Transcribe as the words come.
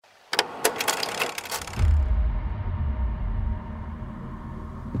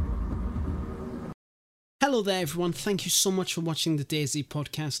Hello there everyone, thank you so much for watching the DayZ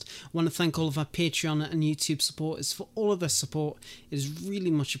podcast. I want to thank all of our Patreon and YouTube supporters for all of their support. It is really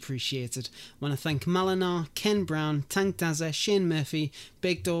much appreciated. I want to thank Malinar, Ken Brown, Tank Dazza, Shane Murphy,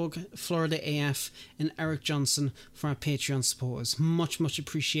 Big Dog, Florida AF and Eric Johnson for our Patreon supporters. Much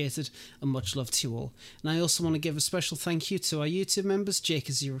appreciated and much love to you all. And I also want to give a special thank you to our YouTube members,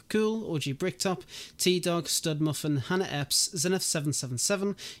 Jake Zero Cool, OG Bricktop, T-Dog, Stud Muffin, Hannah Epps,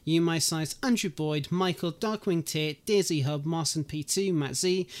 Zenith777, You My Size, Andrew Boyd, Michael, Darkwing Tate, Daisy Hub, Marson P2, Matt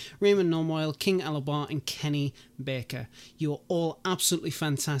Z, Raymond Normoyle, King Alabar, and Kenny Baker. You are all absolutely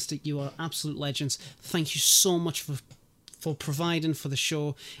fantastic. You are absolute legends. Thank you so much for providing for the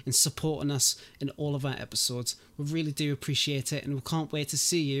show and supporting us in all of our episodes. We really do appreciate it, and we can't wait to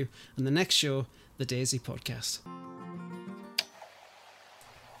see you on the next show, the DayZ Podcast.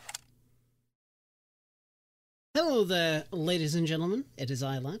 Hello there, ladies and gentlemen. It is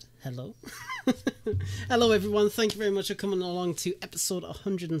I, Lad. Hello. Hello, everyone. Thank you very much for coming along to episode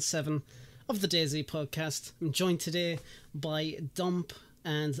 107 of the DayZ Podcast. I'm joined today by Dump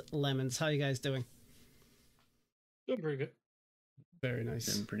and Lemons. How are you guys doing? Doing pretty good. Very nice.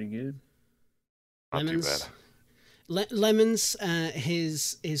 Doing pretty good. Lemons. Not too bad. Lemons,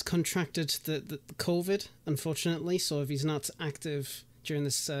 he's contracted the COVID, unfortunately. So if he's not active during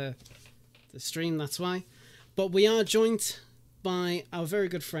this the stream, that's why. But we are joined by our very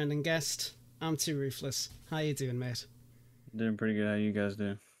good friend and guest, I'm Too Ruthless. How you doing, mate? Doing pretty good. How you guys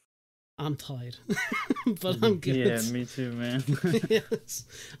doing? I'm tired, but I'm good. Yeah, me too, man. Yes,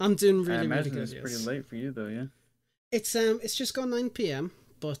 I'm doing really, I imagine really good. it's pretty late for you, though, yeah. It's just gone 9 p.m,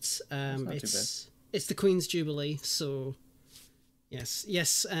 but it's the Queen's Jubilee, so yes.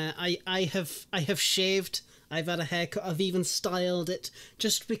 I have shaved. I've had a haircut. I've even styled it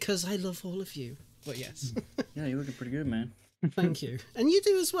just because I love all of you. But yes. Yeah, you're looking pretty good, man. Thank you, and you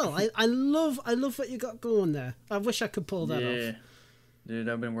do as well. I love what you got going there. I wish I could pull that off. Yeah, dude,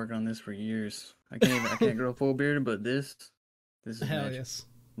 I've been working on this for years. I can't grow a full beard, but this is hell magic. Yes.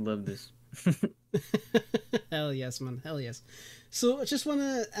 Love this. Hell yes, man. Hell yes. So I just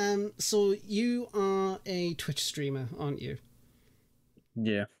wanna so you are a Twitch streamer, aren't you?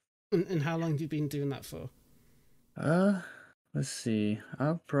 Yeah. And how long have you been doing that for? Let's see.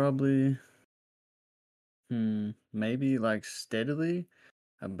 I'll probably maybe like steadily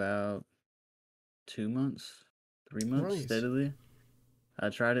about 2 months, 3 months Right. steadily. I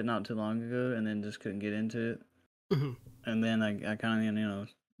tried it not too long ago and then just couldn't get into it. Mm-hmm. And then I kind of,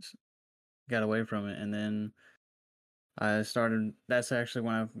 got away from it. And then I started, that's actually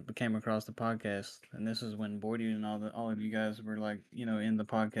when I came across the podcast. And this is when Boydie and all of you guys were like, in the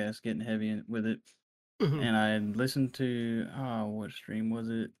podcast, getting heavy with it. Mm-hmm. And I listened to, what stream was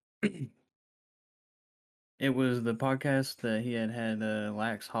it? It was the podcast that he had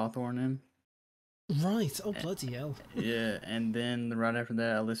Lax Hawthorne in. Right. Oh, bloody hell. Yeah, and then right after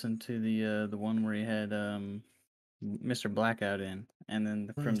that, I listened to the one where he had Mr. Blackout in, and then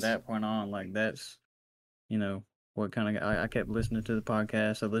from Right. that point on, like that's, what kind of I kept listening to the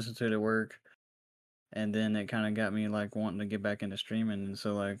podcast. I listened to it at work, and then it kind of got me like wanting to get back into streaming, and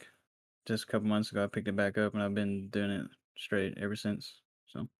so like just a couple months ago, I picked it back up, and I've been doing it straight ever since.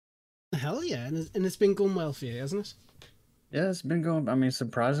 So. Hell yeah, and it's been going well for you, hasn't it? Yeah, it's been going. I mean,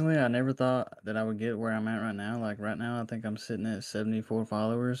 surprisingly, I never thought that I would get where I'm at right now. Like right now, I think I'm sitting at 74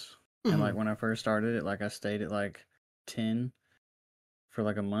 followers. Mm-hmm. And like when I first started it, like I stayed at like 10 for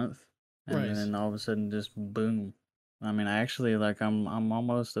like a month, and Right. then all of a sudden, just boom. I mean, I actually like I'm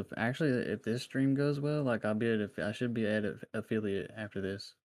almost actually if this stream goes well, like I should be at affiliate after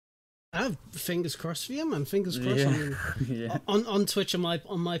this. I have fingers crossed for you, man. Fingers crossed. Yeah. I mean, Yeah. on Twitch on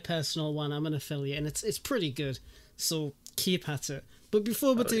my personal one, I'm an affiliate, and it's pretty good. So keep at it. But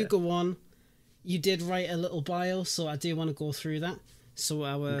before we do go on, you did write a little bio, so I do want to go through that, so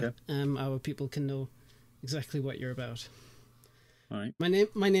our people can know exactly what you're about. All right.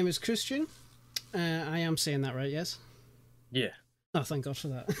 My name is Christian. I am saying that right, yes? Yeah. Oh, thank God for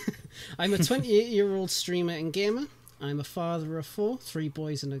that. I'm a 28-year-old streamer and gamer. I'm a father of 4, 3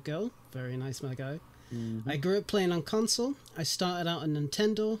 boys and a girl. Very nice, my guy. Mm-hmm. I grew up playing on console. I started out on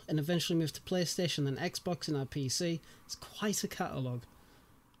Nintendo and eventually moved to PlayStation and Xbox and now PC. It's quite a catalogue.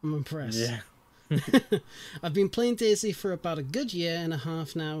 I'm impressed. Yeah. I've been playing DayZ for about a good year and a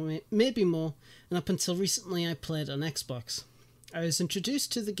half now, maybe more, and up until recently I played on Xbox. I was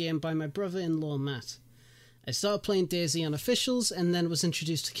introduced to the game by my brother-in-law Matt. I started playing DayZ on officials and then was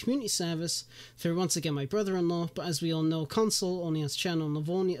introduced to community service through once again my brother-in-law, but as we all know, console only has channel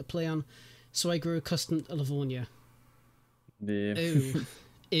Livonia to play on, so I grew accustomed to Livonia. Yeah. Ew.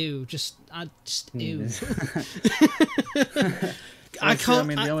 Ew. Ew. I can't. I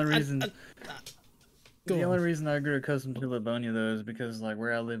mean, the only reason. Go The on. only reason I grew accustomed to Livonia though is because like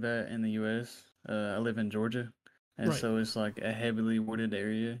where I live at in the U.S., I live in Georgia, and Right. so it's like a heavily wooded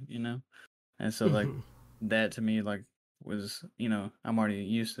area, you know, and so like Hmm. that to me like was I'm already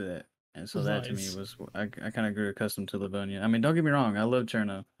used to that, and so that to me Right. was I kind of grew accustomed to Livonia. I mean, don't get me wrong, I love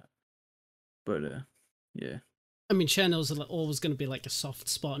Cherno, but yeah, I mean, Cherno's always going to be like a soft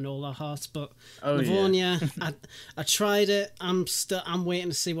spot in all our hearts, but oh yeah, Livonia, I tried it. I'm waiting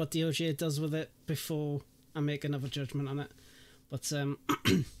to see what DOJ does with it before I make another judgment on it. But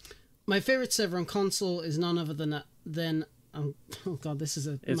my favorite server on console is none other than oh god, this is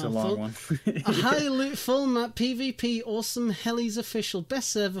a it's a mouthful. long one. A high loot full map PvP awesome Helly's official best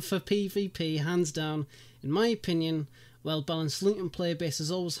server for PvP hands down in my opinion. Well balanced loot and player base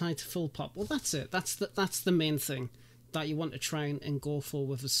is always high to full pop. Well, that's it. That's the main thing that you want to try and go for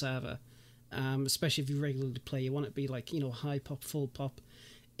with a server. Especially if you regularly play, you want it to be like high pop, full pop,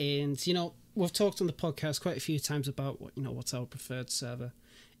 and we've talked on the podcast quite a few times about what's our preferred server,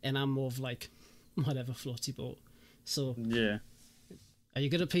 and I'm more of like whatever floaty boat. So Yeah, are you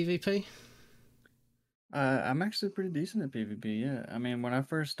good at PvP? I'm actually pretty decent at PvP. Yeah, I mean, when I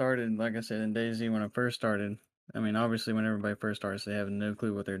first started, like I said in DayZ, when I first started, I mean, obviously, when everybody first starts, they have no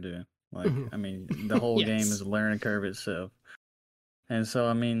clue what they're doing. Like, Mhm. I mean, the whole game is Yes. a learning curve itself. And so,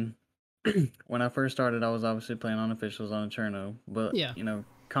 I mean, when I first started, I was obviously playing on officials on a Cherno, but Yeah.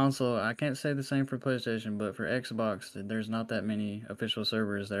 console, I can't say the same for PlayStation, but for Xbox, there's not that many official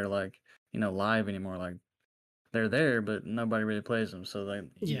servers that are like, live anymore. Like, they're there, but nobody really plays them. So, like,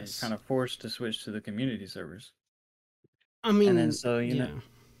 you're Yes. kind of forced to switch to the community servers. I And then, mean, so, yeah.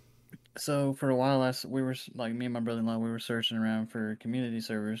 so for a while, we were like me and my brother-in-law, we were searching around for community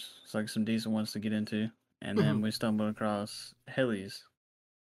servers, it's like some decent ones to get into, and Mhm. then we stumbled across Helly's,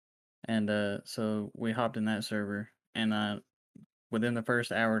 and so we hopped in that server, and within the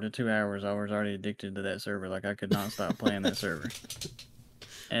first hour to 2 hours, I was already addicted to that server. Like I could not stop playing that server,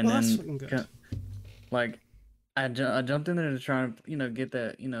 and Well, that's then fucking good. like I jumped in there to try and get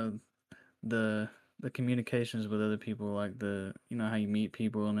that the communications with other people, like the how you meet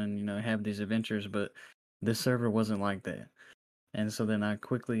people and then have these adventures, but this server wasn't like that. And so then I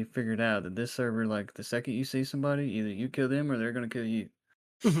quickly figured out that this server, like the second you see somebody, either you kill them or they're gonna kill you.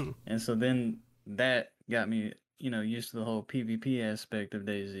 Mhm. And so then that got me used to the whole PvP aspect of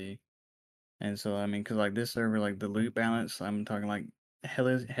DayZ. And so I mean, cause like this server, like the loot balance, I'm talking like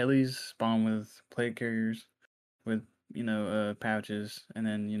helis spawn with plate carriers with pouches, and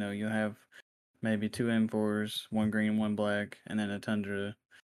then you'll have maybe two M4s, one green, one black, and then a Tundra,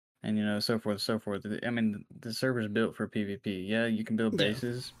 and so forth, so forth. I mean, the server's built for PvP. Yeah, you can build Yeah.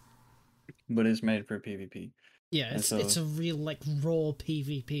 bases, but it's made for PvP. Yeah, And it's so, a real like raw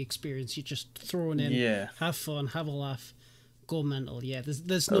PvP experience. You're just thrown in, yeah, have fun, have a laugh, go mental. Yeah,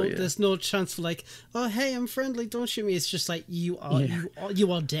 there's oh no yeah, there's no chance for like, oh hey, I'm friendly, don't shoot me. It's just like yeah,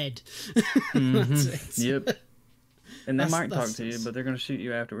 you are dead. mm-hmm, That's it. yep. And they might talk That's to you, it. but they're gonna shoot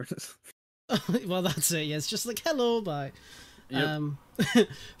you afterwards. Well, that's it. Yeah, it's just like hello, bye. Yep.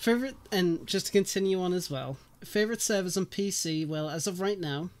 Favorite, and just to continue on as well. Favorite servers on PC? Well, as of right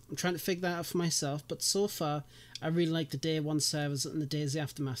now, I'm trying to figure that out for myself. But so far, I really like the Day One servers and the DayZ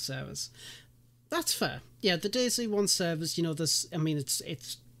Aftermath servers. That's fair. Yeah, the DayZ One servers. There's. I mean, it's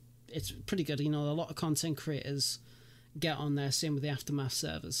pretty good. A lot of content creators get on there. Same with the Aftermath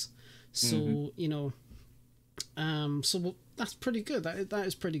servers. So Mm-hmm. so that's pretty good. That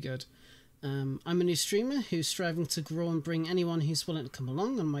is pretty good. I'm a new streamer who's striving to grow and bring anyone who's willing to come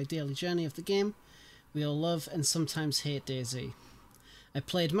along on my daily journey of the game. We all love and sometimes hate DayZ. I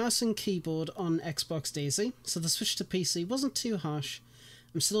played mouse and keyboard on Xbox DayZ, so the switch to PC wasn't too harsh.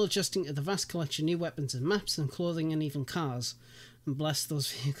 I'm still adjusting to the vast collection of new weapons and maps and clothing and even cars. And bless those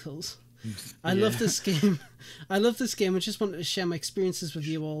vehicles. I Yeah. love this game. I love this game. I just wanted to share my experiences with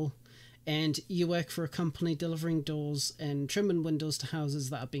you all. And you work for a company delivering doors and trimming windows to houses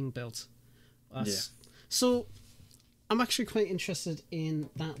that are being built. So I'm actually quite interested in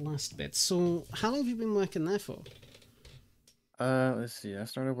that last bit. So how long have you been working there for? Let's see. I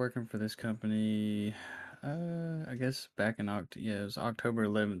started working for this company, I guess back in it was October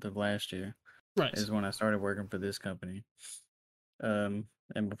 11th of last year Right. is when I started working for this company. And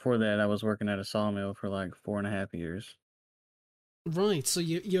before that, I was working at a sawmill for like 4.5 years. Right. So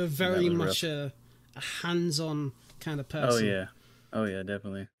you're That very was much rough. a hands-on kind of Oh person. yeah, oh yeah,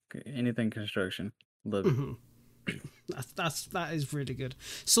 definitely. Anything construction, love it. Hmm. That is really good.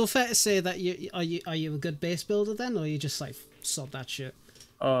 So fair to say that you a good base builder then, or you just like sod that shit?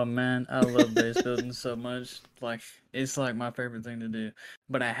 Oh man, I love base building so much. Like it's like my favorite thing to do.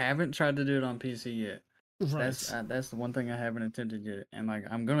 But I haven't tried to do it on PC yet. Right. That's the one thing I haven't attempted yet, and like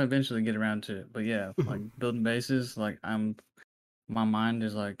I'm gonna eventually get around to it. But yeah, like building bases, like my mind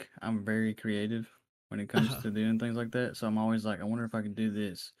is like I'm very creative when it comes Uh-huh. to doing things like that. So I'm always like, I wonder if I could do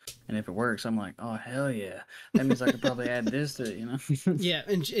this, and if it works, I'm like, oh hell yeah, that means I could probably add this to it, you know? Yeah,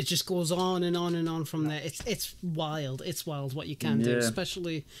 and it just goes on and on and on from there. It's wild. It's wild what you can do, Yeah.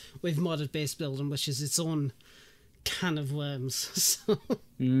 especially with modded base building, which is its own can of worms. So,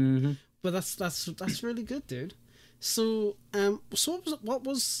 Mm-hmm. but that's really good, dude. So so what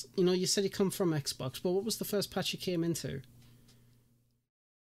was you said you come from Xbox, but what was the first patch you came into?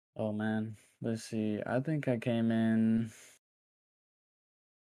 Oh man, let's see. I think I came in.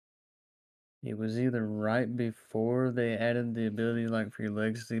 It was either right before they added the ability, like for your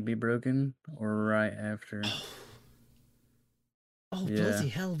legs to be broken, or right after. Oh Yeah, bloody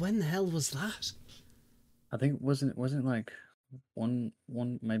hell! When the hell was that? I think wasn't like one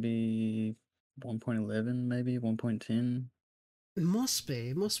maybe 1.11, maybe 1.10. It must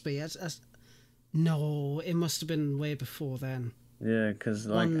be. No, it must have been way before then. Yeah, cause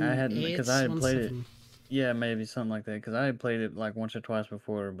like One because eight, I had one played it. seven. Yeah, maybe something like that. Cause I had played it like once or twice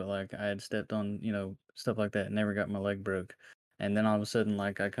before, but like I had stepped on stuff like that, and never got my leg broke. And then all of a sudden,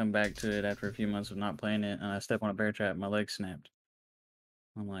 like I come back to it after a few months of not playing it, and I step on a bear trap, my leg snapped.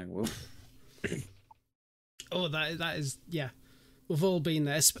 I'm like, whoop. Oh, that is, yeah. We've all been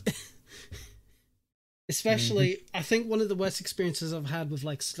there. Especially, I think one of the worst experiences I've had with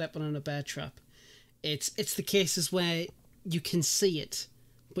like stepping on a bear trap. It's the cases where you can see it,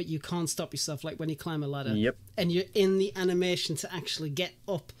 but you can't stop yourself. Like when you climb a ladder, Yep. and you're in the animation to actually get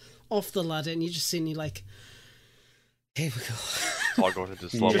up off the ladder, and you're just sitting, you're like, here we go. All going into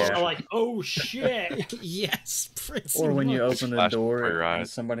slow Just motion. like, oh shit. Yes, pretty Or when you much. open the Flash door before your and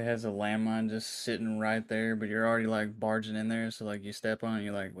eyes. somebody has a landmine just sitting right there, but you're already like barging in there, so like you step on it,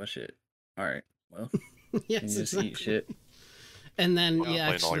 you're like, well shit. All right, well, Yes, you just exactly. eat shit. And then Playing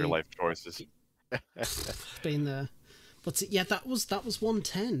all actually your life choices. been there. But yeah, that was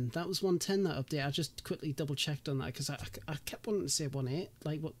 110. That was 110, that update. I just quickly double checked on that because I kept wanting to say 1.8,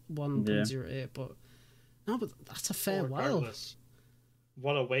 like what 1.08, but no, but that's a fair while. Regardless,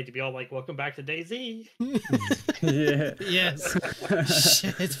 what a way to be all like, welcome back to DayZ. Yeah. Yes.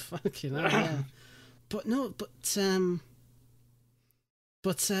 Shit, fucking hell, yeah. But no,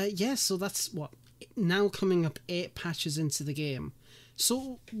 yeah. So that's what now coming up 8 patches into the game.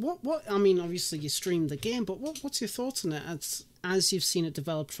 So what? I mean, obviously you streamed the game, but what's your thoughts on it as you've seen it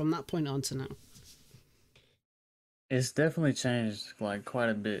develop from that point on to now? It's definitely changed like quite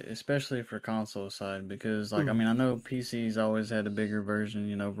a bit, especially for console side, because like I mean I know PC's always had a bigger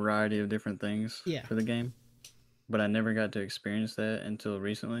version, variety of different things Yeah. for the game, but I never got to experience that until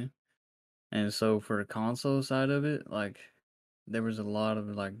recently. And so for the console side of it, like there was a lot of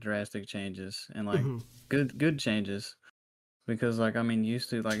like drastic changes and like good changes, because like I mean used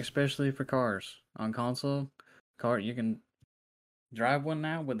to like especially for cars on console, you can drive one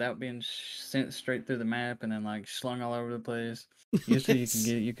now without being sent straight through the map and then like slung all over the place. Used to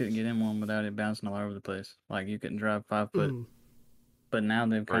you couldn't get in one without it bouncing all over the place. Like you couldn't drive 5 foot. But now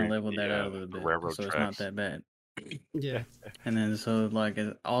they've kind of leveled that out a little bit, railroad so it's tracks. not that bad. Yeah. And then so like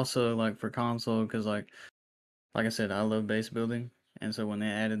it also like for console, because like I said, I love base building, and so when they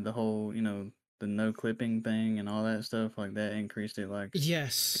added the whole the no clipping thing and all that stuff, like that increased it like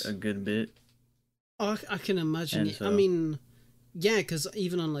Yes. a good bit. I can imagine. And I mean, yeah, because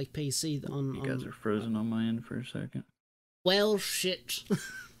even on like PC, You guys are frozen on my end for a second. Well, shit.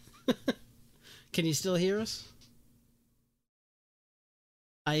 Can you still hear us?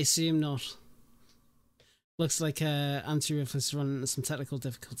 I assume not. Looks like Anti-Riff is running into some technical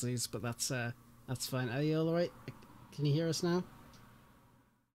difficulties, but that's fine. Are you all right? Can you hear us now?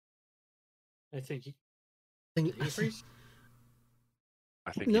 I think he Think- did he freeze?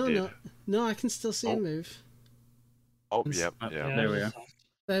 I think no, he did. no, I can still see him move. Oh, It's- yep, Oh, yeah. There we are.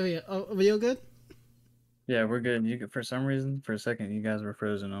 There we go. Oh, are we all good? Yeah, we're good. You could, for some reason, for a second, you guys were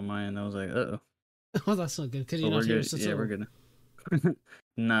frozen on my end. I was like, uh-oh. Oh, that's not good. Could you But not we're hear good. us at Yeah, all? we're good.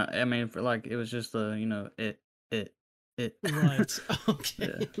 Nah, I mean, for like, it was just the, it. Right. Okay.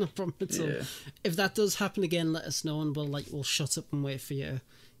 Yeah. No problem at all. Yeah. If that does happen again, let us know, and we'll shut up and wait for you to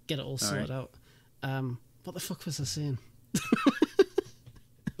get it all sorted out. What the fuck was I saying?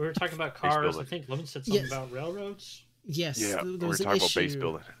 We were talking about cars. I building. think Lemon said something Yes. about railroads. Yes. Yeah, there we were was an talking about base issue.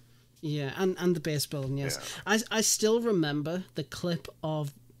 building. Yeah, and the base building, yes. I still remember the clip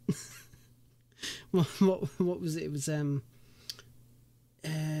of what was it? It was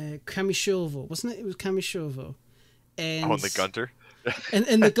Kamishovo, wasn't it? It was Kamishovo. And On the Gunter.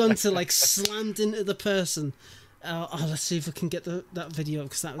 and the gunter like slammed into the person, Let's see if we can get that video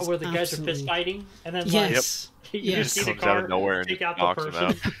because that was where the guys are absolutely... fist fighting, and then Yes. you Yes. just see the Comes out of car nowhere and take just out the knocks him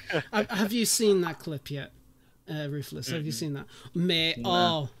person. out. Have you seen that clip yet, Ruthless? Have you seen that? Mate,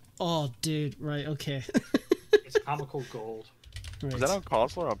 No. oh, dude, right, okay. It's comical gold. Right. Was that on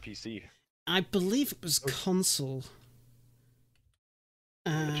console or on PC? I believe it was console.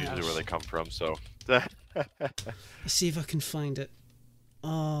 That's usually where they come from, so. Let's see if I can find it.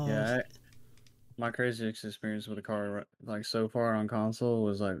 Oh, Yeah, my craziest experience with a car, like so far on console,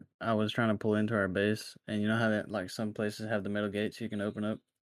 was like I was trying to pull into our base, and you know how that like some places have the metal gates you can open up.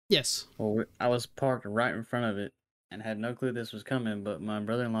 yes. Well, I was parked right in front of it and had no clue this was coming. But my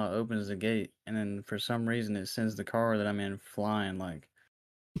brother-in-law opens the gate, and then for some reason it sends the car that I'm in flying like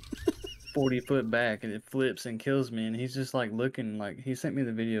 40 foot back, and it flips and kills me. And he's just like looking, like he sent me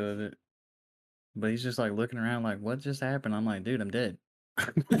the video of it, but he's just like looking around, like what just happened? I'm like, dude, I'm dead.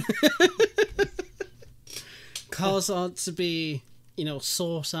 Cars ought to be,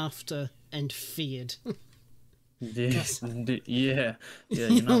 sought after and feared. Yeah, yeah,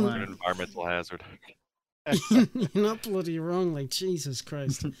 you're not An lying. environmental hazard. You're not bloody wrong, like Jesus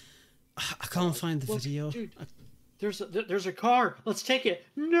Christ. I can't find the Look, video. dude, there's a car. Let's take it.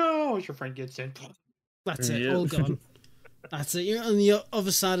 No, your friend gets in. That's it, Yep. all gone. That's it. You're on the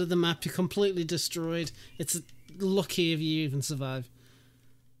other side of the map. You're completely destroyed. It's lucky if you even survive.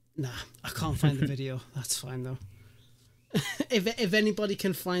 Nah, I can't find the video. That's fine though. If anybody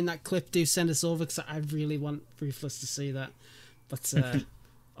can find that clip, do send us over because I really want Ruthless to see that. But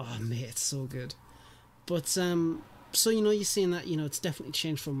oh mate, it's so good. But so you're seeing that it's definitely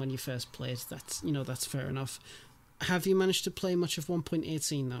changed from when you first played. That's fair enough. Have you managed to play much of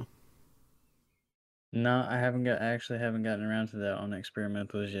 1.18 though? No, I haven't gotten around to that on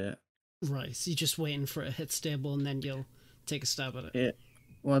experimentals yet. Right, so you're just waiting for it to hit stable and then you'll take a stab at it. Yeah.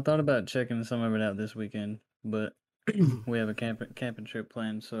 Well, I thought about checking some of it out this weekend, but we have a camping trip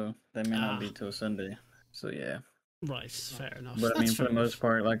planned, so that may not be till Sunday. So yeah. Right, fair enough. But I mean, That's for the fair most enough.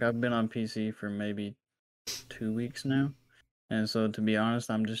 part, like I've been on PC for maybe 2 weeks now, and so to be honest,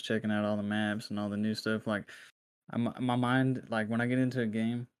 I'm just checking out all the maps and all the new stuff. Like, my mind, like when I get into a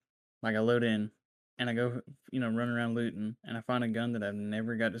game, like I load in and I go, run around looting, and I find a gun that I've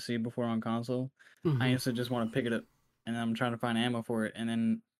never got to see before on console. I instantly just want to pick it up, and I'm trying to find ammo for it, and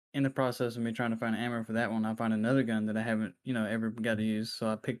then in the process of me trying to find ammo for that one, I find another gun that I haven't, ever got to use. So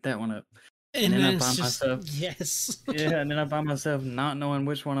I picked that one up, and then I find myself, yes. yeah, and then I find myself not knowing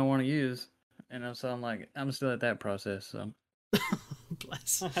which one I want to use, and so I'm like, I'm still at that process. So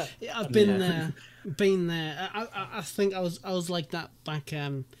Bless. Yeah, I've been there. Been there. I think I was like that back.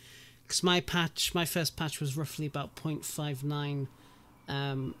 Because my first patch was roughly about 0.59,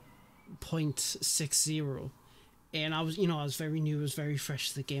 0.60. And I was very new, I was very fresh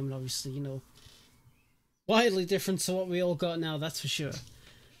to the game, and obviously, widely different to what we all got now, that's for sure.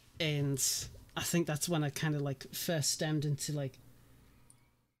 And I think that's when I kind of like first stemmed into like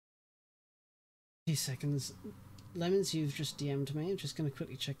 2 seconds. Lemons, you've just DM'd me. I'm just gonna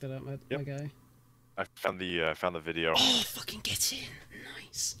quickly check that out, my guy. I found the video. Oh, fucking get in!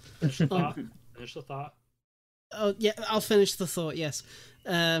 Nice. Finish the thought. Finish the thought. Oh yeah, I'll finish the thought. Yes,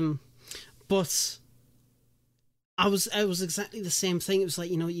 but I was exactly the same thing. It was like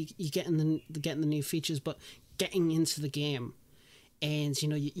you getting the new features, but getting into the game, and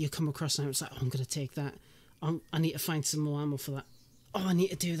you come across and it's like, oh, I'm gonna take that. I need to find some more ammo for that. Oh, I need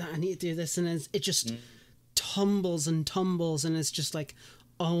to do that. I need to do this, and then it just tumbles and tumbles, and it's just like,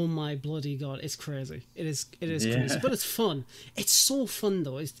 oh my bloody god, it's crazy. It is crazy, but it's fun. It's so fun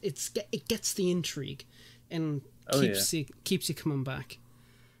though. It gets the intrigue, and keeps you coming back.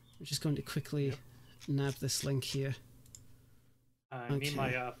 I'm just going to quickly nab this link here. Me and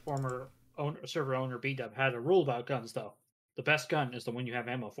my former server owner B-Dub had a rule about guns though. The best gun is the one you have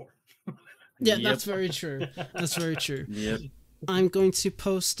ammo for. Yeah, that's very true. That's very true. Yep. I'm going to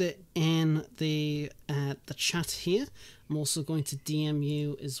post it in the chat here. I'm also going to DM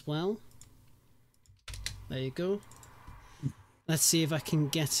you as well. There you go. Let's see if I can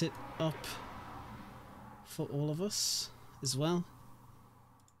get it up for all of us as well.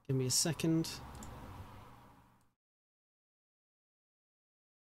 Give me a second.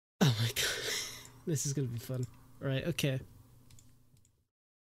 Oh my god. This is going to be fun. Right, okay.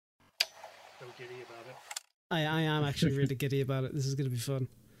 So giddy about it. I am actually really giddy about it. This is going to be fun.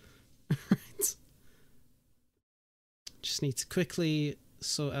 Right. Just need to quickly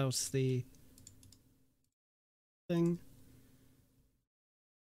sort out the thing.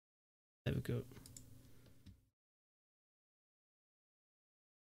 There we go.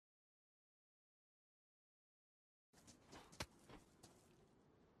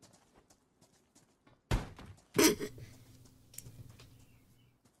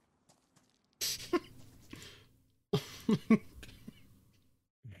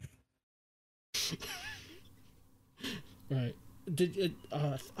 Right.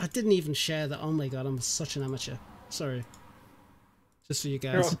 I didn't even share that. Oh my god, I'm such an amateur. Sorry. Just for you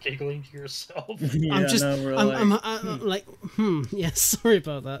You're all guys. giggling to yourself. Yeah, I'm just, no, we're I'm like, yeah, sorry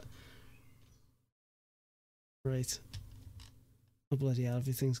about that. Right. Oh bloody hell,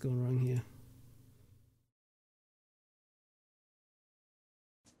 everything's going wrong here.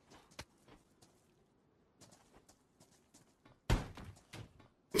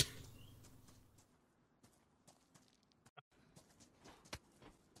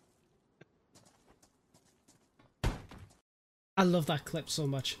 I love that clip so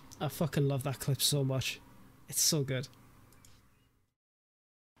much. I fucking love that clip so much. It's so good.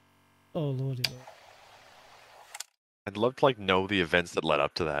 Oh lordy lord. I'd love to like know the events that led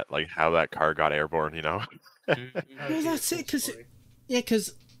up to that, like how that car got airborne. You know. That'd Well, be a that's cool it, 'cause story. Yeah,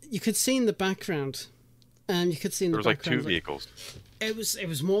 because you could see in the background, you could see in There the was like two background. vehicles. It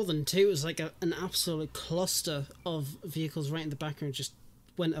was more than two. It was like an absolute cluster of vehicles right in the background just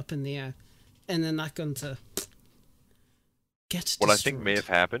went up in the air, and then that gun to get What I destroyed. think may have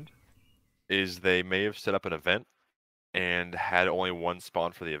happened is they may have set up an event and had only one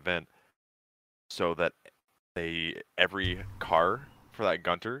spawn for the event, so that every car for that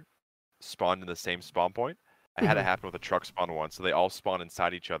Gunter spawned in the same spawn point. I had it Mhm. happen with a truck spawn once, so they all spawn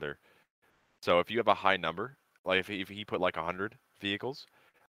inside each other. So if you have a high number, like if he put like 100 vehicles,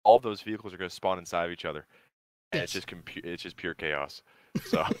 all of those vehicles are going to spawn inside of each other, and Yes. it's just pure chaos.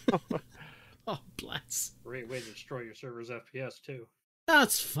 So Oh bless. Great way to destroy your server's FPS too.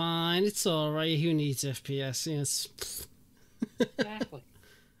 That's fine. It's all right. Who needs FPS? Yes. Exactly.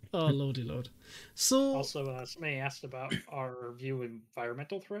 Oh lordy lord. So Also, somebody asked about our view of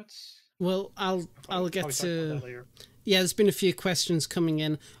environmental threats. well, I'll Probably get talk about to. that later. Yeah, there's been a few questions coming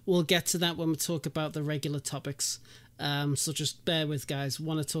in. We'll get to that when we talk about the regular topics. So just bear with, guys.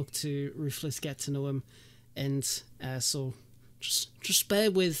 Want to talk to Ruthless, get to know him, and so just bear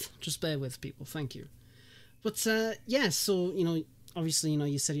with, people. Thank you. But yeah, so obviously,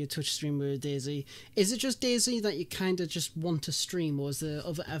 you said your Twitch stream with Daisy. Is it just Daisy that you kind of just want to stream, or is there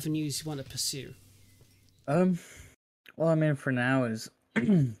other avenues you want to pursue? Well, I mean, for now is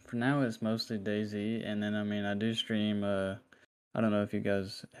for now it's mostly Daisy, and then I mean, I do stream. I don't know if you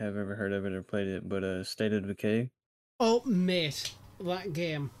guys have ever heard of it or played it, but State of Decay. Oh, mate, that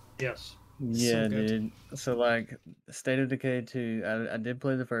game. Yes. Yeah, good. dude. So like, State of Decay 2, I did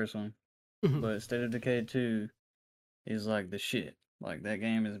play the first one, Mhm. but State of Decay 2 is like the shit. Like that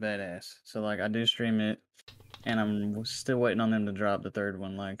game is badass. So like, I do stream it, and I'm still waiting on them to drop the third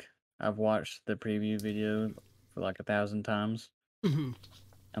one. Like, I've watched the preview video for like 1,000 times. Mhm.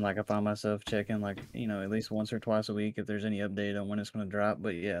 And like I find myself checking like at least once or twice a week if there's any update on when it's going to drop.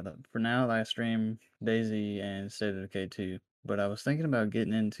 But yeah, for now I stream Daisy and State of Decay 2. But I was thinking about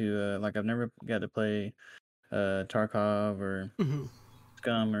getting into like I've never got to play Tarkov or Mhm.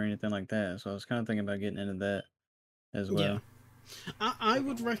 Scum or anything like that. So I was kind of thinking about getting into that as well. Yeah. I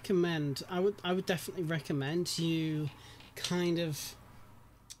would recommend. I would definitely recommend you kind of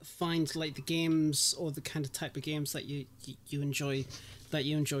find like the games or the kind of type of games that you enjoy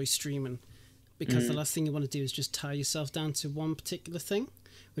streaming, because the last thing you want to do is just tie yourself down to one particular thing,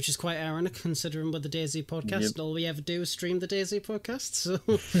 which is quite ironic considering with the Daisy podcast all we ever do is stream the Daisy podcast.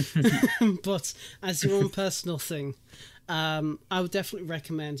 So but as your own personal thing, I would definitely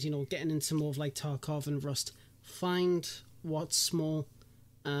recommend getting into more of like Tarkov and Rust. Find what's more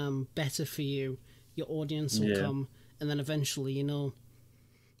better for you. Your audience will come, and then eventually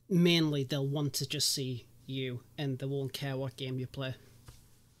mainly they'll want to just see you, and they won't care what game you play.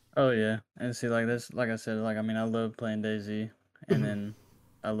 Oh yeah, and see like this, like I said, like I mean I love playing Daisy, and then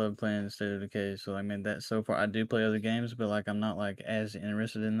I love playing State of Decay. So I mean that so far I do play other games, but like I'm not like as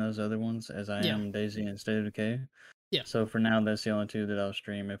interested in those other ones as I Yeah. am Daisy and State of Decay. Yeah. So for now, that's the only two that I'll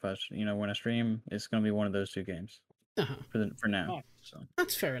stream. If I when I stream, it's gonna be one of those two games for now. Nice. So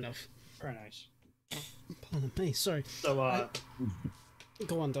That's fair enough. Very nice. Pardon me, sorry. So,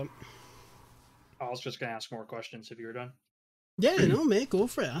 Go on, Dom. I was just gonna ask more questions if you were done. Yeah, no, mate, go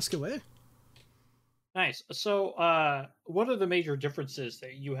for it. Ask away. Nice. So, what are the major differences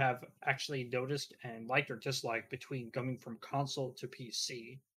that you have actually noticed and liked or disliked between coming from console to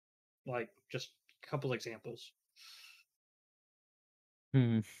PC? Like, just a couple examples.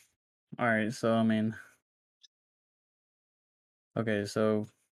 All right. So I mean, okay. So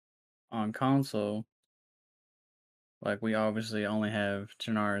on console, like we obviously only have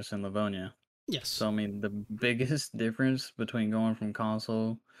Chernarus and Livonia. Yes. So I mean, the biggest difference between going from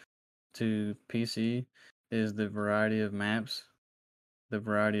console to PC is the variety of maps, the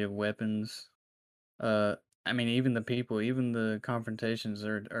variety of weapons, I mean, even the people, even the confrontations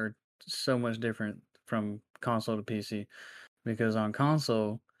are so much different from console to PC. Because on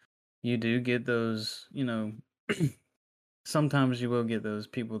console, you do get those, sometimes you will get those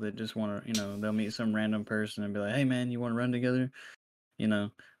people that just want to, they'll meet some random person and be like, "Hey, man, you want to run together?" You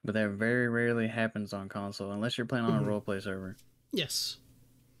know, but that very rarely happens on console unless you're playing on a role play server. Yes.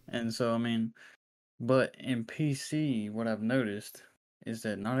 And so, I mean, but in PC, what I've noticed is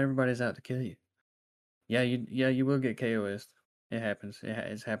that not everybody's out to kill you. Yeah, you will get KOS. It happens.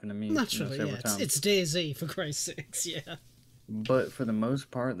 It's happened to me, Naturally, several yeah. times. It's DayZ, for Christ's sakes, yeah. But for the most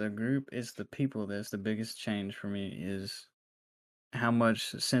part, the group, it's the people that's the biggest change for me is how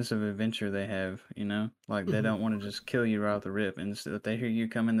much sense of adventure they have, Like, they don't want to just kill you right off the rip. And so if they hear you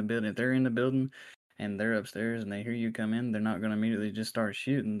come in the building, if they're in the building and they're upstairs and they hear you come in, they're not going to immediately just start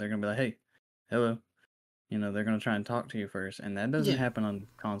shooting. They're going to be like, "Hey, hello." They're going to try and talk to you first. And that doesn't Yeah. happen on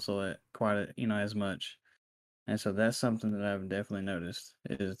console at quite, as much. And so that's something that I've definitely noticed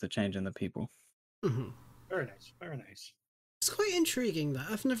is the change in the people. Very nice. Very nice. It's quite intriguing that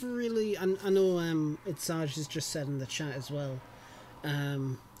I've never really. I know it's Sarge has just said in the chat as well,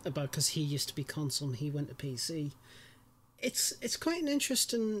 about because he used to be console and he went to PC. It's quite an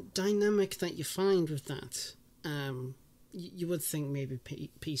interesting dynamic that you find with that. You would think maybe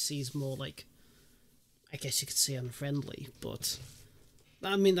PC's more like, I guess you could say, unfriendly, but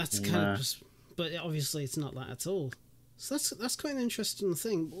I mean that's kind of just. But obviously it's not that at all. So that's quite an interesting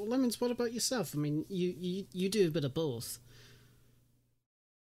thing. Well, Lemons, what about yourself? I mean, you do a bit of both.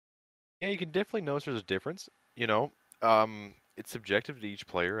 Yeah, you can definitely notice there's a difference. It's subjective to each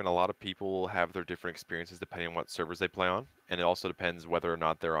player, and a lot of people have their different experiences depending on what servers they play on, and it also depends whether or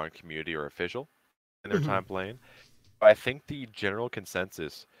not they're on community or official in their time playing. But I think the general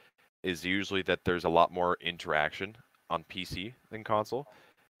consensus is usually that there's a lot more interaction on PC than console,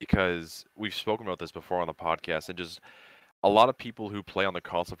 because we've spoken about this before on the podcast, and just a lot of people who play on the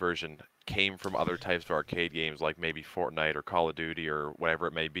console version came from other types of arcade games like maybe Fortnite or Call of Duty or whatever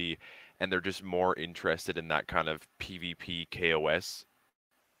it may be, and they're just more interested in that kind of PvP KOS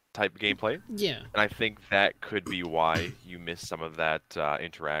type gameplay. Yeah. And I think that could be why you miss some of that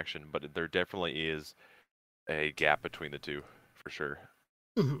interaction, but there definitely is a gap between the two, for sure.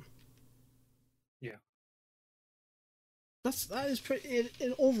 Yeah. That is pretty.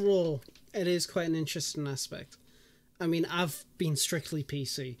 Overall, it is quite an interesting aspect. I mean, I've been strictly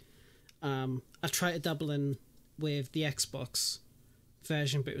PC. I tried to dabble in with the Xbox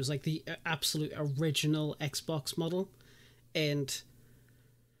version, but it was like the absolute original Xbox model, and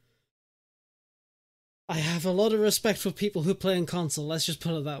I have a lot of respect for people who play on console. Let's just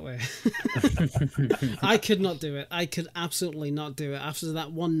put it that way. I could not do it. I could absolutely not do it. After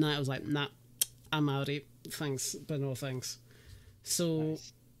that one night, I was like, "Nah, I'm out. Thanks, but no thanks." So.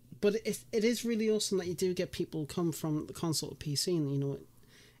 Nice. But it is really awesome that you do get people come from the console to PC,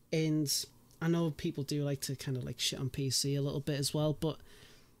 and I know people do like to kind of like shit on PC a little bit as well, but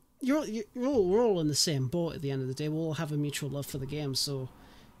we're all in the same boat at the end of the day. We all have a mutual love for the game, so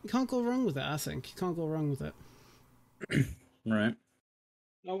you can't go wrong with it. I think you can't go wrong with it. Right.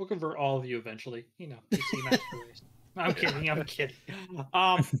 No, we'll convert all of you eventually. PC master race. I'm kidding.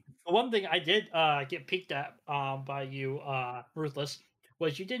 One thing I did get peeked at by you, Ruthless,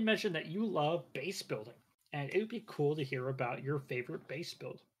 was you did mention that you love base building, and it would be cool to hear about your favorite base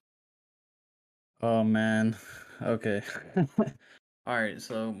build. Oh man, okay. All right,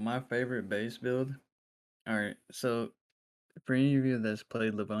 so my favorite base build. All right, so for any of you that's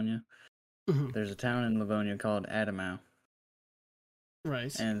played Livonia, there's a town in Livonia called Adamau.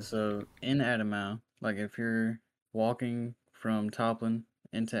 Right. And so in Adamau, like if you're walking from Toplin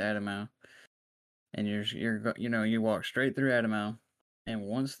into Adamau, and you walk straight through Adamau, and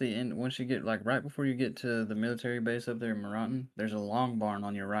once you get like right before you get to the military base up there in Moranton, there's a long barn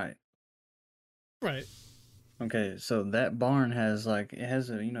on your right. Right. Okay, so that barn has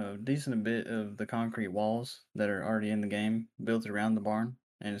a decent bit of the concrete walls that are already in the game built around the barn,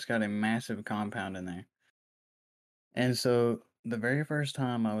 and it's got a massive compound in there. And so the very first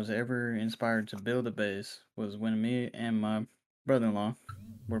time I was ever inspired to build a base was when me and my brother-in-law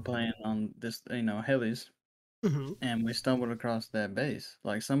were playing on this, helis, and we stumbled across that base.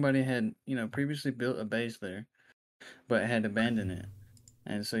 Like somebody had, previously built a base there, but had abandoned it.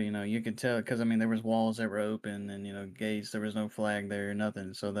 And so, you could tell, because, there was walls that were open and, gates, there was no flag there,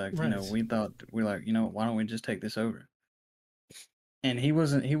 nothing. So, that, we thought, we're like, why don't we just take this over? And he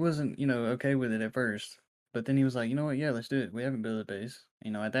wasn't, okay with it at first. But then he was like, you know what, yeah, let's do it. We haven't built a base.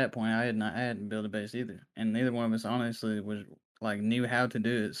 At that point, I hadn't built a base either. And neither one of us, honestly, was, knew how to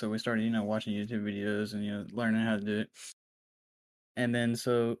do it. So we started, watching YouTube videos and, learning how to do it. And then,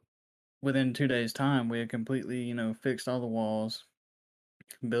 so within 2 days' time, we had completely, fixed all the walls,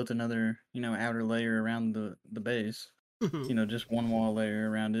 built another, outer layer around the base, Mhm. just one wall layer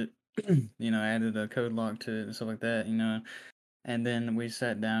around it, added a code lock to it and stuff like that, and then we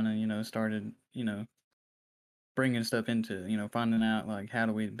sat down and, started, bringing stuff into it, finding out like how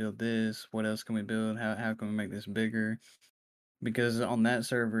do we build this, what else can we build, how can we make this bigger? Because on that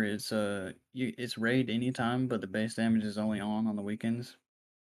server it's raid anytime, but the base damage is only on the weekends.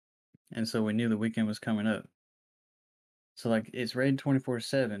 And so we knew the weekend was coming up. So like it's raid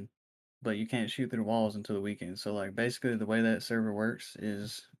 24/7, but you can't shoot through walls until the weekend. So like basically the way that server works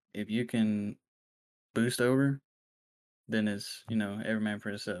is if you can boost over, then it's, every man for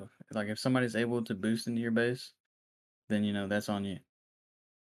himself. Like if somebody's able to boost into your base, then that's on you.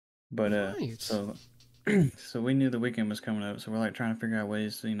 But Right. so so we knew the weekend was coming up, so we're like trying to figure out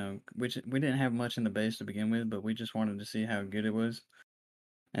ways to, which we didn't have much in the base to begin with, but we just wanted to see how good it was.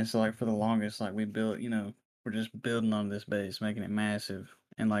 And so like for the longest, like we built, we're just building on this base, making it massive.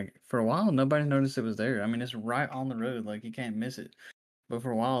 And like for a while nobody noticed it was there. I mean, it's right on the road, like you can't miss it. But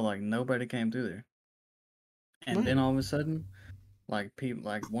for a while, like nobody came through there. And then Right. all of a sudden, like people,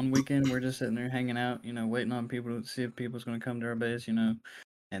 like one weekend we're just sitting there hanging out, waiting on people to see if people's gonna come to our base,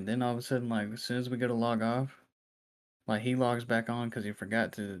 And then all of a sudden, like as soon as we go to log off, like he logs back on because he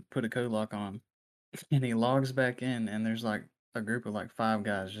forgot to put a code lock on him, and he logs back in, and there's like a group of like 5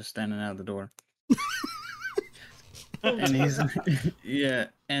 guys just standing out the door, and he's yeah,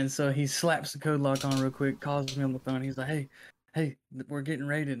 and so he slaps the code lock on real quick, calls me on the phone. He's like, hey, we're getting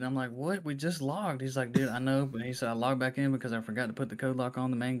raided. And I'm like, what? We just logged. He's like, dude, I know, but he said I logged back in because I forgot to put the code lock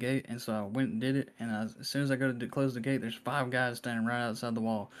on the main gate, and so I went and did it. And as soon as I go to close the gate, there's 5 guys standing right outside the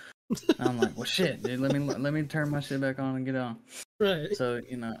wall. And I'm like, well, shit, dude, let me turn my shit back on and get on. Right. So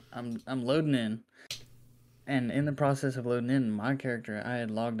I'm loading in, and in the process of loading in, my character I had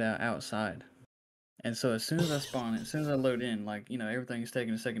logged out outside. And so as soon as I spawn, as soon as I load in, like, everything's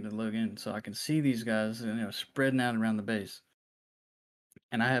taking a second to log in, so I can see these guys, spreading out around the base.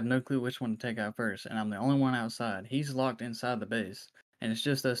 And I have no clue which one to take out first, and I'm the only one outside. He's locked inside the base, and it's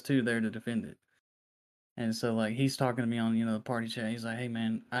just us 2 there to defend it. And so, like, he's talking to me on, the party chat. He's like, hey,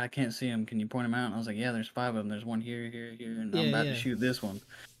 man, I can't see him. Can you point him out? And I was like, yeah, there's 5 of them. There's one here, here, here, and I'm about to shoot this one.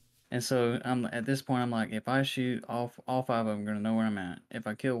 And so at this point, I'm like, if I shoot all 5 of them, gonna know where I'm at. If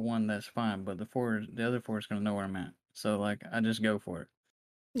I kill one, that's fine, but the other 4 is gonna know where I'm at. So like, I just go for it.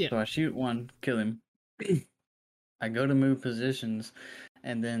 Yeah. So I shoot one, kill him. I go to move positions,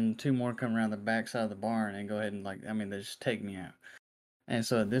 and then 2 more come around the back side of the barn and go ahead and they just take me out. And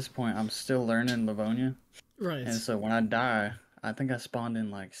so at this point, I'm still learning Livonia. Right. And so when I die, I think I spawned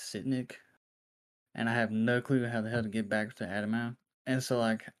in like Sitnik, and I have no clue how the hell to get back to Adamau. And so,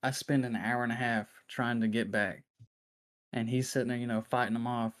 like, I spend an hour and a half trying to get back. And he's sitting there, fighting them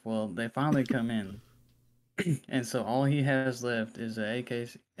off. Well, they finally come in. And so all he has left is a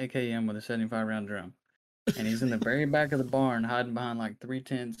AKM with a 75-round drum. And he's in the very back of the barn, hiding behind, like, 3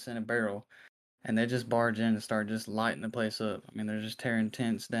 tents and a barrel. And they just barge in and start just lighting the place up. I mean, they're just tearing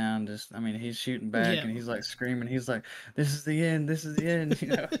tents down. He's shooting back, and he's, like, screaming. He's like, this is the end, this is the end,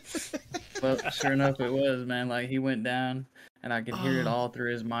 Well, sure enough, it was, man. Like, he went down, and I could hear it all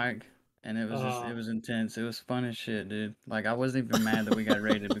through his mic, and it was intense. It was fun as shit, dude. Like, I wasn't even mad that we got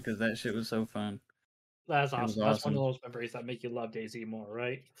raided because that shit was so fun. That's awesome. That's one of those memories that make you love DayZ more,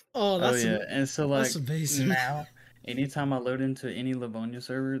 right? Oh, that's yeah. And so, like, that's amazing. now, anytime I load into any Livonia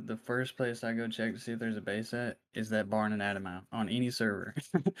server, the first place I go check to see if there's a base at is that barn in Adamau on any server.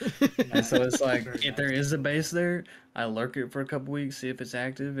 And so it's like, if there is a base there, I lurk it for a couple weeks, see if it's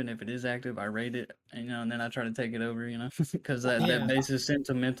active, and if it is active, I raid it, and then I try to take it over, because that base is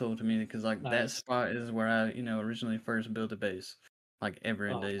sentimental to me, because like that spot is where I originally first built a base, like ever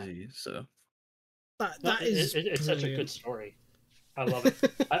in DayZ. So it's such a good story. I love it.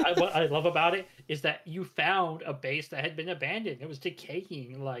 What I love about it is that you found a base that had been abandoned. It was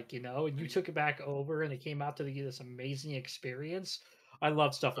decaying, and you took it back over, and it came out to this amazing experience. I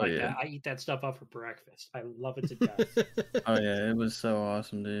love stuff like that. I eat that stuff up for breakfast. I love it to death. Oh yeah, it was so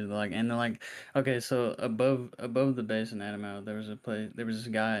awesome, dude. Okay, so above the base in Adamau, there was this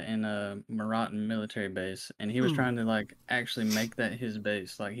guy in a Marathon military base, and he was trying to actually make that his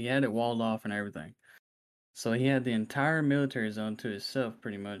base. Like, he had it walled off and everything. So he had the entire military zone to himself,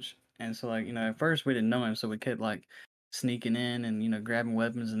 pretty much. And so, at first we didn't know him, so we kept, sneaking in and, grabbing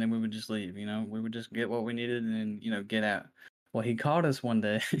weapons, and then we would just leave, We would just get what we needed and then, get out. Well, he caught us one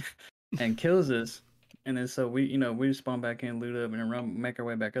day and kills us. And then so we spawn back in, loot up, and then make our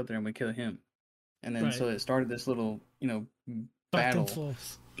way back up there, and we kill him. And then so it started this little, battle. Back and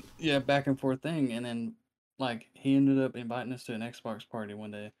forth. Yeah, back and forth thing. And then, he ended up inviting us to an Xbox party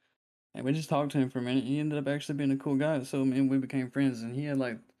one day. And we just talked to him for a minute. He ended up actually being a cool guy. So, I mean, we became friends. And he had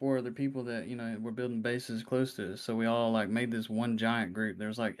like 4 other people that, you know, were building bases close to us. So we all like made this one giant group. There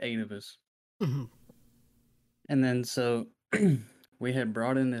was like 8 of us. Mhm. And then so we had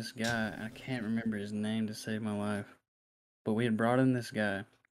brought in this guy. I can't remember his name to save my life. But we had brought in this guy.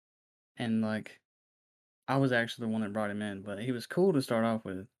 And like, I was actually the one that brought him in. But he was cool to start off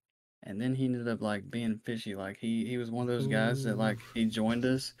with. And then he ended up like being fishy. Like he was one of those guys that like he joined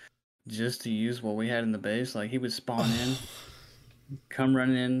us just to use what we had in the base. Like he would spawn in, come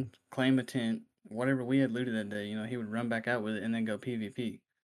running in, claim a tent, whatever we had looted that day, you know, he would run back out with it and then go PvP.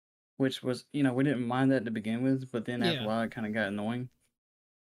 Which was, you know, we didn't mind that to begin with, but then after a while it kind of got annoying.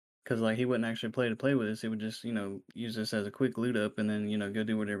 Because like he wouldn't actually play with us. He would just, you know, use us as a quick loot up and then, you know, go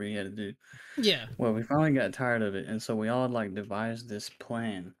do whatever he had to do. Yeah. Well, we finally got tired of it, and so we all like devised this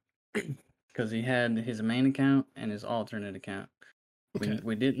plan. Because he had his main account and his alternate account. Okay.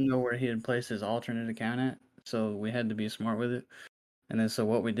 We didn't know where he had placed his alternate account at, so we had to be smart with it. And then so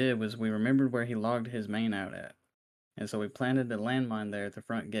what we did was we remembered where he logged his main out at. And so we planted the landmine there at the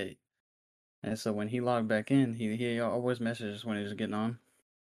front gate. And so when he logged back in, he always messaged us when he was getting on.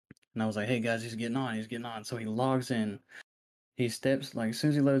 And I was like, hey guys, he's getting on. So he logs in. He steps, like as soon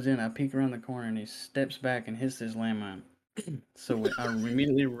as he loads in, I peek around the corner and he steps back and hits his landmine. So I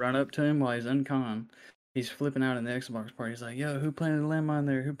immediately run up to him while he's uncon. He's flipping out in the Xbox part. He's like, yo, who planted a landmine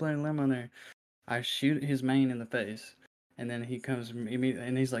there? Who planted a landmine there? I shoot his main in the face. And then he comes immediately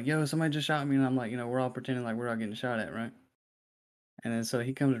and he's like, yo, somebody just shot me. And I'm like, you know, we're all pretending like we're all getting shot at, right? And then so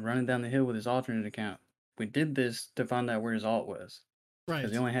he comes running down the hill with his alternate account. We did this to find out where his alt was. Right.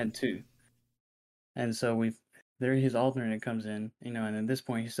 Because he only had 2. And so there his alternate comes in, you know, and at this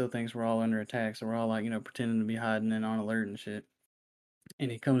point he still thinks we're all under attack. So we're all like, you know, pretending to be hiding and on alert and shit.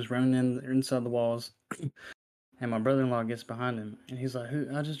 And he comes running inside the walls. And my brother-in-law gets behind him. And he's like,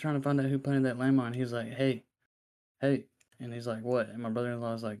 I'm just trying to find out who planted that landmine. He's like, hey. And he's like, what? And my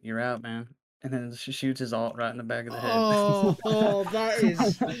brother-in-law's like, you're out, man. And then she shoots his alt right in the back of the head. Oh, that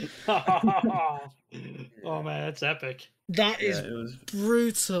is... Oh, man, that's epic. That is it was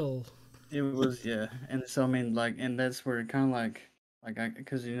brutal. It was, yeah. And so, I mean, like, and that's where it kind of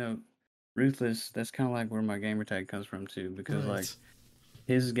because, you know, Ruthless, that's kind of like where my gamer tag comes from, too. Because, like,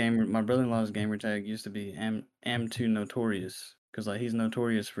 my brother-in-law's gamer tag used to be M2 Notorious. Because, like, he's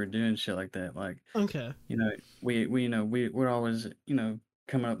notorious for doing shit like that. Like, okay. You know, we're always, you know,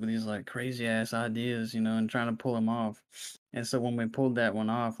 coming up with these, like, crazy-ass ideas, you know, and trying to pull them off. And so when we pulled that one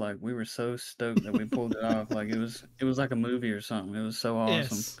off, like, we were so stoked that we pulled it off. Like, it was like a movie or something. It was so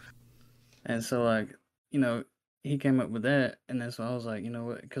awesome. Yes. And so, like, you know, he came up with that, and then so I was like, you know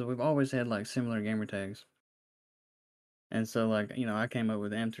what, because we've always had, like, similar gamer tags. And so, like, you know, I came up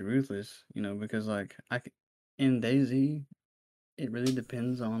with M2 Ruthless, you know, because, like, in DayZ, it really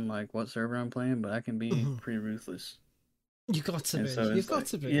depends on, like, what server I'm playing, but I can be pretty ruthless. You got to and be. So You've got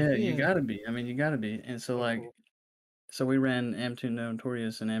to be. Yeah, you gotta be. I mean, you gotta be. And so, like, Cool. so we ran M2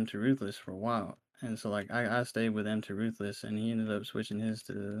 Notorious and M2 Ruthless for a while. And so, like, I stayed with M2 Ruthless, and he ended up switching his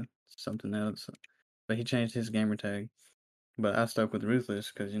to something else. But he changed his gamer tag. But I stuck with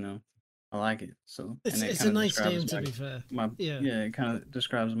Ruthless because, you know, I like it. So it's a nice game, to be fair. Yeah, it kind of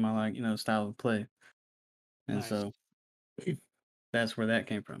describes my, like, you know, style of play. And so that's where that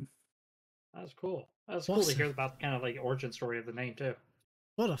came from. That's cool. That's cool to hear about kind of like origin story of the name too.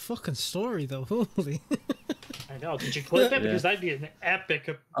 What a fucking story, though! Holy. I know. Did you clip it? Because that'd be an epic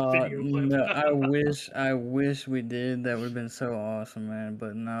video clip. No, I wish we did. That would have been so awesome, man.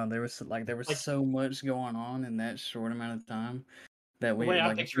 But no, there was so much going on in that short amount of time that we. The way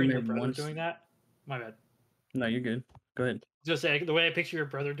I'm picturing your brother doing that. My bad. No, you're good. Go ahead. Just say the way I picture your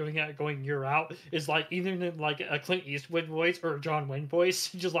brother doing that, going "you're out," is like either in like a Clint Eastwood voice or a John Wayne voice,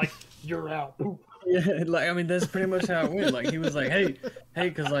 just like "you're out." Yeah, like, I mean, that's pretty much how it went. Like, he was like, hey,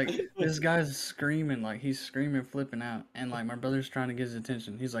 because, like, this guy's screaming, like, he's screaming, flipping out, and, like, my brother's trying to get his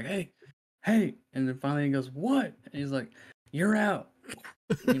attention. He's like, hey, and then finally he goes, what? And he's like, you're out.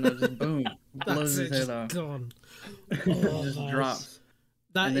 You know, just boom, blows his head off. Gone. Just drops.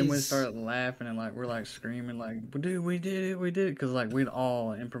 And then we started laughing and, like, we're, like, screaming, like, dude, we did it, because, like, we'd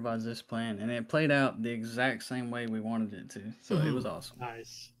all improvised this plan, and it played out the exact same way we wanted it to, so it was awesome.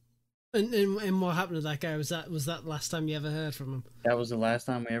 Nice. And what happened to that guy? Was that last time you ever heard from him? That was the last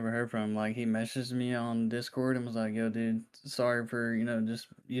time we ever heard from him. Like, he messaged me on Discord and was like, yo, dude, sorry for, you know, just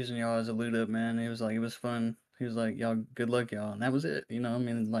using y'all as a loot up, man. He was like, it was fun. He was like, y'all, good luck, y'all. And that was it. You know, I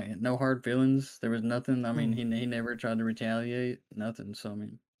mean, like, no hard feelings. There was nothing. I mean, he never tried to retaliate. Nothing. So, I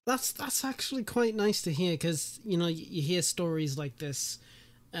mean. That's actually quite nice to hear, because, you know, you hear stories like this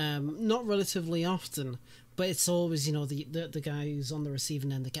not relatively often, but it's always, you know, the guy who's on the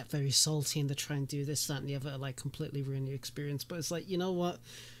receiving end, they get very salty and they try and do this, that, and the other to like completely ruin your experience. But it's like, you know what?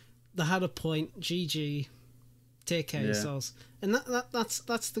 They had a point. GG. Take care of yourselves. And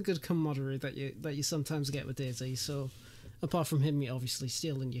that's the good camaraderie that you sometimes get with DayZ. So apart from him, you're obviously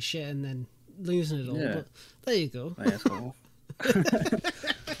stealing your shit and then losing it all. Yeah. But there you go. Asshole.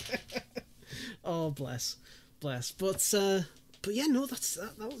 Oh, bless. But yeah, no,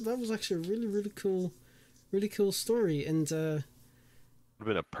 that was actually a really, really cool story. And Would have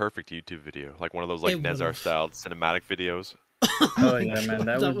been a perfect YouTube video, like one of those like It Nezar would've. style cinematic videos. Oh yeah, man,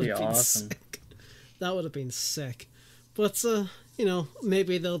 that would be would've been awesome. sick. That would have been sick. But you know,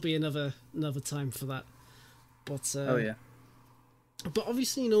 maybe there'll be another time for that. But Oh yeah. but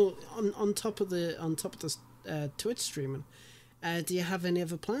obviously, you know, on top of the Twitch streaming, do you have any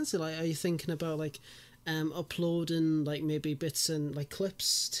other plans? Like, are you thinking about like uploading like maybe bits and like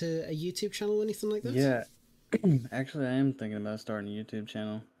clips to a YouTube channel or anything like that? Yeah. Actually, I am thinking about starting a YouTube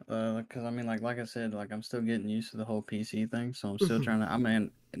channel. Because I mean, like I said, like I'm still getting used to the whole PC thing, so I'm still trying to. I mean,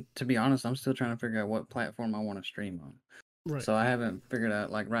 to be honest, I'm still trying to figure out what platform I want to stream on. Right. So I haven't figured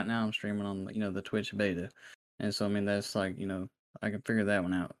out. Like right now, I'm streaming on the Twitch beta, and so I mean that's like I can figure that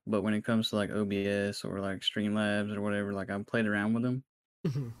one out. But when it comes to like OBS or like Streamlabs or whatever, like I've played around with them,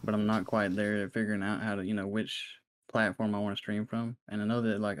 but I'm not quite there at figuring out how to which platform I want to stream from. And I know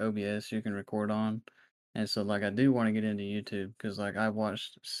that like OBS you can record on. And so, like, I do want to get into YouTube because, like, I've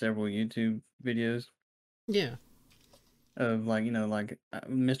watched several YouTube videos Yeah. of, like,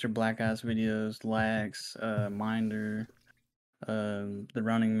 Mr. Black Eyes videos, Lax, Minder, The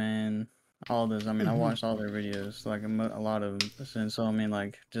Running Man, all those. I mean, I watched all their videos, like, a lot of them. And so, I mean,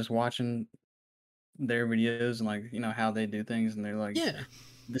 like, just watching their videos and, like, how they do things and they're, like, Yeah.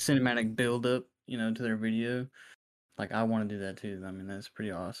 the cinematic build up, to their video. Like, I want to do that too. I mean, that's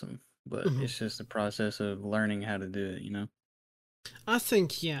pretty awesome. But it's just the process of learning how to do it. I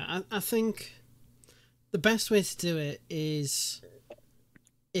think, yeah, I think the best way to do it is,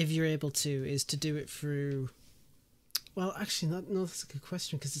 if you're able to, is to do it through. Well, actually, no, that's a good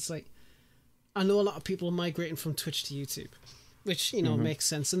question because it's like, I know a lot of people are migrating from Twitch to YouTube, which makes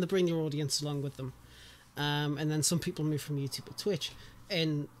sense, and they bring their audience along with them. And then some people move from YouTube to Twitch,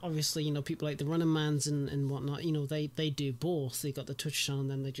 and obviously, people like the Running Mans and whatnot, they do both. They got the Twitch channel, and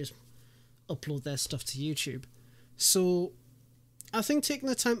then they just upload their stuff to YouTube. So I think taking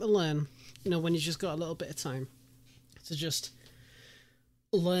the time to learn, when you just got a little bit of time to just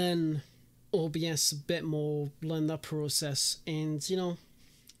learn OBS a bit more, learn that process, and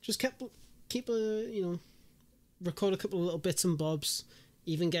just keep record a couple of little bits and bobs,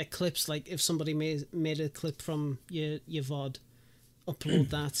 even get clips. Like if somebody made a clip from your VOD, upload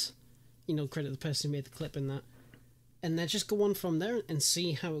that, credit the person who made the clip in that, and then just go on from there and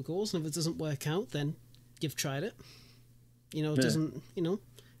see how it goes. And if it doesn't work out, then you've tried it. It doesn't, and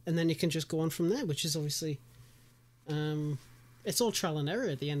then you can just go on from there, which is obviously, it's all trial and error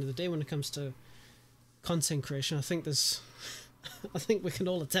at the end of the day when it comes to content creation. I think we can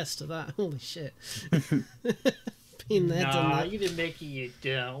all attest to that. Holy shit. Been there, done that. You didn't make it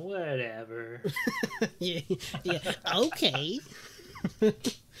down, whatever. yeah, okay.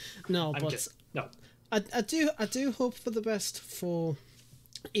 No, no. I do hope for the best for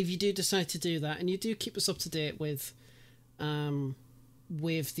if you do decide to do that, and you do keep us up to date with the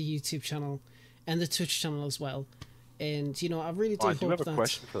YouTube channel and the Twitch channel as well. And I really do I hope do have that. a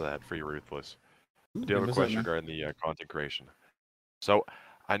question for that for you, Ruthless. I do have a what's up, question man? regarding the content creation. So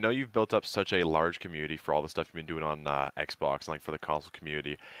I know you've built up such a large community for all the stuff you've been doing on Xbox, like for the console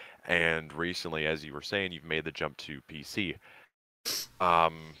community, and recently, as you were saying, you've made the jump to PC.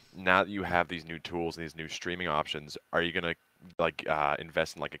 Now that you have these new tools and these new streaming options, are you gonna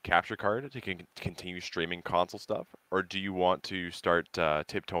invest in like a capture card to continue streaming console stuff, or do you want to start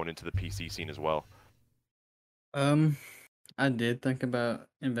tiptoeing into the PC scene as well? I did think about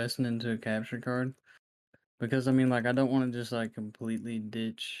investing into a capture card because I mean, like, I don't want to just like completely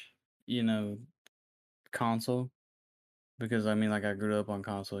ditch, console because I mean, like, I grew up on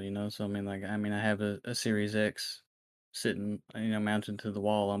console, so I mean, like, I have a Series X sitting, mounted to the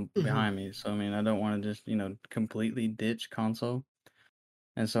wall behind me, so I mean, I don't want to just, completely ditch console.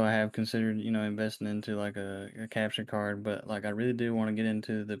 And so I have considered, investing into like a capture card, but like I really do want to get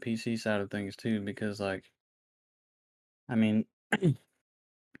into the PC side of things too, because like, I mean,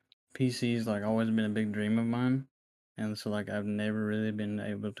 PC's like always been a big dream of mine. And so like I've never really been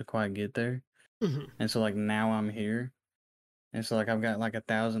able to quite get there. And so like now I'm here. And so like I've got like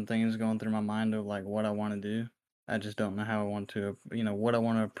 1,000 things going through my mind of like what I want to do. I just don't know how I want to, what I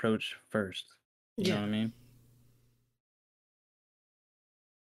want to approach first. You know what I mean?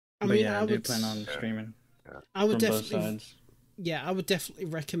 I But mean, yeah, I I do would plan on streaming. I would from both definitely. sides. Yeah, I would definitely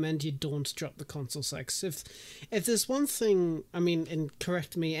recommend you don't drop the console side. 'Cause if there's one thing, I mean, and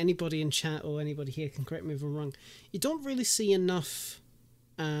correct me, anybody in chat or anybody here can correct me if I'm wrong. You don't really see enough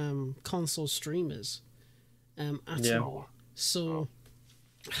console streamers at Yeah. all. So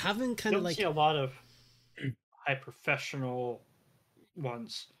having You kind of don't like see a lot of high professional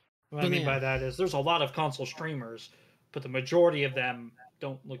ones. What I Well, mean by yeah. that is there's a lot of console streamers, but the majority of them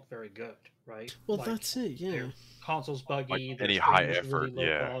don't look very good, right? well, Like, that's it. Yeah. their console's buggy, their any high streaming's really effort, low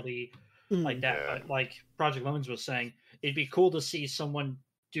yeah. quality, Mm. like that. Yeah. But like Project Lemons was saying, it'd be cool to see someone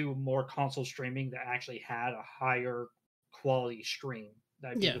do more console streaming that actually had a higher quality stream.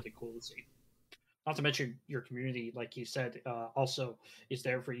 That'd be Yeah. really cool to see. Not to mention your community, like you said, also is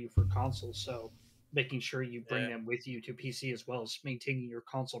there for you for consoles. So making sure you bring them with you to PC as well as maintaining your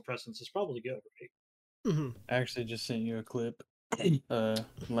console presence is probably good, right? Hmm. I actually just sent you a clip,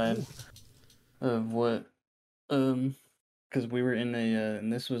 lad, of what, because we were in a,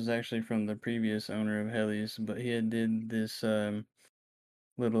 and this was actually from the previous owner of Hellies, but he had did this,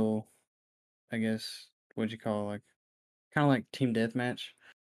 little, I guess, what'd you call it, like, kind of like team deathmatch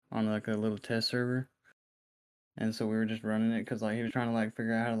on like a little test server. And so we were just running it because like he was trying to like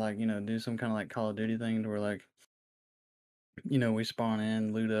figure out how to like, you know, do some kind of like Call of Duty thing to where like, you know, we spawn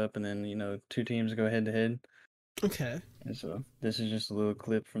in, loot up, and then, you know, two teams go head to head. Okay. And so this is just a little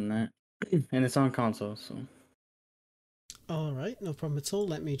clip from that. And it's on console, so. All right, no problem at all.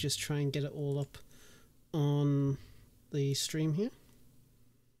 Let me just try and get it all up on the stream here.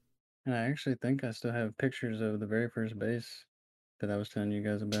 And I actually think I still have pictures of the very first base that I was telling you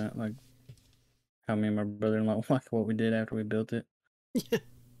guys about, like how me and my brother-in-law, like what we did after we built it. Yeah.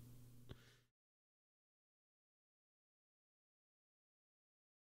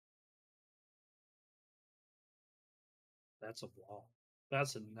 That's a wall.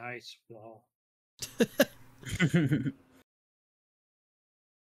 That's a nice wall.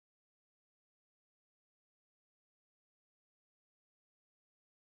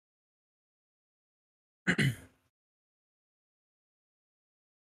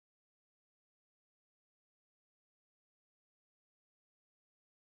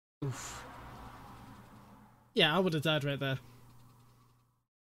 Oof. Yeah, I would have died right there.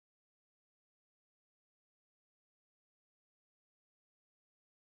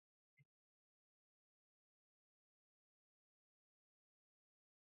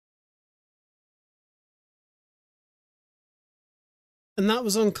 And that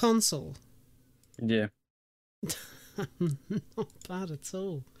was on console. Yeah. Not bad at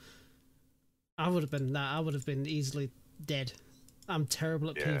all. I would have been that. I would have been easily dead. I'm terrible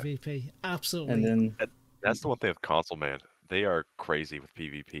at Yeah. PvP. Absolutely. And then That's the one thing with console, man. They are crazy with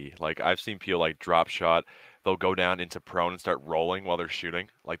PvP. Like I've seen people like drop shot, they'll go down into prone and start rolling while they're shooting.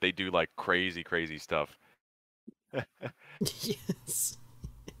 Like they do like crazy, crazy stuff. Yes.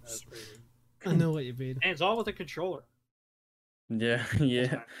 That's crazy. I know what you mean. And it's all with a controller. yeah,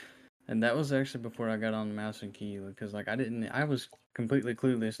 yeah. And that was actually before I got on the mouse and key because like I was completely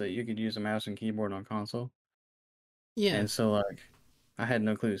clueless that you could use a mouse and keyboard on console. Yeah. And so like I had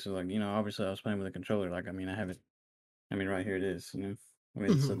no clue. So like, you know, obviously I was playing with a controller. Like I mean right here it is, you know. I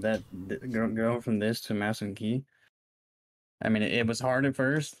mean, so that going from this to mouse and key. I mean, it was hard at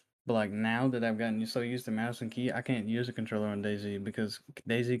first, but like now that I've gotten so used to mouse and key, I can't use a controller on DayZ because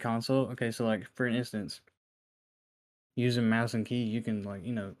DayZ console. Okay, so like for instance, using mouse and key, you can like,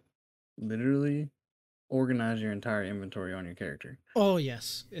 you know, literally organize your entire inventory on your character. Oh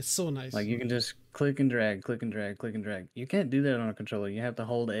yes, it's so nice. Like you can just click and drag, click and drag, click and drag. You can't do that on a controller. You have to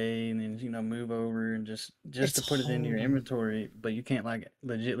hold A and then, you know, move over and just It's to put it into your horrible. inventory, but you can't like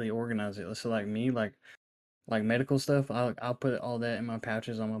legitly organize it. So like me, like medical stuff, I'll put all that in my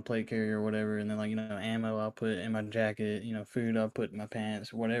pouches on my plate carrier or whatever, and then like, you know, ammo I'll put in my jacket, you know, food I'll put in my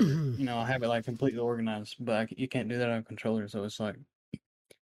pants, whatever. You know, I'll have it like completely organized, but you can't do that on a controller, so it's like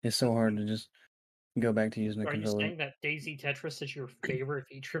it's so hard to just go back to using a Are you controller. saying that Daisy Tetris is your favorite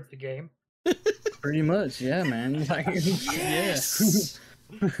feature of the game? Pretty much, yeah, man. Like, Yes.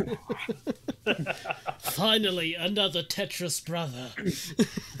 yeah. Finally, another Tetris brother.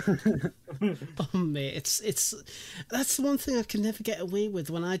 Oh mate, it's that's the one thing I can never get away with.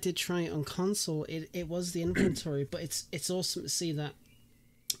 When I did try it on console, it was the inventory, but it's awesome to see that.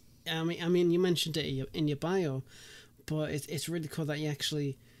 I mean, you mentioned it in your bio, but it's really cool that you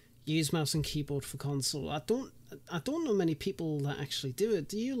actually use mouse and keyboard for console. I don't know many people that actually do it.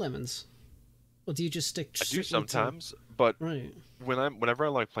 Do you, Lemons? Or do you just stick? I do strictly to- sometimes, but Right. whenever I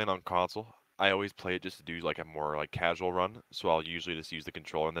like playing on console, I always play it just to do like a more like casual run. So I'll usually just use the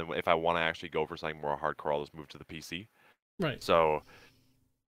controller, and then if I want to actually go for something more hardcore, I'll just move to the PC. Right. So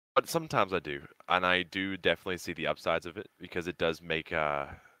But sometimes I do, and I do definitely see the upsides of it because it does make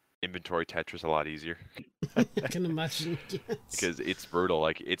inventory Tetris a lot easier. I can imagine. Yes. Because it's brutal.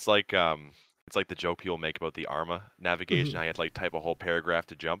 Like it's like the joke people make about the Arma navigation. How you have to like type a whole paragraph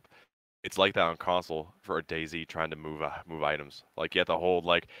to jump. It's like that on console for a DayZ trying to move items. Like you have to hold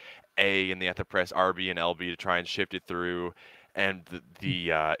like A and then you have to press RB and LB to try and shift it through, and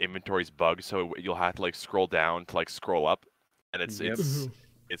the inventory's bugged, so you'll have to like scroll down to like scroll up, and Yep.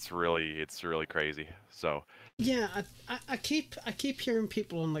 it's really crazy. So Yeah, I keep hearing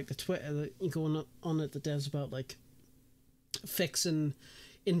people on like the Twitter that you go on at the devs about like fixing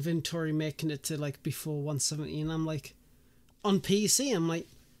inventory, making it to like before 170, and I'm like, on PC, I'm like,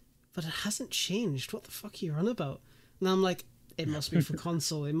 but it hasn't changed. What the fuck are you on about? And I'm like, it must be for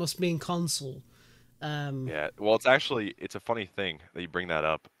console. It must be in console. yeah, well, it's a funny thing that you bring that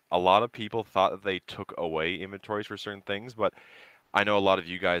up. A lot of people thought that they took away inventories for certain things, but I know a lot of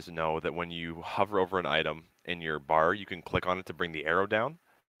you guys know that when you hover over an item in your bar, you can click on it to bring the arrow down.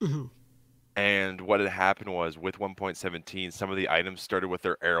 Mhm. And what had happened was with 1.17, some of the items started with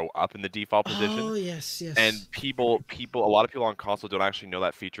their arrow up in the default position. Oh yes, yes. And a lot of people on console don't actually know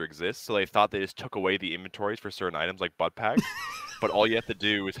that feature exists, so they thought they just took away the inventories for certain items like butt packs. But all you have to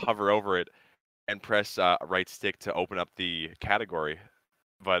do is hover over it and press right stick to open up the category.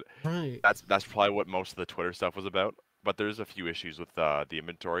 But right. that's probably what most of the Twitter stuff was about. But there's a few issues with the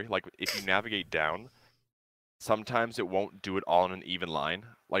inventory. Like if you navigate down, sometimes it won't do it all in an even line.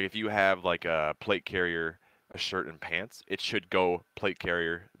 Like if you have like a plate carrier, a shirt, and pants, it should go plate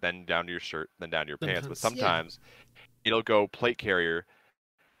carrier, then down to your shirt, then down to your pants. But pants, yeah. sometimes it'll go plate carrier,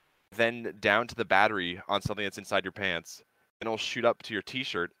 then down to the battery on something that's inside your pants, and it'll shoot up to your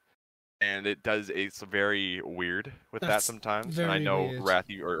t-shirt. And it's very weird with that That's sometimes. And I very know weird.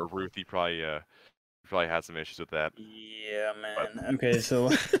 Rathy or Ruthie probably had some issues with that. Yeah, man. Okay, so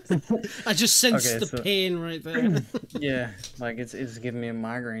I just sensed Okay, the so- pain right there. yeah, like it's giving me a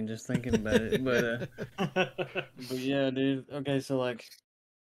migraine just thinking about it. But yeah, dude. Okay, so like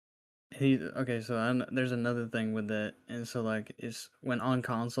there's another thing with that, and so like it's when on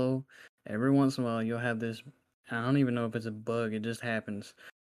console, every once in a while you'll have this. I don't even know if it's a bug. It just happens.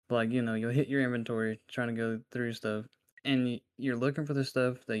 Like you'll hit your inventory trying to go through stuff, and you're looking for the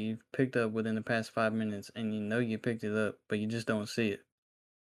stuff that you've picked up within the past 5 minutes, and you picked it up, but you just don't see it.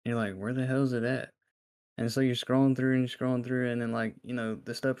 You're like, where the hell is it at? And so you're scrolling through and you're scrolling through, and then like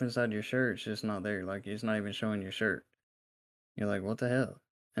the stuff inside your shirt's just not there. Like it's not even showing your shirt. You're like, what the hell?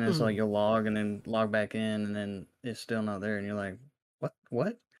 And it's like you'll log and then log back in, and then it's still not there, and you're like,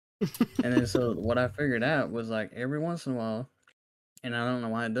 what? And then so what I figured out was like every once in a while, and I don't know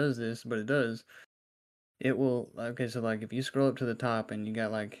why it does this, but it does. It will so like if you scroll up to the top and you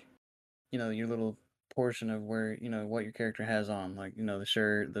got like your little portion of where what your character has on, like the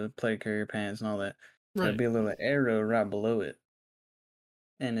shirt, the plate carrier pants, and all that. There'll Right. be a little arrow right below it,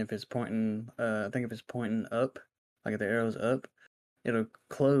 and if it's pointing, I think if it's pointing up, like if the arrow's up, it'll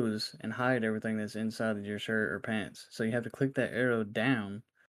close and hide everything that's inside of your shirt or pants. So you have to click that arrow down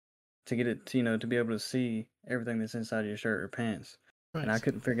to get it, to be able to see everything that's inside of your shirt or pants. Right. And I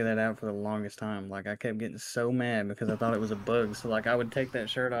couldn't figure that out for the longest time. Like I kept getting so mad because I thought it was a bug. So like I would take that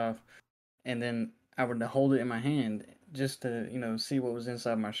shirt off, and then I would hold it in my hand just to see what was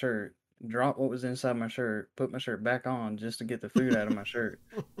inside my shirt. Drop what was inside my shirt, put my shirt back on just to get the food out of my shirt.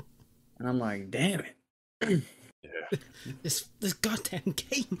 And I'm like, damn it. Yeah. This goddamn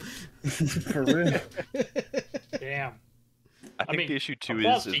game. For real. Damn. I think mean, the issue too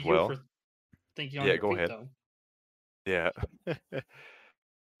applause is to as you well. for thinking on Yeah, your go feet, ahead. though. Yeah.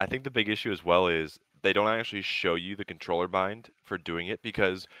 I think the big issue as well is they don't actually show you the controller bind for doing it,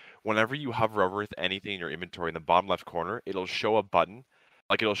 because whenever you hover over with anything in your inventory in the bottom left corner, it'll show a button.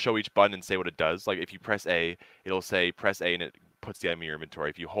 Like it'll show each button and say what it does. Like if you press A, it'll say press A and it puts the item in your inventory.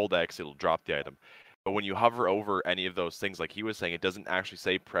 If you hold X, it'll drop the item. But when you hover over any of those things, like he was saying, it doesn't actually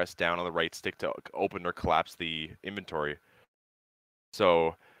say press down on the right stick to open or collapse the inventory.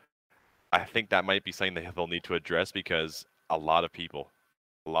 So I think that might be something that they'll need to address, because a lot of people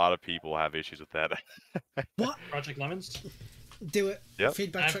have issues with that. What? Project Lemons? Do it. Yep.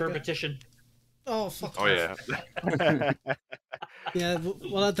 Feedback And for trigger. petition. Oh fuck. Oh off. yeah. Yeah.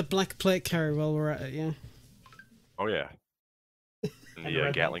 We'll add the black plate carry while we're at it. Yeah. Oh yeah. And And the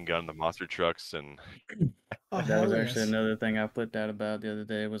red Gatling gun, the monster trucks, and Oh, That hell was yes. actually another thing I flipped out about the other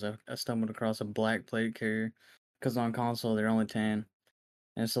day. Was I stumbled across a black plate carrier, because on console they're only tan,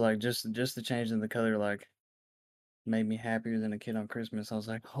 and so like just the change in the color like made me happier than a kid on Christmas. I was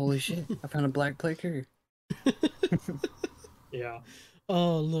like, holy shit, I found a black plate carrier. Yeah.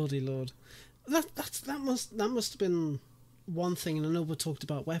 Oh lordy lord. That must have been one thing, and I know we talked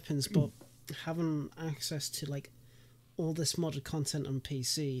about weapons, but having access to like all this modded content on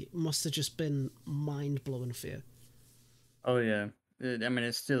PC must have just been mind blowing for you. Oh yeah, I mean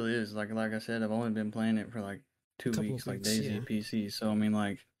it still is. Like I said, I've only been playing it for like 2 Couple of weeks, like weeks, Daisy yeah. PC. So I mean,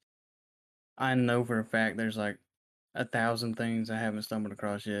 like, I know for a fact there's like 1,000 things I haven't stumbled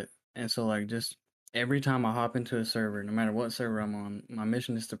across yet, and so like just every time I hop into a server, no matter what server I'm on, my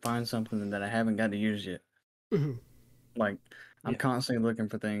mission is to find something that I haven't got to use yet. Mhm. Like I'm Yeah. constantly looking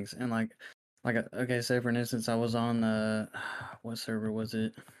for things, and like okay, say for an instance, I was on what server was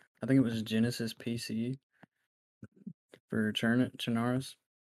it? I think it was Genesis PC for Chernarus.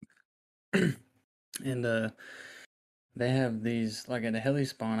 And they have these, like at a heli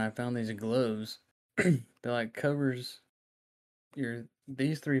spawn, I found these gloves that like covers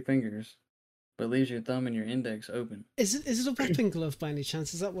these 3 fingers, but leaves your thumb and your index open. Is it a weapon glove by any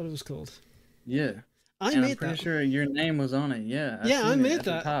chance? Is that what it was called? Yeah. I And I'm made pretty that. sure your name was on it. Yeah. Yeah, I seen it made at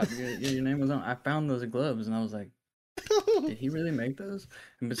the that. top. Your name was on. I found those gloves and I was like, did he really make those?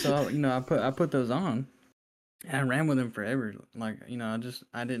 But so I put those on, and I ran with them forever. Like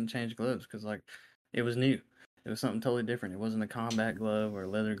I didn't change gloves because like it was new. It was something totally different. It wasn't a combat glove or a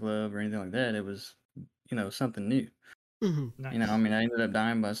leather glove or anything like that. It was something new. Mhm. Nice. I mean, I ended up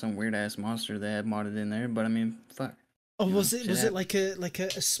dying by some weird ass monster they had modded in there. But I mean, fuck. Oh, You know, was it shit was it happens. like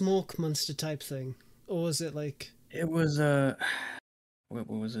a smoke monster type thing, or was it like? It was what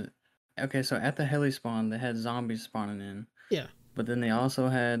was it? Okay, so at the heli spawn, they had zombies spawning in. Yeah. But then they also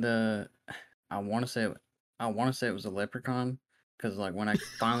had I want to say it was a leprechaun, because like when I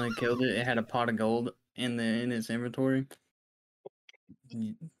finally killed it, it had a pot of gold in its inventory.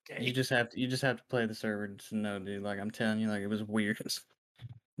 You Okay. just have to play the server to know, dude. Like I'm telling you, like it was weird,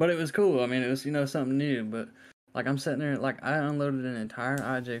 but it was cool. I mean, it was something new. But like I'm sitting there, like I unloaded an entire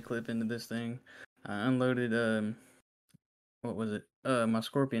IJ clip into this thing. I unloaded what was it? My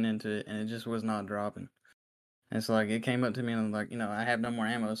scorpion into it, and it just was not dropping. And so like it came up to me and I'm like, I have no more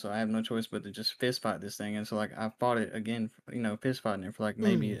ammo, so I have no choice but to just fist fight this thing. And so like I fought it again, fist fighting it for like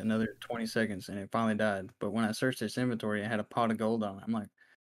maybe another 20 seconds, and it finally died. But when I searched its inventory, it had a pot of gold on it. I'm like,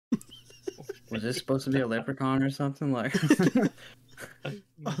 was this supposed to be a leprechaun or something? Like,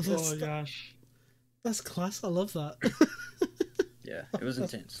 Oh gosh. That's class. I love that. yeah, it was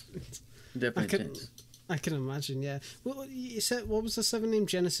intense. I Definitely can intense. I can imagine. Yeah. Well, you said what was the server name?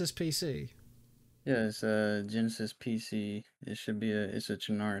 Genesis PC. Yeah, it's Genesis PC. It's a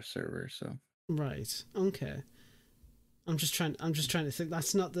Chernarus server, so. Right. Okay. I'm just trying to think.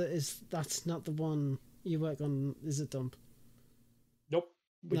 That's not the one you work on, is it, Dump? Nope.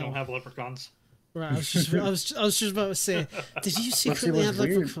 We No. don't have leprechauns. Right. I was just about to say, did you secretly have what's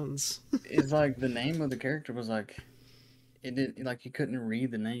weird leprechauns? It's like the name of the character was like, it did like you couldn't read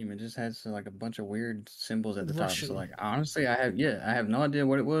the name. It just has like a bunch of weird symbols at the Russian. top. So like honestly, I have no idea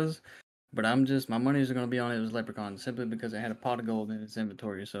what it was, but my money is gonna be on it was Leprechaun simply because it had a pot of gold in its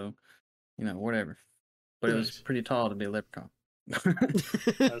inventory. So, whatever. But it was Right. pretty tall to be a leprechaun. That's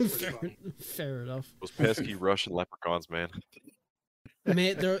pretty funny. Fair enough. Those pesky Russian leprechauns, man.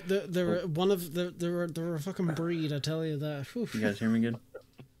 Mate, they're a fucking breed, I tell you that. Whew. You guys hear me good?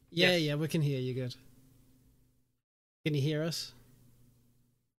 Yeah, Yes. yeah, we can hear you good. Can you hear us?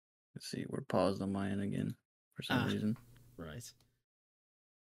 Let's see, we're paused on my end again for some reason. Right.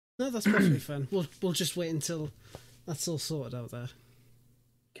 No, that's perfectly fine. We'll just wait until that's all sorted out there.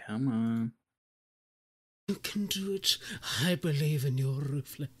 Come on. You can do it. I believe in your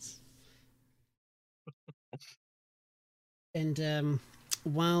ruthless. And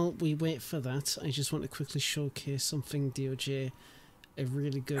while we wait for that, I just want to quickly showcase something DOJ, a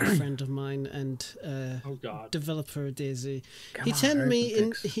really good friend of mine and Oh god. developer of Daisy. Come He on, turned hurry me up, in.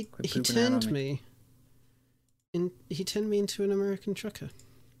 Pix. He Quit he pooping out on turned me. He turned me into an American trucker.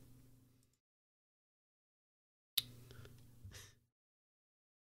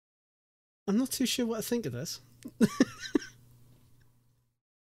 I'm not too sure what to think of this.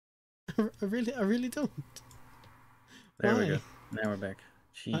 I really don't. There we Why? go. Now we're back.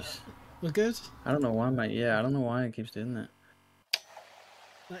 Jeez. We're good. I don't know why I don't know why it keeps doing that.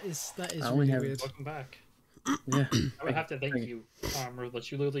 That is I only really have- weird. Welcome back. Yeah. I would have to thank you,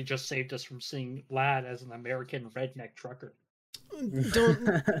 Ruthless. You literally just saved us from seeing Lad as an American redneck trucker.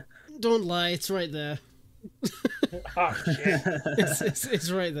 Don't lie. It's right there. Oh shit.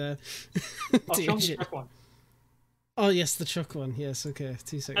 It's right there. I'll show him the DOJ. truck one. Oh yes, the truck one. Yes. Okay.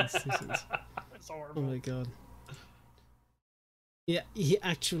 2 seconds. 2 seconds. It's Oh horrible. my god. Yeah, he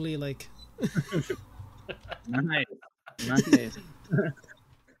actually like. Nice. Nice.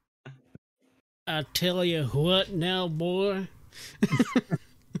 I tell you what, now, boy.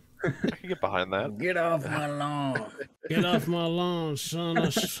 I can get behind that. Get off my lawn. Get off my lawn, son. I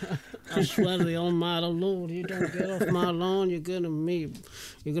swear to the Almighty Lord, you don't get off my lawn, you're gonna meet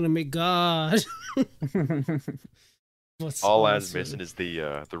God. But All Lad's honestly, missing is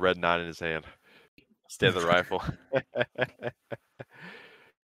the red 9 in his hand. Stand the rifle.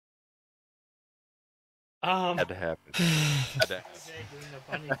 Had to happen. Had to happen. Jay doing the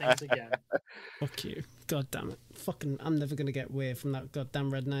funny things again. fuck you. God damn it. Fucking, I'm never gonna get away from that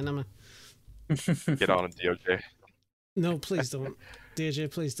goddamn red 9, am I? Get on him, DOJ. No, please don't.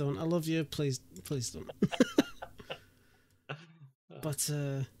 DJ, please don't. I love you. Please don't. But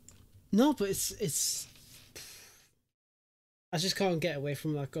no, but it's I just can't get away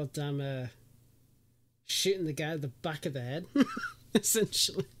from that goddamn shooting the guy at the back of the head,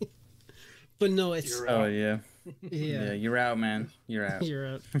 essentially. But no, it's You're Oh yeah. yeah, You're out, man. You're out. you're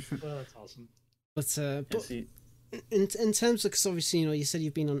out. Well, that's awesome. But Yeah, but see, in terms of, because obviously, you know, you said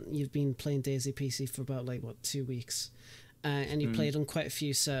you've been playing DayZ PC for about like what 2 weeks, and you played on quite a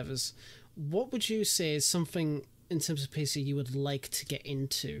few servers. What would you say is something in terms of PC you would like to get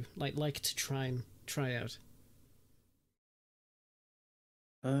into, like to try out?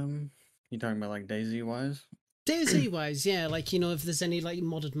 you talking about like DayZ wise? DayZ wise, yeah, like, you know, if there's any like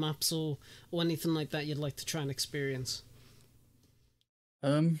modded maps or anything like that you'd like to try and experience.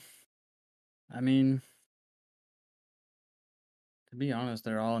 I mean, to be honest,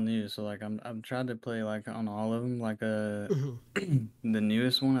 they're all new. So like, I'm trying to play like on all of them. Like Mhm. the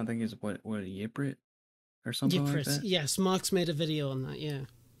newest one I think is what Yiprit or something like Yiprit, that. yes, Mark's made a video on that, yeah.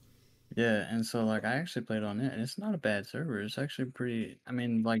 Yeah, and so like I actually played on it, and it's not a bad server. It's actually pretty. I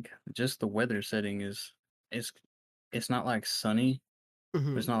mean, like just the weather setting is it's not like sunny, but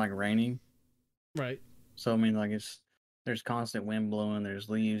Mhm. it's not like raining. Right. So I mean, like there's constant wind blowing, there's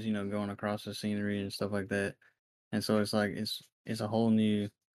leaves, you know, going across the scenery and stuff like that. And so it's like it's a whole new,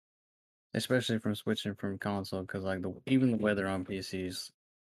 especially from switching from console, because like even the weather on PC is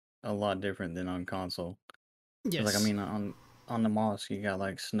a lot different than on console. 'Cause, Yes. like I mean on the mosque you got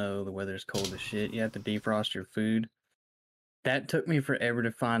like snow, the weather's cold as shit. You have to defrost your food. That took me forever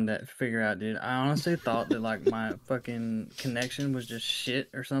to figure out, dude. I honestly thought that like my fucking connection was just shit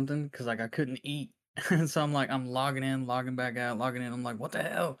or something, because like I couldn't eat. And so I'm logging in, logging back out, logging in. I'm like, what the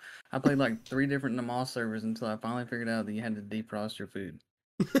hell? I played like 3 different Namal servers until I finally figured out that you had to defrost your food.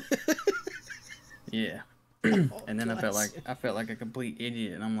 Yeah. And then bless I felt like a complete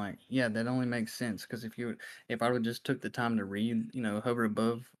idiot, and I'm like, yeah, that only makes sense, because if I would just took the time to read, you know, hover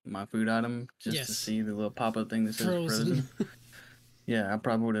above my food item just to Yes. see the little pop-up thing that says Frozen. frozen. Yeah, I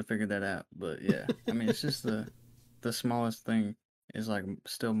probably would have figured that out. But yeah, I mean, it's just the smallest thing is like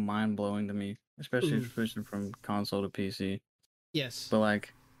still mind blowing to me, especially switching from console to PC. Yes. But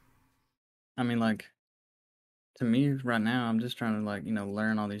like, I mean, like, to me right now, I'm just trying to like, you know,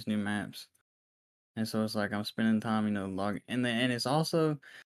 learn all these new maps. And so it's like I'm spending time, you know, and it's also,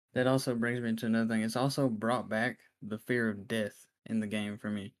 that also brings me to another thing. It's also brought back the fear of death in the game for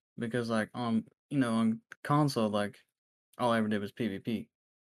me, because like you know, on console, like all I ever did was PvP.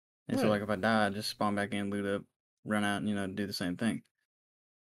 And so Right. like if I die, I just spawn back in, loot up, run out, and you know, do the same thing.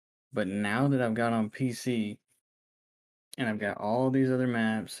 But now that I've got on PC and I've got all these other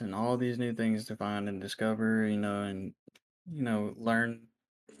maps and all these new things to find and discover, you know, and you know, learn,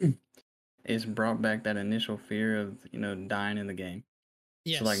 it's brought back that initial fear of, you know, dying in the game.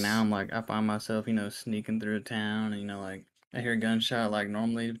 Yes. So like now I'm like, I find myself, you know, sneaking through a town, and you know, like I hear a gunshot, like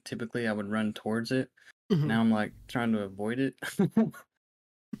normally typically I would run towards it. Mhm. Now I'm like trying to avoid it. So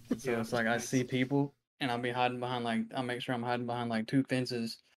Yeah, it's like I nice. see people and I'll be hiding behind, like I'll make sure I'm hiding behind like 2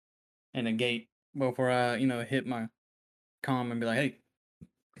 fences and a gate before I, you know, hit my comm and be like, hey,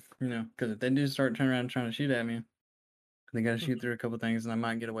 you know, because if they do start turning around trying to shoot at me, they got to shoot through a couple things, and I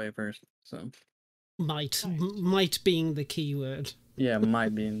might get away first. So Might. Nice. Might being the key word. yeah,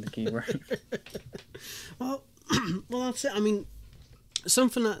 might be in the keyword. Well, well, that's it. I mean,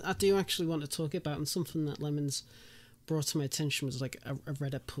 something that I do actually want to talk about, and something that Lemons brought to my attention, was like a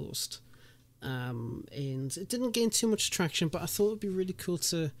Reddit post. And it didn't gain too much traction, but I thought it'd be really cool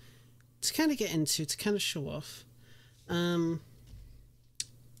to kind of get into, to kind of show off.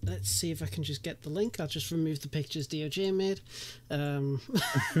 Let's see if I can just get the link. I'll just remove the pictures DOJ made,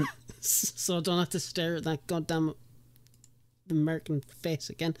 so I don't have to stare at that goddamn American face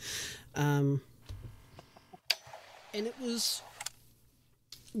again. And it was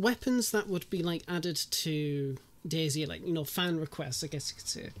weapons that would be like added to DayZ, like, you know, fan requests, I guess you could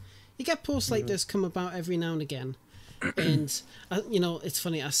say. You get posts like this come about every now and again. And you know, it's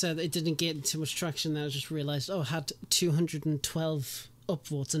funny, I said it didn't get too much traction, then I just realized, oh, I had 212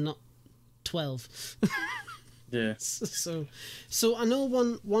 upvotes and not 12. Yeah. So I know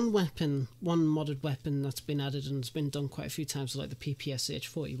one weapon, one modded weapon that's been added and has been done quite a few times, like the PPSH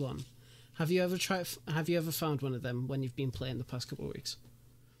 41. Have you ever found one of them when you've been playing the past couple of weeks?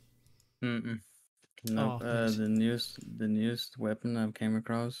 Mm-mm. Nope. Oh, nice. The newest weapon I've came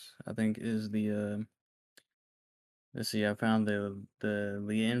across, I think, is the let's see, I found the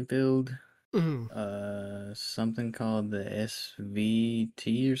Enfield, something called the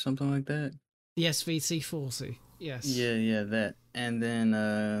SVT or something like that. The SVT-40. Yes. Yeah, that. And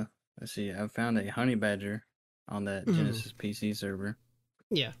then let's see, I found a Honey Badger on that Genesis PC server.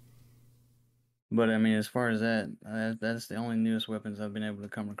 Yeah. But I mean, as far as that's the only newest weapons I've been able to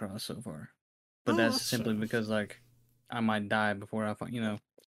come across so far. But that's simply because like I might die before I find,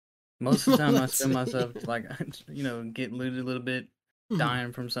 most of the time I spend myself like, get looted a little bit,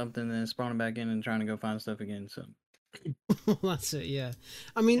 dying from something, then spawning back in and trying to go find stuff again. So that's it. Yeah.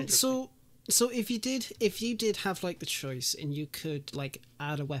 I mean, so if you did have like the choice and you could like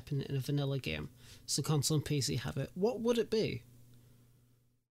add a weapon in a vanilla game, so console and PC have it, what would it be?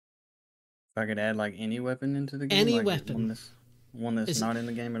 If I could add like any weapon into the game, any like weapon, one that's not in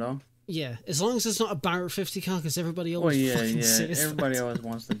the game at all. Yeah, as long as it's not a Barrett 50 cal, because everybody always says everybody that. always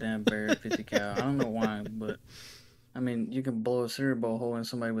wants the damn Barrett 50 cal. I don't know why, but I mean, you can blow a cereal bowl hole in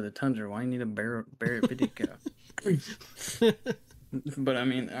somebody with a Tundra. Why you need a Barrett 50 cal? But I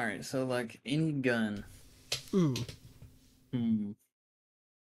mean, all right. So like any gun.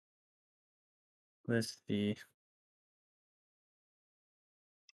 Let's see.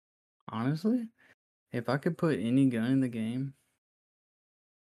 Honestly, if I could put any gun in the game,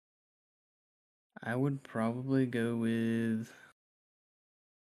 I would probably go with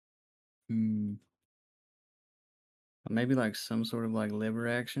maybe like some sort of like lever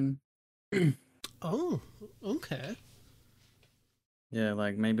action. Oh, okay. Yeah,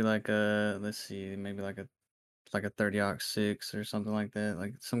 like maybe like let's see, maybe like a 30-06 or something like that,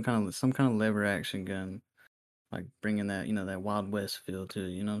 like some kind of lever action gun, like bringing that that Wild West feel to it.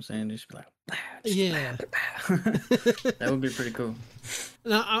 You know what I'm saying? Just be like, yeah, that would be pretty cool.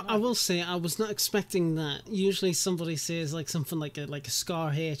 Now, I will say I was not expecting that. Usually, somebody says like something like a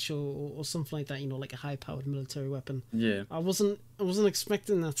Scar H or something like that. Like a high-powered military weapon. Yeah, I wasn't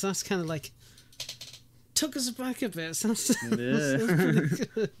expecting that. So that's kind of like took us back a bit. Sounds pretty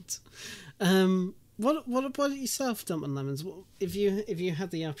good. What about yourself, Dumpin' Lemons? If you had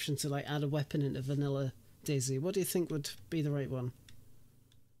the option to like add a weapon into vanilla DayZ, what do you think would be the right one?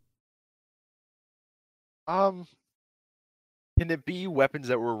 Can it be weapons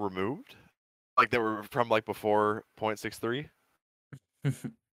that were removed, like that were from like before 0.63?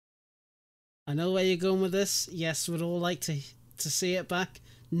 I know where you're going with this. Yes, we'd all like to see it back.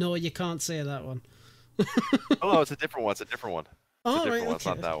 No, you can't say that one. Oh no, it's a different one. It's a different one. It's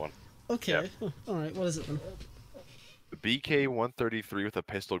not that one. Okay. Yep. Oh, all right. What is it then? The BK-133 with a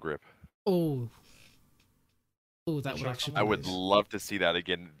pistol grip. Oh, that would actually be I would love to see that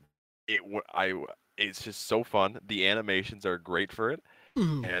again. It's just so fun. The animations are great for it,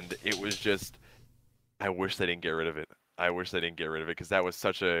 and it was just. I wish they didn't get rid of it. Because that was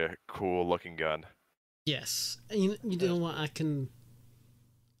such a cool looking gun. Yes, you know what, I can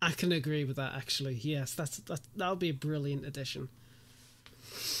agree with that actually. Yes, that would be a brilliant addition.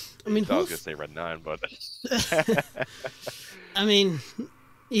 I mean, I was gonna say Red 9, but I mean,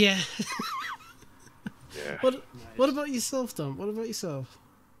 yeah. Yeah. What about yourself, Dom? What about yourself?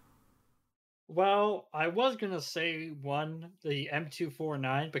 Well, I was gonna say the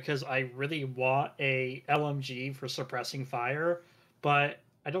M249 because I really want a LMG for suppressing fire, but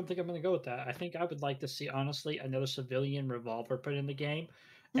I don't think I'm gonna go with that. I think I would like to see, honestly, another civilian revolver put in the game.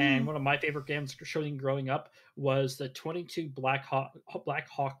 And one of my favorite games shooting growing up was the 22 Black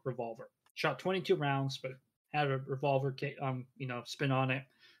Hawk revolver. Shot 22 rounds, but had a revolver spin on it.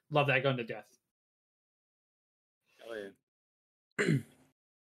 Love that gun to death. Oh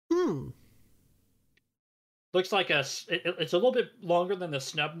yeah. Looks like it's a little bit longer than the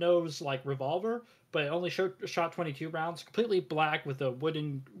snub nose like revolver, but it only shot 22 rounds, completely black with a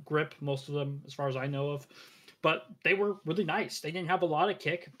wooden grip, most of them as far as I know of. But they were really nice. They didn't have a lot of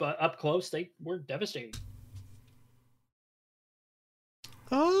kick, but up close they were devastating.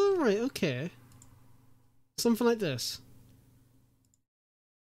 Oh, right, okay. Something like this.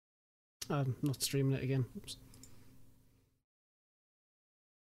 I'm not streaming it again. Oops.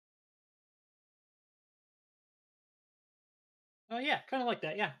 Oh yeah, kind of like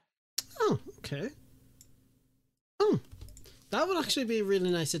that, yeah. Oh, okay. Oh, that would actually be a really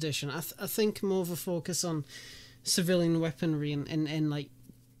nice addition. I think more of a focus on civilian weaponry and like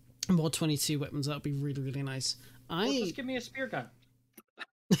more 22 weapons. That would be really, really nice. Well, just give me a spear gun.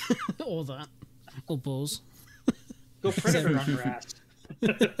 Or that. Or balls. Go Predator on your ass.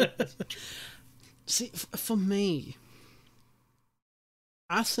 See, for me,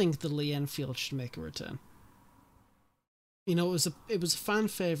 I think the Lee Enfield should make a return. You know, it was a fan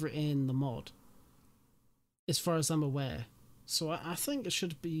favorite in the mod, as far as I'm aware. So I think it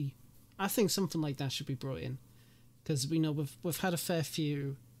should be. I think something like that should be brought in, because we know we've had a fair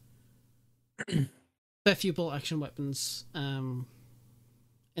few bolt action weapons in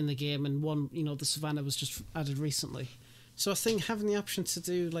the game, and one, you know, the Savannah was just added recently. So I think having the option to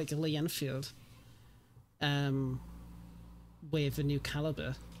do like a Lee Enfield with a new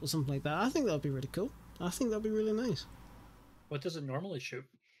caliber or something like that, I think that would be really cool. I think that would be really nice. What does it normally shoot?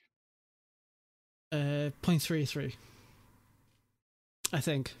 .33, I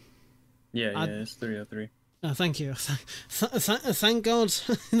think. Yeah, it's 303. Oh, thank you. Thank God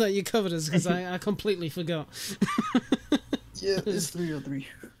that you covered us, because I completely forgot. Yeah, it's 303.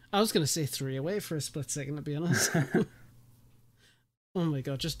 I was going to say 308 for a split second, to be honest. Oh my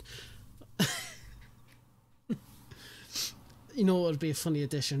God, just... You know what would be a funny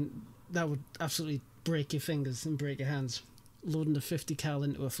addition? That would absolutely break your fingers and break your hands. Loading a 50 cal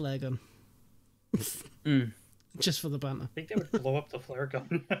into a flare gun. Just for the banter. I think they would blow up the flare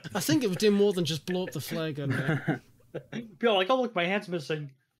gun. I think it would do more than just blow up the flare gun. Yeah. Be all like, oh look, my hand's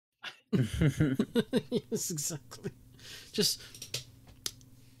missing. Yes, exactly. Just,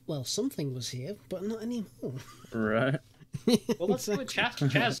 well, something was here, but not anymore. Right. Well, let's do what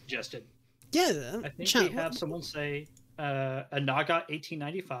Chaz suggested. Yeah, I think we had someone say a Naga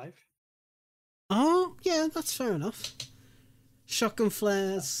 1895. Oh, yeah, that's fair enough. Shotgun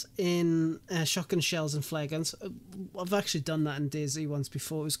flares in shotgun shells and flare guns. I've actually done that in DayZ once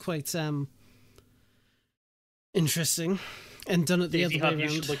before. It was quite interesting, and done it the other way around. You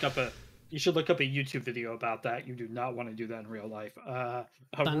should look up a YouTube video about that. You do not want to do that in real life.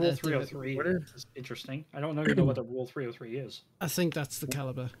 Rule 303 is interesting. I don't even know what the Rule 303 is. I think that's the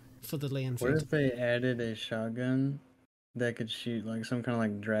caliber for the Lee Enfield. What if they added a shotgun that could shoot like some kind of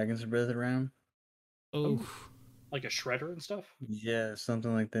like Dragon's Breath round? Oh. Like a shredder and stuff? Yeah,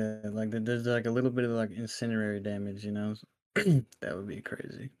 something like that. Like there's like a little bit of like incendiary damage, you know? That would be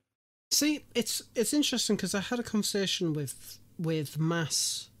crazy. See, it's interesting because I had a conversation with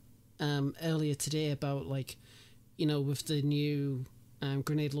Mass earlier today about, like, you know, with the new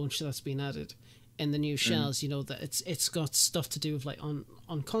grenade launcher that's been added and the new shells, you know, that it's got stuff to do with like on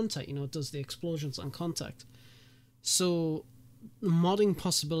contact, you know, it does the explosions on contact. So modding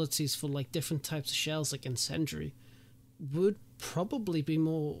possibilities for like different types of shells, like incendiary, would probably be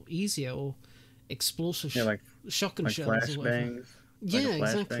more easier, or explosive shotgun like shells or whatever. flashbangs. Yeah, like a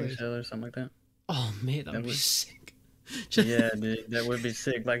exactly. flashbang shell or something like that. Oh mate, that would be sick. Yeah, dude, that would be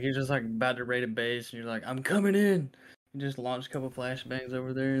sick. Like you're just like about to raid a base, and you're like, "I'm coming in." You just launch a couple flashbangs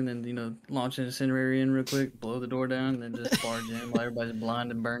over there, and then, you know, launch an incendiary in real quick, blow the door down, and then just barge in while everybody's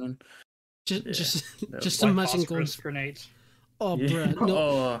blind and burning. Just imagine going grenades. Oh, bruh,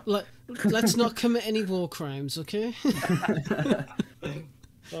 no. Let's not commit any war crimes, okay?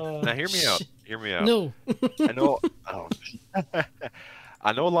 Now hear me out. Hear me out. No. I know.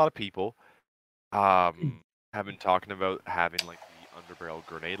 I know a lot of people have been talking about having like the underbarrel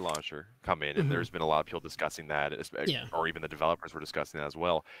grenade launcher come in, and there's been a lot of people discussing that, or even the developers were discussing that as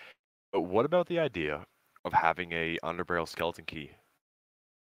well. But what about the idea of having a underbarrel skeleton key?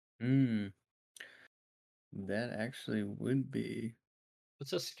 That actually would be.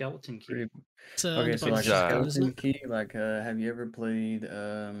 What's a skeleton key? Okay, so like a skeleton key, like have you ever played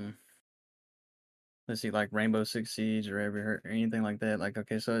let's see, like Rainbow Six Siege or ever heard or anything like that? Like,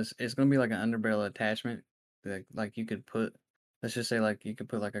 okay, so it's gonna be like an underbarrel attachment that like you could put, let's just say like you could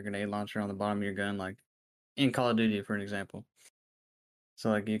put like a grenade launcher on the bottom of your gun, like in Call of Duty for an example. So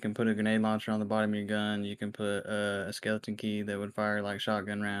like you can put a grenade launcher on the bottom of your gun, you can put a skeleton key that would fire like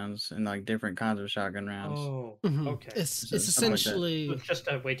shotgun rounds and like different kinds of shotgun rounds. Oh, okay. It's essentially like just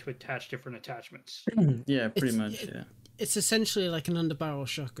a way to attach different attachments. Yeah, pretty much. Yeah. It's essentially like an underbarrel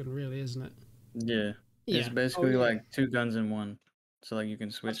shotgun, really, isn't it? Yeah. It's basically like two guns in one. So like you can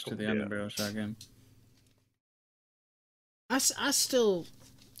switch to the underbarrel shotgun. I still,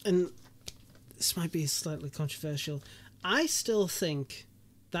 and this might be slightly controversial, I still think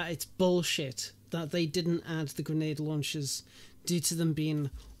that it's bullshit that they didn't add the grenade launchers due to them being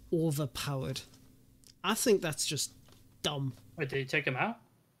overpowered. I think that's just dumb. Wait, did you take them out?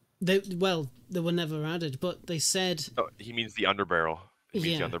 They were never added, but they said... Oh, he means the underbarrel. He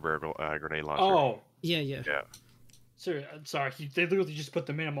means the underbarrel grenade launcher. Oh. Yeah. Sorry, they literally just put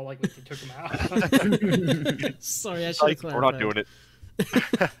them in. I'm all like they took them out. Sorry, I should have clarified. We're not doing it.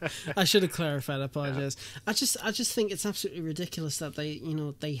 I should have clarified. I apologize. I just think it's absolutely ridiculous that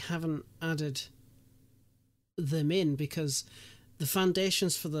they haven't added them in, because the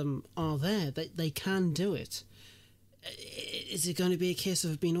foundations for them are there. They can do it. Is it going to be a case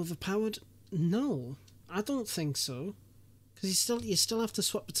of being overpowered? No, I don't think so. Because you still have to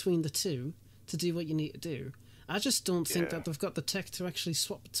swap between the two to do what you need to do. I just don't think that they've got the tech to actually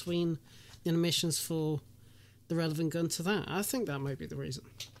swap between the animations for the relevant gun to that. I think that might be the reason.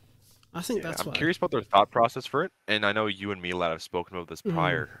 I think that's why. I'm curious about their thought process for it, and I know you and Milat have spoken about this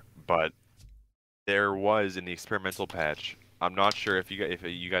prior, but there was in the experimental patch. I'm not sure if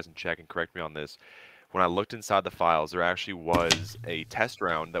you guys can check and correct me on this. When I looked inside the files, there actually was a test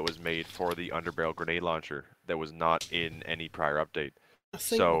round that was made for the underbarrel grenade launcher that was not in any prior update.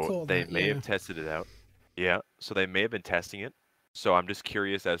 So they may have tested it out. Yeah, so they may have been testing it. So I'm just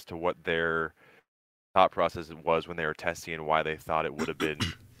curious as to what their thought process was when they were testing and why they thought it would have been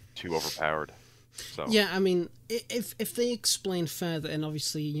too overpowered. So yeah, I mean, if they explain further, and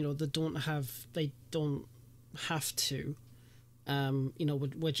obviously, you know, they don't have to, you know,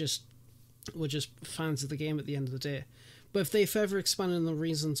 we're just fans of the game at the end of the day. But if they further expand on the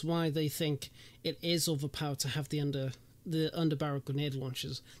reasons why they think it is overpowered to have the underbarrel grenade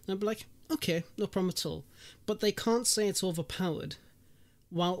launchers, then I'd be like, okay, no problem at all. But they can't say it's overpowered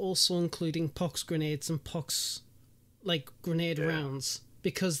while also including pox grenades and pox, like, grenade rounds,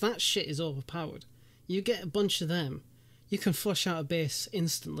 because that shit is overpowered. You get a bunch of them, you can flush out a base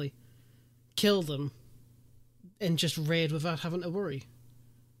instantly, kill them, and just raid without having to worry.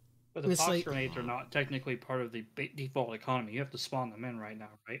 But the pox grenades are not technically part of the default economy. You have to spawn them in right now,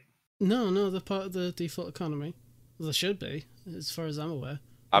 right? No, they're part of the default economy. Well, they should be, as far as I'm aware.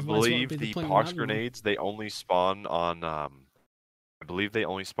 I believe the pox grenades, they only spawn on, I believe they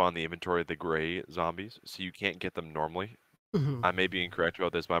only spawn the inventory of the gray zombies, so you can't get them normally. I may be incorrect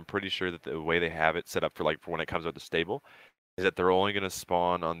about this, but I'm pretty sure that the way they have it set up for when it comes out to stable is that they're only going to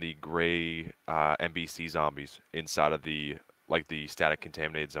spawn on the gray NBC zombies inside of the static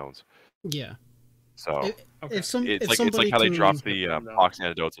contaminated zones. Yeah. So it's like how they dropped the pox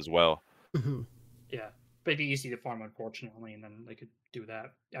antidotes as well. Yeah. But it'd be easy to farm, unfortunately, and then they could do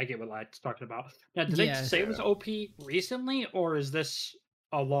that. I get what Light's talking about. Now, did they say it was OP recently, or is this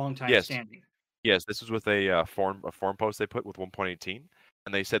a long time standing? Yes, this was with a forum post they put with 1.18,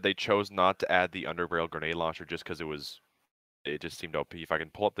 and they said they chose not to add the underbarrel grenade launcher just because it just seemed OP. If I can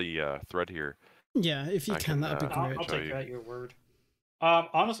pull up the thread here. Yeah, if you can, that'd be great. I'll take that at your word.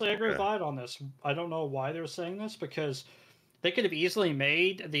 Honestly, I agree with Light on this. I don't know why they're saying this, because they could have easily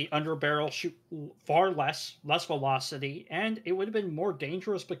made the underbarrel shoot far less velocity, and it would have been more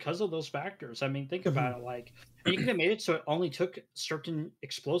dangerous because of those factors. I mean, think about it. You could have made it so it only took certain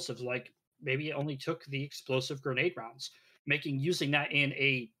explosives, like maybe it only took the explosive grenade rounds, making using that in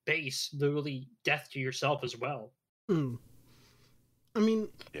a base literally death to yourself as well. I mean,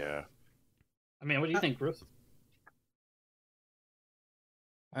 yeah. I mean, what do you think, Ruth?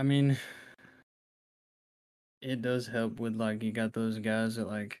 I mean, it does help with you got those guys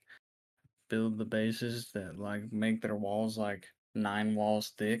that build the bases that make their walls 9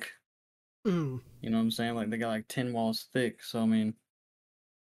 walls thick. You know what I'm saying? They got 10 walls thick. So I mean,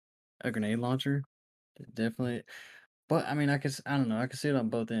 a grenade launcher, definitely. But I mean, I don't know. I can see it on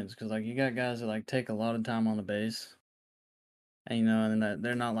both ends because you got guys that take a lot of time on the base, and and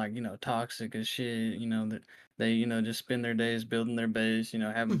they're not toxic as shit. That they just spend their days building their base.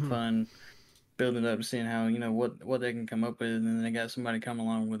 Having fun. Building up, seeing how what they can come up with, and then they got somebody come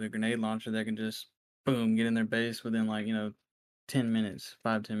along with a grenade launcher that can just boom get in their base within 10 minutes,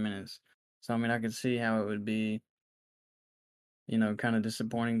 5-10 minutes. So I mean, I could see how it would be, kind of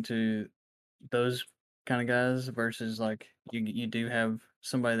disappointing to those kind of guys versus you do have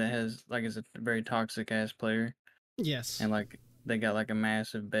somebody that has is a very toxic ass player. Yes. And they got a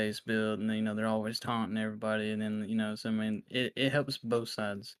massive base build, and they're always taunting everybody, and then so I mean it helps both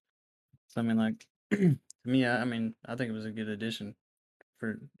sides. So I mean, to me, I mean, I think it was a good addition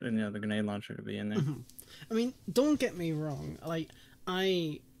for the grenade launcher to be in there. I mean, don't get me wrong.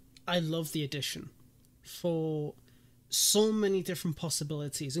 I love the addition for so many different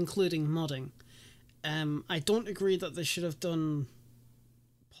possibilities, including modding. I don't agree that they should have done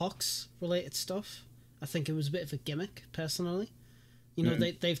pox related stuff. I think it was a bit of a gimmick, personally.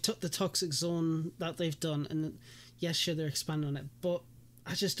 They've took the toxic zone that they've done, and yes, sure, they're expanding on it, but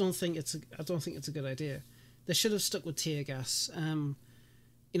I just don't think it's a good idea. They should have stuck with tear gas.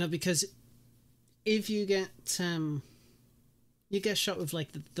 Because if you get shot with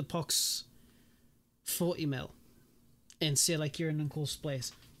the pox 40 mil and say you're in an enclosed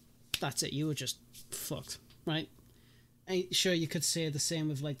place, that's it. You were just fucked, right? And sure, you could say the same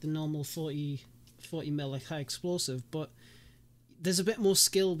with the normal 40 mil high explosive, but there's a bit more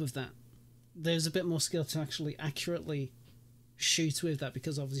skill with that. there's a bit more skill to actually accurately shoot with that,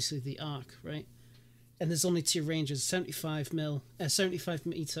 because obviously the arc, right? And there's only two ranges, 75 meter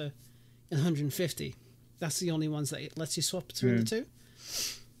and 150. That's the only ones that it lets you swap between the two.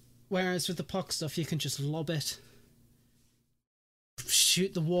 Whereas with the POC stuff, you can just lob it,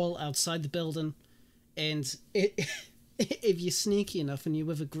 shoot the wall outside the building, and if you're sneaky enough and you're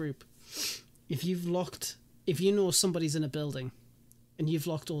with a group, if you know somebody's in a building and you've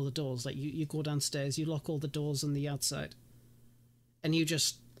locked all the doors, like you go downstairs, you lock all the doors on the outside, and you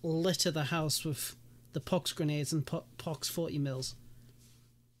just litter the house with the POX grenades and POX 40 mils,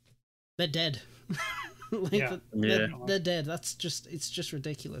 they're dead. They're dead. It's just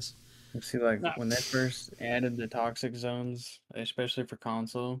ridiculous. See, like, when they first added the toxic zones, especially for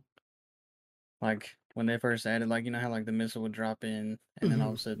console, like, when they first added, like, you know how, like, the missile would drop in, and then all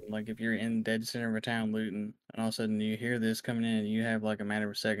of a sudden, like, if you're in dead center of a town looting, and all of a sudden you hear this coming in, and you have, like, a matter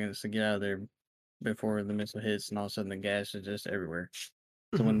of seconds to get out of there before the missile hits, and all of a sudden the gas is just everywhere.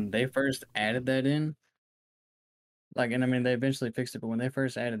 So when they first added that in, like, and I mean, they eventually fixed it, but when they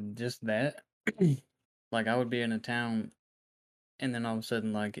first added just that, like, I would be in a town, and then all of a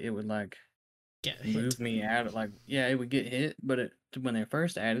sudden, like, it would, like, move me out of, like, yeah, it would get hit, but when they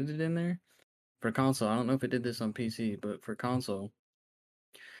first added it in there, for console, I don't know if it did this on PC, but for console,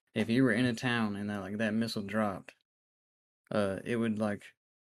 if you were in a town and that missile dropped, it would, like,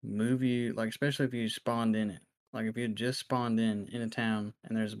 move you, like, especially if you spawned in it. Like, if you had just spawned in a town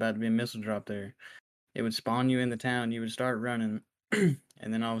and there's about to be a missile drop there, it would spawn you in the town, you would start running, and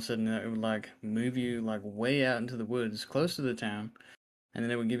then all of a sudden it would, like, move you, like, way out into the woods, close to the town, and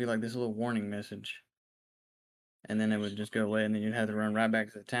then it would give you, like, this little warning message. And then it would just go away, and then you'd have to run right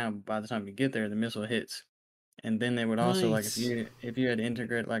back to the town. By the time you get there, the missile hits. And then they would also, like, if you had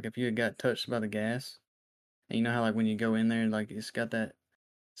integrate, like, if you had got touched by the gas, and you know how, like, when you go in there, like, it's got that,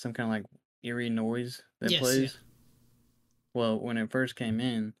 some kind of, like, eerie noise that plays? Yeah. Well, when it first came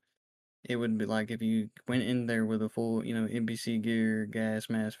in, it would be like if you went in there with a full, you know, NBC gear, gas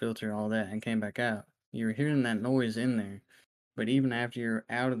mask, filter, all that, and came back out, you were hearing that noise in there. But even after you're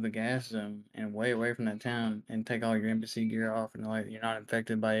out of the gas zone and way away from that town and take all your NBC gear off and, like, you're not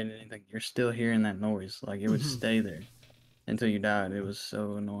infected by anything, you're still hearing that noise. Like, it would stay there until you died. It was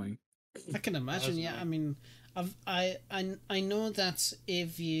so annoying. I can imagine. Yeah, I mean, I know that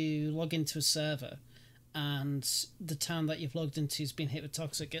if you log into a server and the town that you've logged into has been hit with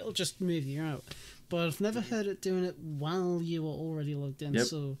toxic, it'll just move you out. But I've never heard it doing it while you were already logged in. Yep.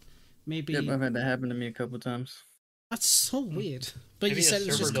 So maybe. Yep, I've had that happen to me a couple of times. That's so weird. But maybe you said it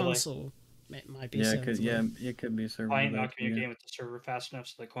was just delay. Console. It might be. Yeah, it could be server. Client not communicating with the server fast enough,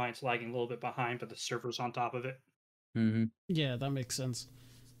 so the client's lagging a little bit behind, but the server's on top of it. Yeah, that makes sense.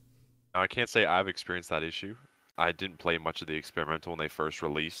 I can't say I've experienced that issue. I didn't play much of the experimental when they first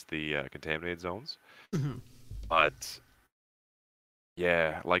released the contaminated zones. But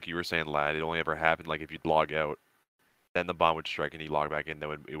yeah, like you were saying, lad, it only ever happened like if you'd log out, then the bomb would strike and you log back in,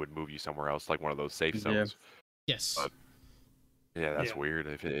 then it would move you somewhere else, like one of those safe zones. Yes. But, yeah, that's weird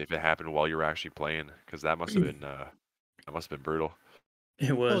if it happened while you were actually playing, because that must have been brutal.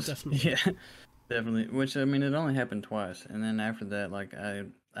 It was. Oh, definitely. Yeah, definitely. Which, I mean, it only happened twice, and then after that, like, I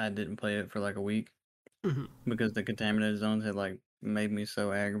didn't play it for like a week because the contaminated zones had, like, made me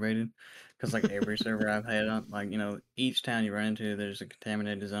so aggravated. Because, like, every server I've had on, like, you know, each town you run into, there's a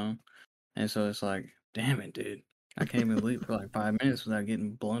contaminated zone, and so it's like, damn it, dude, I can't even leave for like 5 minutes without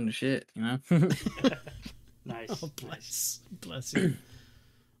getting blown to shit, you know? Nice. Oh, bless you.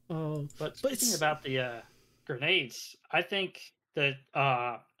 Oh, but speaking about the grenades, I think that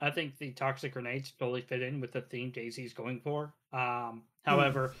the toxic grenades totally fit in with the theme DayZ's going for.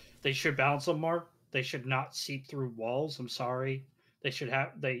 However, they should balance them more. They should not seep through walls. I'm sorry. They should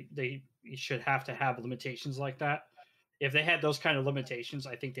have to have limitations like that. If they had those kind of limitations,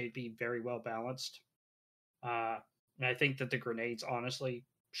 I think they'd be very well balanced. And I think that the grenades, honestly,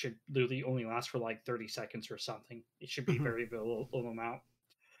 should literally only last for like 30 seconds or something. It should be very little amount.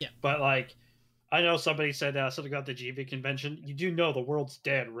 Yeah. But, like, I know somebody said something about the GV convention. You do know the world's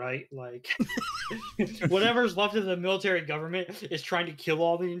dead, right? Like, whatever's left of the military government is trying to kill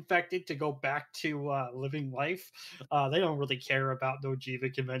all the infected to go back to living life. They don't really care about no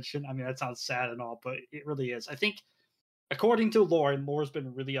GV convention. I mean, that sounds sad and all, but it really is. I think, according to lore, and lore's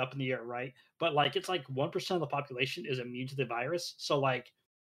been really up in the air, right? But, like, it's like 1% of the population is immune to the virus. So, like,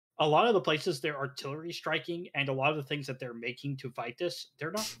 a lot of the places they're artillery striking and a lot of the things that they're making to fight this, they're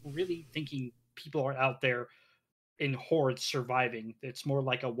not really thinking people are out there in hordes surviving. It's more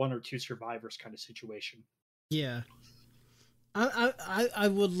like a 1 or 2 survivors kind of situation. Yeah. I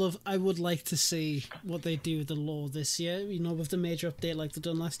would like to see what they do with the lore this year, you know, with the major update like they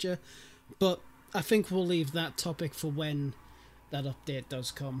done last year, But I think we'll leave that topic for when that update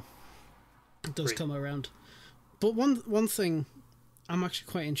does come. It does Great. come around. But one thing I'm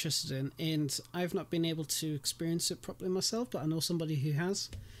actually quite interested in, and I've not been able to experience it properly myself, but I know somebody who has,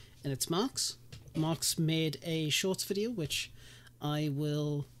 and it's Mark's. Mark's made a shorts video, which I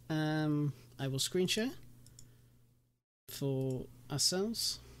will screen share for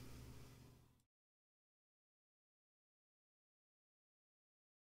ourselves.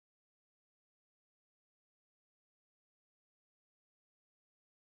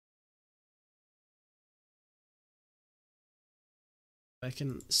 If I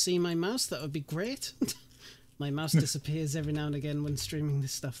can see my mouse, that would be great. My mouse disappears every now and again when streaming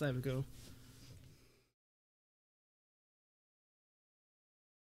this stuff. There we go.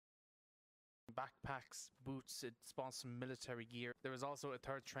 Backpacks, boots, it spawns some military gear. There is also a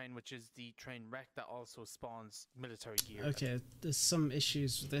third train, which is the train wreck, that also spawns military gear. Okay, there's some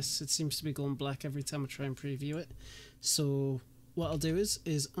issues with this. It seems to be going black every time I try and preview it. So what I'll do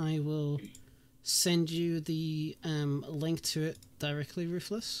is I will send you the link to it directly,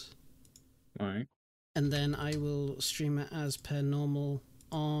 Ruthless. Alright. And then I will stream it as per normal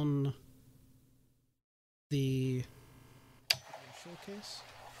on the showcase.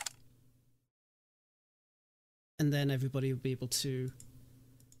 And then everybody will be able to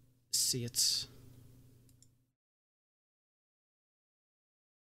see it.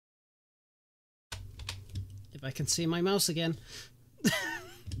 If I can see my mouse again.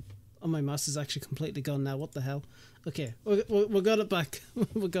 Oh, my mouse is actually completely gone now. What the hell? Okay, we got it back.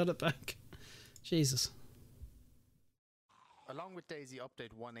 We got it back. Jesus. Along with DayZ Update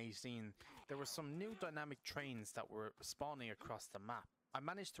 1.18, there were some new dynamic trains that were spawning across the map. I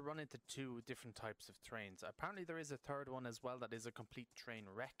managed to run into 2 different types of trains. Apparently there is a third one as well that is a complete train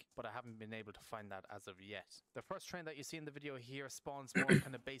wreck, but I haven't been able to find that as of yet. The first train that you see in the video here spawns more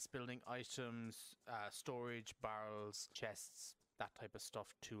kind of base building items, storage, barrels, chests, that type of stuff,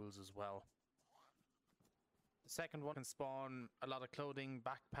 tools as well. The second one can spawn a lot of clothing,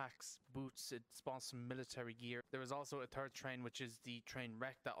 backpacks, boots, it spawns some military gear. There is also a third train, which is the train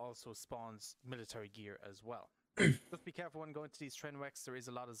wreck, that also spawns military gear as well. Just be careful when going to these train wrecks, there is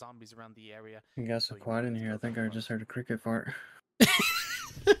a lot of zombies around the area. You got so you quiet in might here, I think I just heard a cricket fart.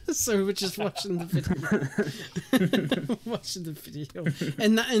 So we're just watching the video. Watching the video.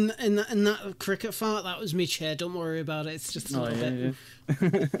 And that cricket fart, that was me chair. Don't worry about it. It's just a little bit.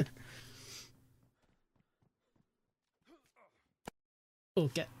 Yeah. Oh,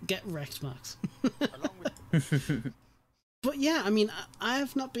 get wrecked, Max. Along with But yeah, I mean, I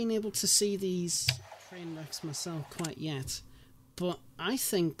have not been able to see these train wrecks myself quite yet. But I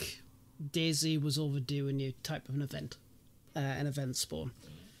think DayZ was overdue a new type of an event spawn.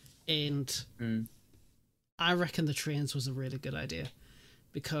 And I reckon the trains was a really good idea.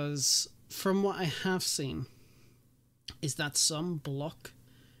 Because from what I have seen, is that some block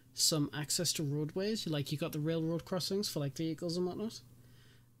some access to roadways. Like, you got the railroad crossings for like vehicles and whatnot.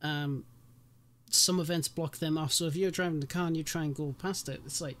 Some events block them off, so if you're driving the car and you try and go past it,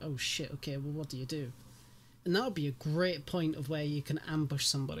 it's like, oh shit, okay, well, what do you do? And that would be a great point of where you can ambush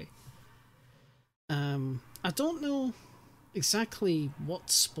somebody. I don't know exactly what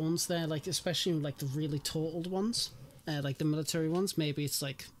spawns there, like, especially like the really totaled ones, like the military ones. Maybe it's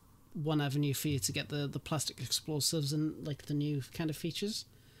like one avenue for you to get the plastic explosives and like the new kind of features.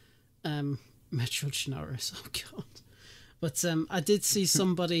 Metro Chinaris, oh god. But I did see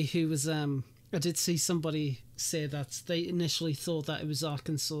somebody who was I did see somebody say that they initially thought that it was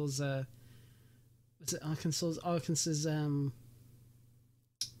Arkansas's was it Arkansas's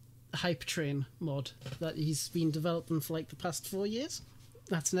hype train mod that he's been developing for like the past 4 years.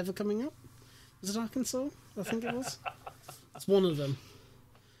 That's never coming up. Was it Arkansas? I think it was. It's one of them.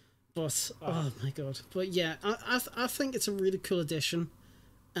 But oh my god. But yeah, I think it's a really cool addition.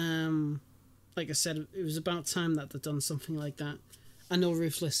 Like I said, it was about time that they'd done something like that. I know,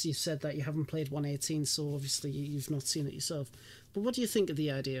 Ruthless, you said that you haven't played 1.18, so obviously you've not seen it yourself. But what do you think of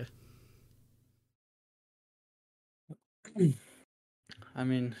the idea? I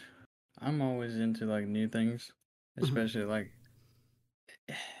mean, I'm always into like new things, especially like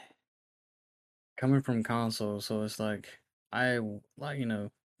coming from console. So it's like I like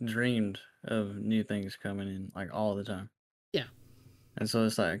dreamed of new things coming in like all the time. Yeah. And so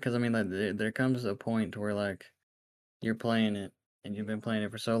it's like, because I mean, like there comes a point where like you're playing it and you've been playing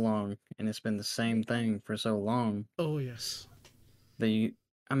it for so long, and it's been the same thing for so long Oh yes. that you,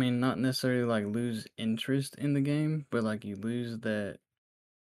 I mean, not necessarily like lose interest in the game, but like you lose that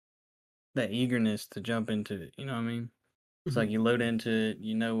eagerness to jump into it. You know what I mean? It's like you load into it,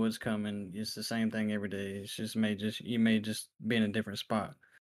 you know what's coming. It's the same thing every day. It's just you may just be in a different spot.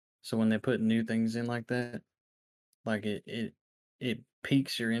 So when they put new things in like that, like it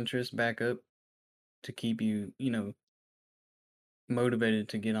piques your interest back up to keep you, motivated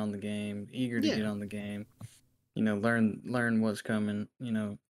to get on the game, eager to get Yeah. on the game, learn what's coming,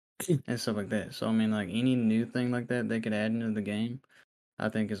 and stuff like that. So I mean, like any new thing like that they could add into the game, I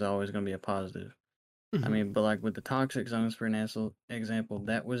think is always going to be a positive. I Mhm. mean, but like with the toxic zones, for an example,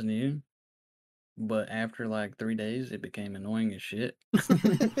 that was new, but after like 3 days, it became annoying as shit.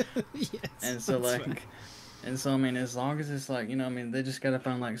 Yes, And so that's fair. like, and so I mean, as long as it's like, I mean, they just gotta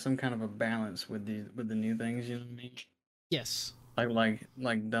find like some kind of a balance with the new things. You know what I mean? Yes.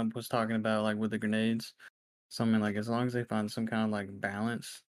 Like Dump was talking about, like with the grenades. So I mean, like as long as they find some kind of like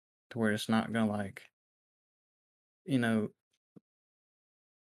balance to where it's not gonna like, you know,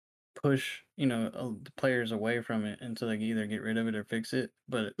 push the players away from it until they can either get rid of it or fix it,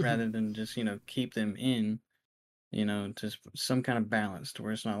 but Mhm. rather than just keep them in, just some kind of balance to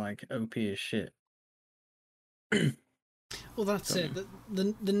where it's not like OP as shit. Well, that's So, it.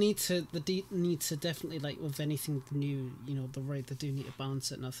 The need to definitely, like with anything new, the right, they do need to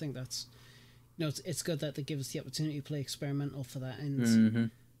balance it, and I think that's it's good that they give us the opportunity to play experimental for that. And mm-hmm.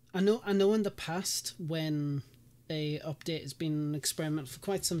 I know in the past when a update has been experimental for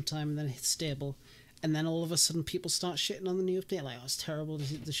quite some time and then it hits stable, and then all of a sudden people start shitting on the new update like, oh, it's terrible,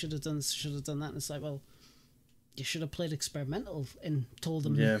 they should have done this, should have done that, and it's like, well, you should have played experimental and told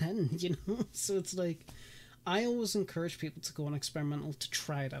them Yeah. then, So it's like, I always encourage people to go on experimental to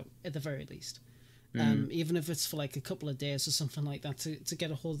try it out at the very least. Even if it's for like a couple of days or something like that, to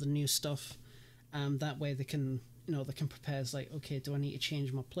get a hold of the new stuff. That way they can they can prepare as like, okay, do I need to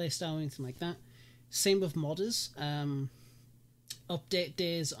change my playstyle or anything like that. Same with modders. Update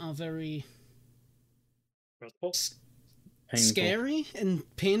days are very Stressful. Painful. scary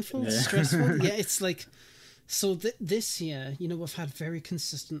and painful, Yeah. stressful. Yeah, it's like, so this year, we've had very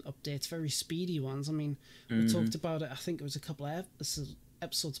consistent updates, very speedy ones. I mean, we talked about it, I think it was a couple of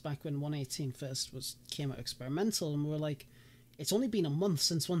episodes back when 118 first came out experimental, and we were like, it's only been a month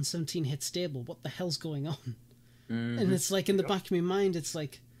since 117 hit stable. What the hell's going on? And it's like, in the back of my mind, it's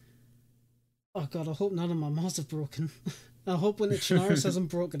like, oh god, I hope none of my mods have broken. I hope when it Chernarus hasn't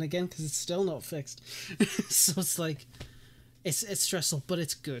broken again, because it's still not fixed. So it's like, it's stressful, but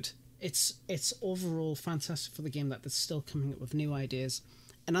it's good. It's overall fantastic for the game that they're still coming up with new ideas,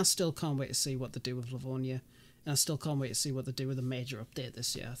 and I still can't wait to see what they do with Livonia, and I still can't wait to see what they do with a major update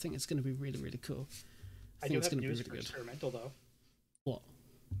this year. I think it's going to be really, really cool. I do have news for experimental though. What?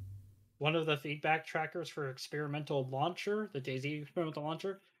 One of the feedback trackers for experimental launcher, the DayZ experimental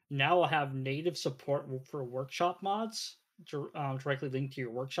launcher, now will have native support for workshop mods directly linked to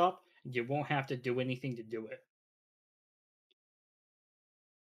your workshop. You won't have to do anything to do it.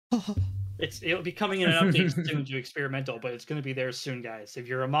 It'll be coming in an update soon to experimental, but it's going to be there soon, guys. If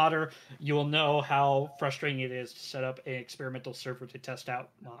you're a modder, you will know how frustrating it is to set up an experimental server to test out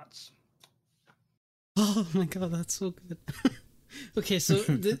mods. Oh my god, that's so good. Okay, so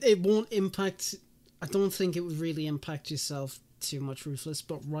it won't impact. I don't think it would really impact yourself too much, Ruthless.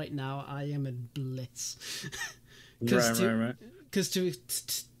 But right now, I am in bliss. Right. Because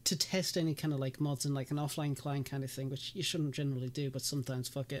to test any kind of like mods and like an offline client kind of thing, which you shouldn't generally do, but sometimes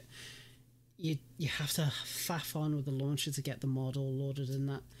fuck it. You have to faff on with the launcher to get the mod all loaded in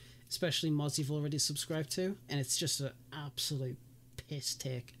that, especially mods you've already subscribed to, and it's just an absolute piss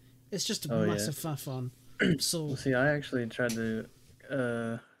take. It's just a massive faff on. So well, see, I actually tried to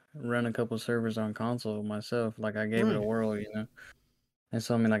run a couple servers on console myself. Like I gave it a whirl, and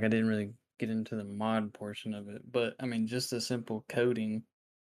so I mean, like I didn't really get into the mod portion of it, but I mean, just the simple coding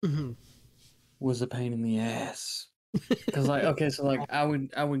was a pain in the ass. Because like, okay, so like I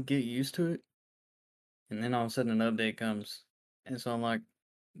would get used to it, and then all of a sudden an update comes, and so I'm like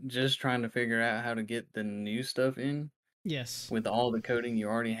just trying to figure out how to get the new stuff in. Yes. With all the coding you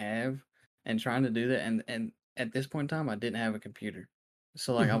already have, and trying to do that, and at this point in time, I didn't have a computer,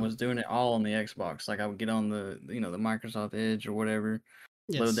 so like I was doing it all on the Xbox. Like I would get on the the Microsoft Edge or whatever,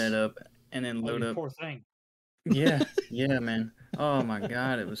 load that up, and then load up. Poor thing. Yeah, man. Oh my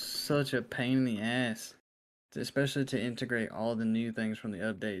god, it was such a pain in the ass, especially to integrate all the new things from the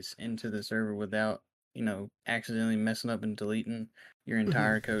updates into the server without accidentally messing up and deleting your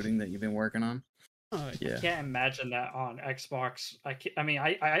entire coding that you've been working on. Yeah. I can't imagine that on Xbox.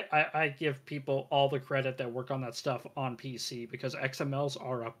 I give people all the credit that work on that stuff on PC because XMLs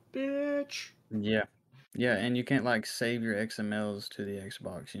are a bitch. Yeah, and you can't like save your XMLs to the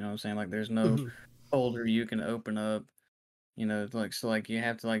Xbox. You know what I'm saying? Like, there's no folder you can open up. Like you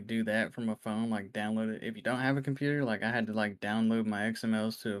have to like do that from a phone, like download it. If you don't have a computer, like I had to like download my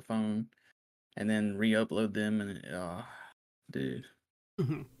XMLs to a phone, and then re-upload them, and dude.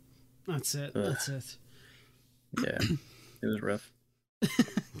 That's it. Ugh. That's it. Yeah, it was rough.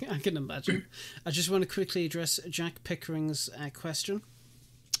 I can imagine. I just want to quickly address Jack Pickering's question.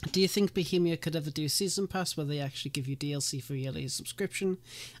 Do you think Bohemia could ever do a season pass where they actually give you DLC for yearly subscription,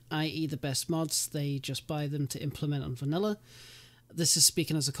 i.e. the best mods, they just buy them to implement on vanilla? This is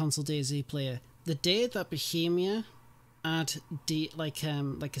speaking as a console DayZ player. The day that Bohemia add like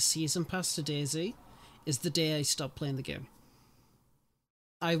a season pass to DayZ is the day I stop playing the game.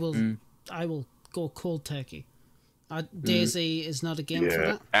 I will go cold turkey. DayZ is not a game for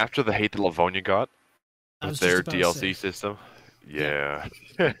that. After the hate that Livonia got I with was their just about to DLC say. system, yeah.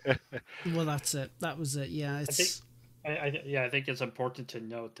 Well, that's it. That was it. Yeah, it's. I think it's important to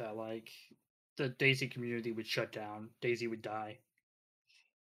note that like the DayZ community would shut down, DayZ would die.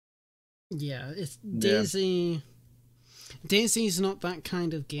 Yeah, it's Yeah. DayZ. DayZ's not that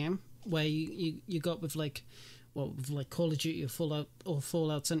kind of game where you got with like Call of Duty or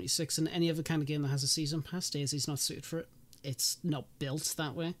Fallout 76 and any other kind of game that has a season pass. DayZ's not suited for it. It's not built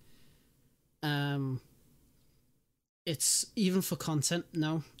that way. It's even for content.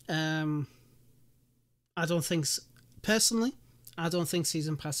 No. I don't think personally. I don't think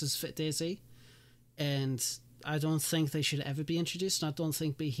season passes fit DayZ, and I don't think they should ever be introduced. And I don't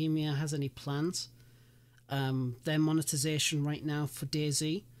think Bohemia has any plans. Their monetization right now for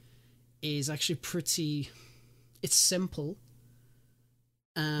DayZ is actually pretty. It's simple.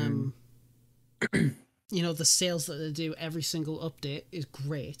 You know, the sales that they do every single update is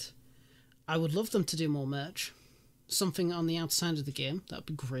great. I would love them to do more merch, something on the outside of the game. That'd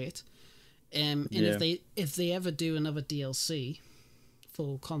be great. And Yeah. if they ever do another DLC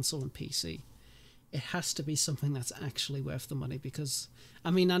for console and PC, it has to be something that's actually worth the money. Because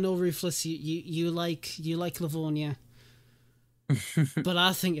I mean, I know Ruthless, you like Livonia, but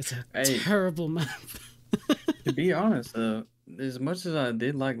I think it's a Hey. terrible map. To be honest, though, as much as I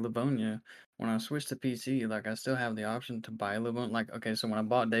did like Livonia, when I switched to PC, like I still have the option to buy Livonia. Like, okay, so when I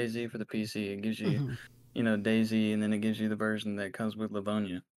bought DayZ for the PC, it gives you, Mhm. you know, DayZ, and then it gives you the version that comes with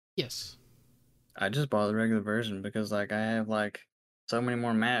Livonia. Yes. I just bought the regular version because, like, I have like so many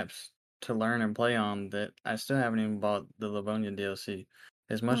more maps to learn and play on that I still haven't even bought the Livonia DLC.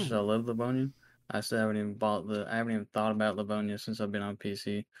 As much as I Oh. love Livonia, I still haven't even I haven't even thought about Livonia since I've been on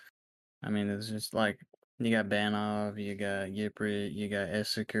PC. I mean, it's just like you got Banov, you got Yiprit, you got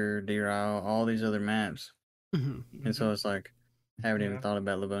Essiker, Diral, all these other maps, Mhm. and so it's like I haven't even Yeah. thought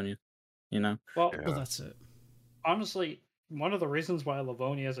about Livonia. You know? Well, Well, that's it. honestly, one of the reasons why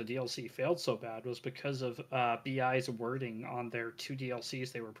Livonia as a DLC failed so bad was because of BI's wording on their 2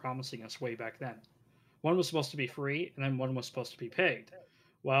 DLCs they were promising us way back then. One was supposed to be free, and then one was supposed to be paid.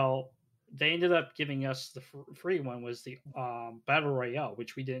 Well, they ended up giving us the free one was the Battle Royale,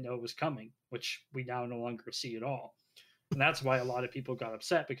 which we didn't know was coming, which we now no longer see at all. And that's why a lot of people got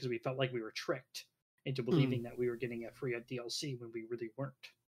upset because we felt like we were tricked into believing that we were getting a free DLC when we really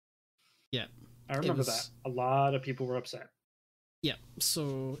weren't. Yeah. I remember that. A lot of people were upset. Yeah,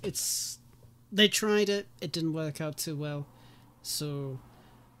 so they tried it, it didn't work out too well. So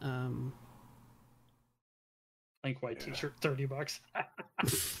Link White T-shirt, $30.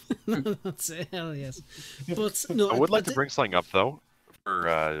 that's it, hell yes. But no, I would like to did- bring something up though,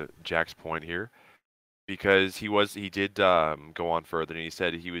 for Jack's point here, because he did go on further, and he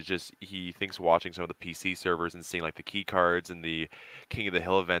said he thinks watching some of the PC servers and seeing like the key cards and the King of the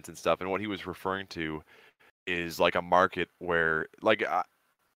Hill events and stuff, and what he was referring to is like a market where like.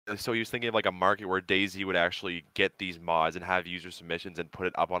 So he was thinking of like a market where DayZ would actually get these mods and have user submissions and put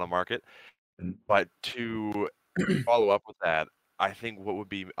it up on a market. But to follow up with that, I think what would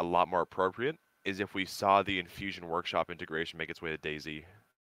be a lot more appropriate is if we saw the Infusion Workshop integration make its way to DayZ.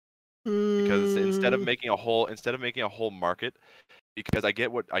 Because instead of making a whole market, because I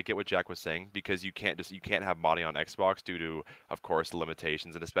get what Jack was saying, because you can't have modding on Xbox due to, of course,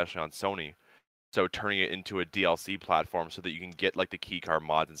 limitations, and especially on Sony. So turning it into a DLC platform so that you can get like the keycard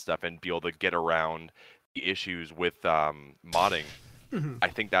mods and stuff and be able to get around the issues with modding. Mhm. I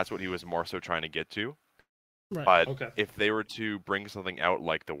think that's what he was more so trying to get to. Right. But Okay. if they were to bring something out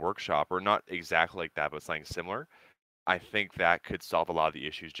like the workshop, or not exactly like that, but something similar, I think that could solve a lot of the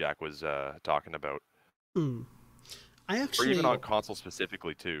issues Jack was talking about. I Or actually even on console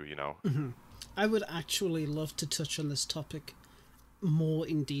specifically too, you know. I would actually love to touch on this topic more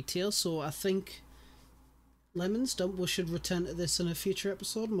in detail, so I think we should return to this in a future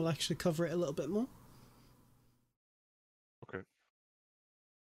episode and we'll actually cover it a little bit more. Okay.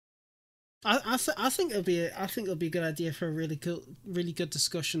 I think it'll be a good idea for a really good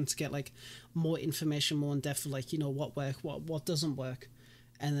discussion to get like more information, more in depth of like, you know, what works, what doesn't work,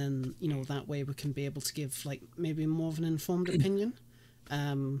 and then, you know, that way we can be able to give like maybe more of an informed opinion.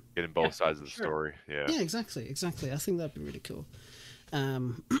 Getting both sides of the story. Yeah. Yeah, exactly. I think that'd be really cool.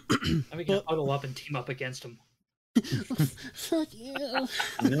 And we can huddle up and team up against them. Fuck you.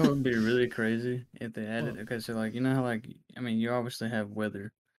 You know, it would be really crazy if they added. Okay, so like, you know how like, I mean, you obviously have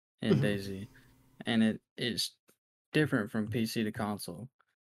weather in Mhm. DayZ, and it's different from PC to console.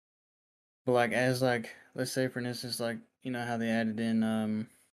 But like, as like, let's say for instance, like, you know how they added in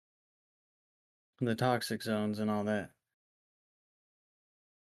the toxic zones and all that.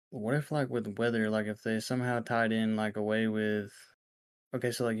 What if like with weather, like if they somehow tied in like a way with,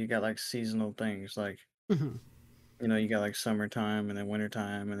 okay, so like you got like seasonal things, like Mhm. you know you got like summertime and then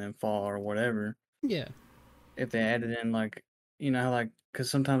wintertime and then fall or whatever. Yeah. If they added in like, you know how like, because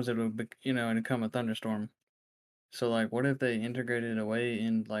sometimes it would be, you know, and come a thunderstorm. So like, what if they integrated a way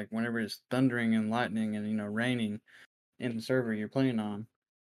in like whenever it's thundering and lightning and you know raining in the server you're playing on,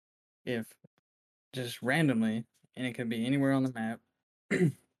 if just randomly, and it could be anywhere on the map,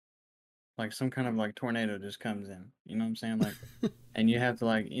 like some kind of like tornado just comes in. You know what I'm saying? Like, and you have to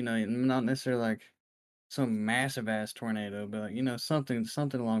like, you know, not necessarily like some massive ass tornado, but like, you know, something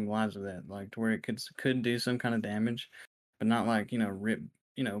along the lines of that, like to where it could do some kind of damage, but not like, you know, rip,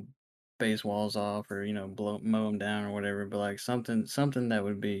 you know, base walls off or you know mow them down or whatever, but like something that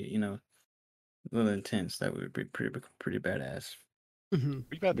would be, you know, a little intense. That would be pretty badass. Mhm.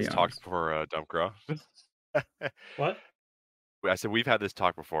 We've had Be this talk honest. before, Dumpgraw. What? I said we've had this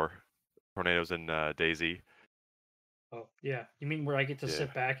talk before. Tornadoes in DayZ. Oh, yeah. You mean where I get to Yeah.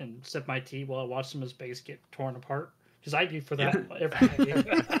 sit back and sip my tea while I watch someone's base get torn apart? Because I do for Yeah. that every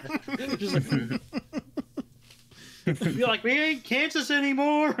day. Just like, you're like, we ain't Kansas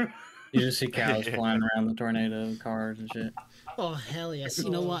anymore. You just see cows flying around the tornado, cars and shit. Oh hell yes! You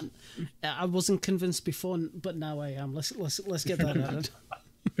know what? I wasn't convinced before, but now I am. Let's get that added.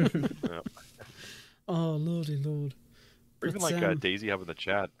 Yeah. Oh lordy lord! Or even But, like DayZ Hub in the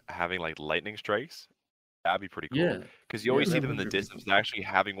chat having like lightning strikes. That'd be pretty cool. Yeah, Because you yeah, always see that them in would the be distance, and actually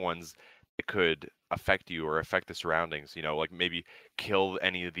having ones that could affect you or affect the surroundings. You know, like maybe kill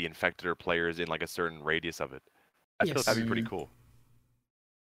any of the infected or players in like a certain radius of it. I feel Yes. that'd be pretty Mhm. cool.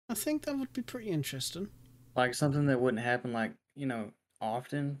 I think that would be pretty interesting. like something that wouldn't happen like, you know,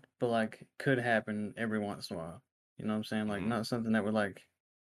 often, but like could happen every once in a while. You know what I'm saying? Like Mhm. not something that would like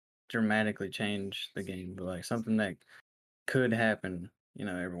dramatically change the game, but like something that could happen, you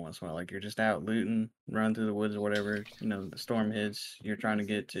know, every once in a while. Like you're just out looting, running through the woods or whatever, you know, the storm hits, you're trying to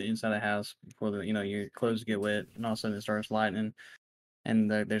get to inside a house before the, you know, your clothes get wet, and all of a sudden it starts lightning. And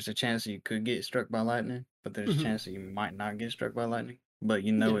there's a chance that you could get struck by lightning, but there's a Mhm. chance that you might not get struck by lightning. But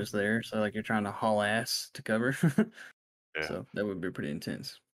you know Yeah. it's there, so like you're trying to haul ass to cover. Yeah. So that would be pretty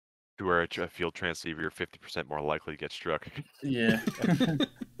intense. To wear a field transceiver, you're 50% more likely to get struck. Yeah.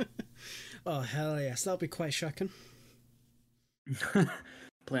 Oh hell yes! That'd be quite shocking.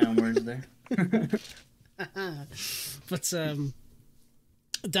 Play on words there. But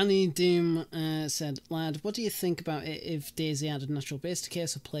Danny Doom said, "Lad, what do you think about it if DayZ added natural base decay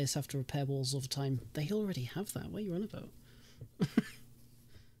so players have to repair walls over time? They already have that. What are you on about?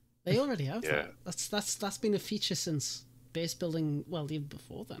 They already have Yeah. that. That's been a feature since base building. Well, even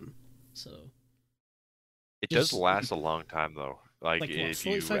before then. So It does Just- last a long time though. Like Like, what, if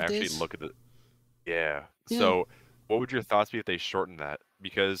you 45 actually days? look at the yeah. Yeah. So what would your thoughts be if they shortened that?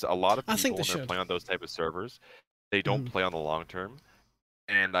 Because a lot of I people think they when they're should. playing on those type of servers, they don't Mhm. play on the long term.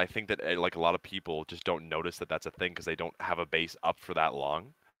 And I think that like a lot of people just don't notice that that's a thing because they don't have a base up for that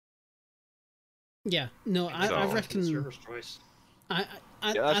long. Yeah, no, I So- reckon. Server's choice. I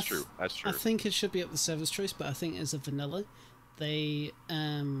Yeah, that's I true. That's true. I think it should be up the server's choice, but I think as a vanilla, they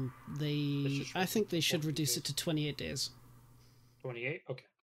I think they should 14 reduce days. it to 28 days. 28? Okay.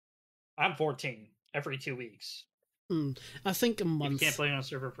 I'm 14 every 2 weeks. I think a If you month. can't play on a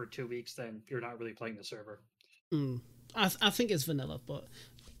server for 2 weeks, then you're not really playing the server. I think it's vanilla, but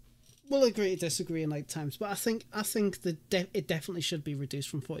we'll agree to disagree in like times. But I think it definitely should be reduced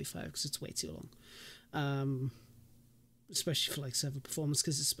from 45 because it's way too long. Especially for like server performance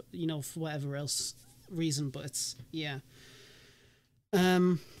because it's, you know, for whatever else reason, but it's yeah.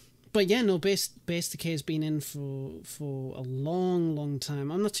 But yeah, no, base decay has been in for a long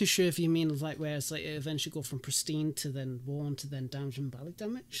time. I'm not too sure if you mean like where it's like it eventually go from pristine to then worn to then damaged and badly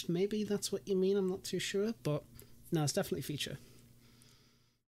damaged. Maybe that's what you mean. I'm not too sure, but no, it's definitely a feature.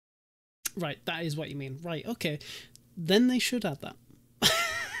 Right, that is what you mean. Right, okay. Then they should add that.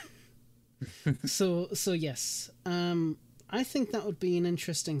 So yes. I think that would be an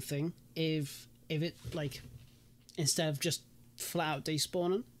interesting thing if it like instead of just flat out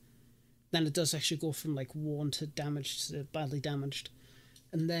despawning, then it does actually go from like worn to damaged to badly damaged.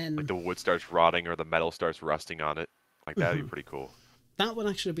 And then Like the wood starts rotting or the metal starts rusting on it. Like that'd be pretty cool. that would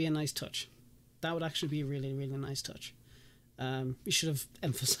actually be a nice touch. That would actually be a really, really nice touch. You should have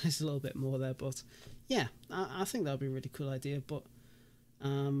emphasized a little bit more there, but yeah, I think that would be a really cool idea. But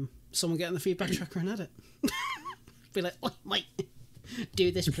someone get on the feedback tracker and add it. Be like, oh, mate,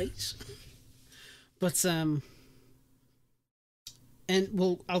 do this, please. But and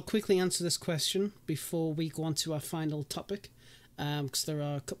I'll quickly answer this question before we go on to our final topic, because there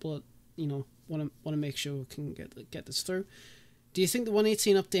are a couple of, want to make sure we can get this through. Do you think the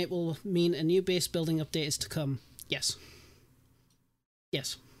 1.18 update will mean a new base building update is to come? Yes.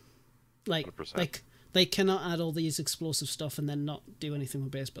 Yes. 100%. They cannot add all these explosive stuff and then not do anything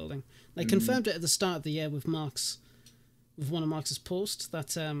with base building. They confirmed it at the start of the year with one of Marx's posts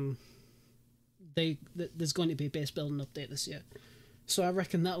that there's going to be a base building update this year. So I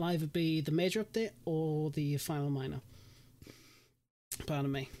reckon that'll either be the major update or the final minor. Pardon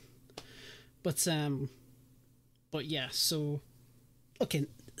me. But yeah, so okay,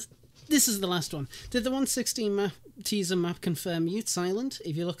 this is the last one. Did the 1.16 teaser map confirm Utes Island?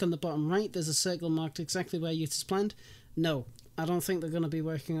 If you look on the bottom right, there's a circle marked exactly where Utes is planned. No, I don't think they're going to be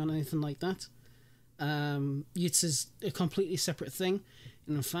working on anything like that. Utes is a completely separate thing.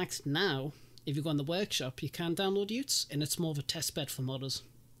 And in fact, now, if you go on the workshop, you can download Utes, and it's more of a test bed for modders,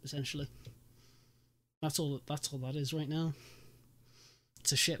 essentially. That's all that is right now.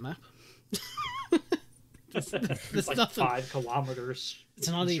 It's a shit map. It's like nothing. 5 kilometers. It's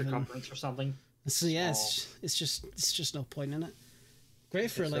not in even circumference or something. So yeah, it's just no point in it.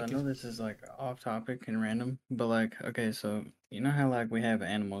 Great for So I know this is like off topic and random, but like, okay, so you know how like we have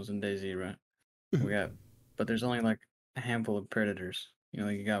animals in DayZ, right? But there's only like a handful of predators.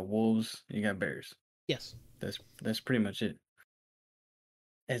 Like you got wolves, you got bears. Yes. That's pretty much it.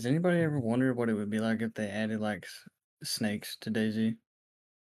 Has anybody ever wondered what it would be like if they added like snakes to DayZ?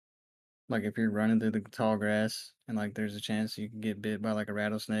 Like if you're running through the tall grass and like there's a chance you can get bit by like a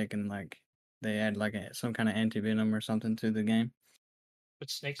rattlesnake and like they add like some kind of anti-venom or something to the game. Would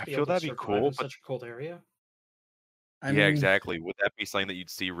snakes I be feel able to that'd be survive cool, in but such a cold area? I yeah, mean, exactly. Would that be something that you'd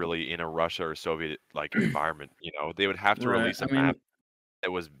see really in a Russia or Soviet like environment? They would have to right. release a I mean, map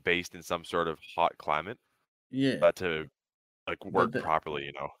that was based in some sort of hot climate, yeah, but to like but work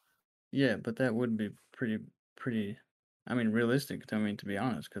properly. yeah, but that would be pretty. I mean, realistic. To be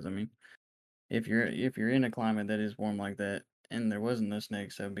honest, because I mean, if you're in a climate that is warm like that and there wasn't no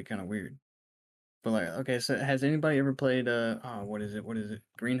snakes, that would be kind of weird. But like, okay, so has anybody ever played what is it?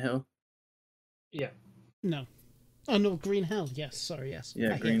 Green Hill? Yeah. No. Oh no, Green Hell. Yes, sorry. Yes.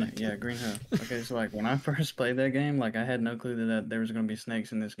 Yeah, Green Hill. Okay, so like when I first played that game, like I had no clue that there was gonna be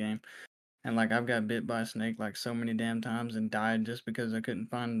snakes in this game, and like I've got bit by a snake like so many damn times and died just because I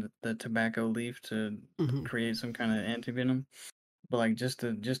couldn't find the tobacco leaf to create some kind of antivenom. But like just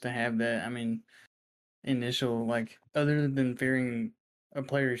to have that, I mean, initial like other than fearing a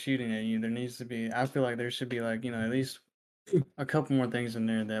player shooting at you, there needs to be. I feel like there should be like at least a couple more things in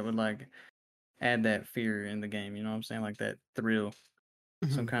there that would like add that fear in the game. You know what I'm saying? Like that thrill.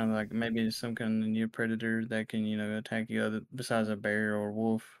 Some kind of like maybe some kind of new predator that can attack you other besides a bear or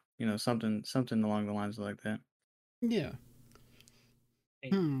wolf. Something along the lines like that. Yeah.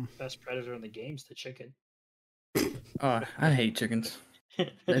 Best predator in the game's the chicken. Oh, I hate chickens.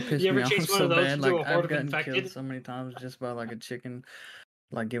 They piss You me ever off chase one so of those bad. into a Like horde I've of gotten infected? killed so many times just by like a chicken,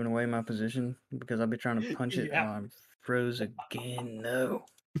 like giving away my position because I'll be trying to punch it. Yeah. Oh, I'm froze again. No.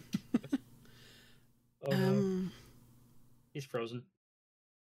 Oh no. He's frozen.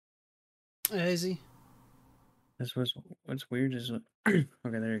 Is he? This was what's weird is okay.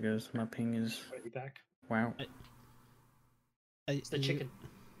 There it goes. My ping is Are you back? wow. It's the chicken.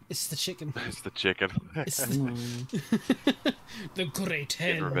 It's the chicken. It's the chicken. It's the great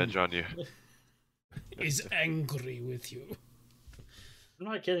Getting hen revenge on you. is angry with you. I'm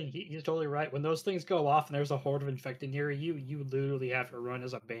not kidding. He's totally right. When those things go off and there's a horde of infected near you, you literally have to run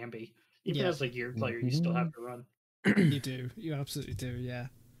as a Bambi. Even as a gear player, you still have to run. You do. You absolutely do, yeah.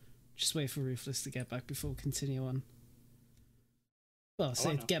 Just wait for Ruthless to get back before we continue on. Well,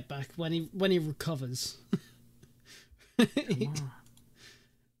 say get back when he recovers.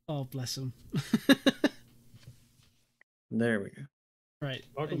 Oh, bless him. There we go. Right.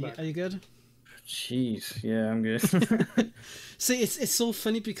 Welcome back. Are you good? Jeez, yeah, I'm good. See, it's so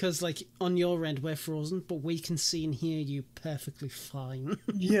funny because like on your end we're frozen, but we can see and hear you perfectly fine.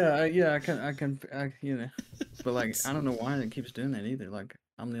 yeah, I can, but like I don't know why it keeps doing that either. Like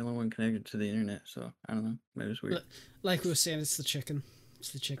I'm the only one connected to the internet, so I don't know. Maybe it's weird. Like we were saying, it's the chicken.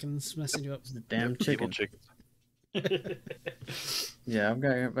 It's the chicken that's messing you up. It's the damn Evil chicken. chickens. Yeah,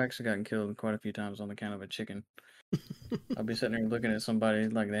 I've actually gotten killed quite a few times on account of a chicken. I'll be sitting there looking at somebody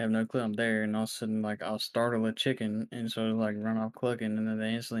like they have no clue I'm there, and all of a sudden like I'll startle a chicken, and so it'll, like run off clucking, and then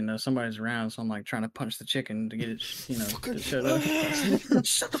they instantly know somebody's around. So I'm like trying to punch the chicken to get it, to shut up.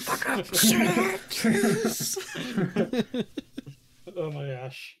 Shut the fuck up! Shut up! Oh my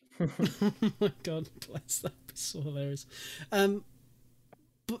gosh. Oh my god, bless, that'd be so hilarious.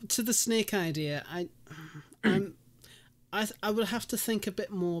 But to the snake idea, I would have to think a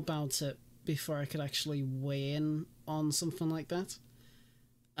bit more about it before I could actually weigh in on something like that.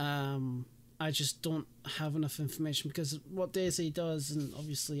 I just don't have enough information, because what DayZ does, and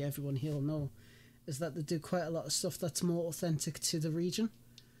obviously everyone here will know, is that they do quite a lot of stuff that's more authentic to the region.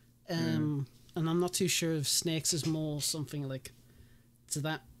 And I'm not too sure if snakes is more something like to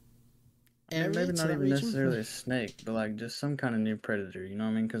that area, maybe to not that even region. necessarily a snake, but like just some kind of new predator. You know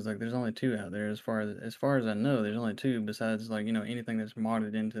what I mean? Because like there's only 2 out there as far as I know. There's only 2 besides like anything that's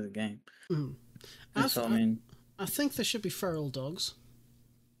modded into the game. Mhm. And so I mean, I think there should be feral dogs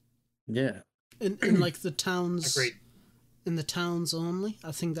yeah. in like the towns. Agreed. In the towns only.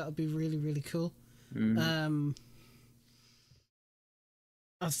 I think that would be really, really cool. Mhm.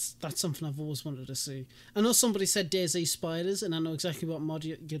 That's something I've always wanted to see. I know somebody said DayZ spiders, and I know exactly what mod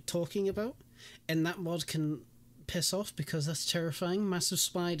you're talking about. And that mod can piss off, because that's terrifying. Massive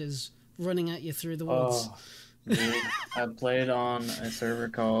spiders running at you through the woods. Oh, dude, I played on a server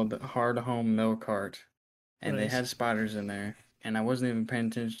called Hard Home Milk Cart, and they Right. had spiders in there, and I wasn't even paying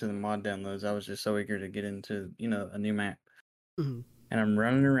attention to the mod downloads. I was just so eager to get into a new map. Mhm. And I'm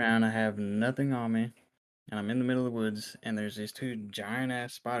running around. I have nothing on me, and I'm in the middle of the woods, and there's these 2 giant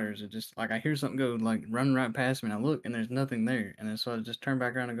ass spiders that just like I hear something go like run right past me, and I look, and there's nothing there, and then so I just turn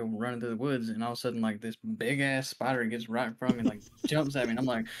back around and go running through the woods, and all of a sudden like this big ass spider gets right in front of me, like jumps at me, and I'm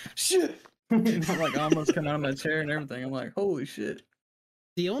like shit, and I'm like almost come out of my chair and everything. I'm like holy shit.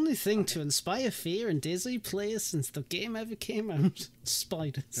 The only thing to inspire fear in DayZ players since the game ever came out,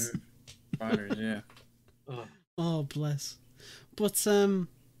 spiders. Spiders, yeah. Ugh. Oh bless. But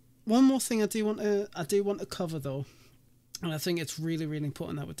one more thing I do want to cover though, and I think it's really, really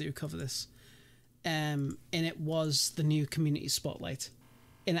important that we do cover this. And it was the new community spotlight,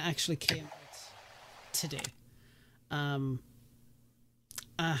 and it actually came out today.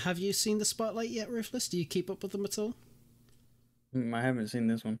 Have you seen the spotlight yet, Ruthless? Do you keep up with them at all? I haven't seen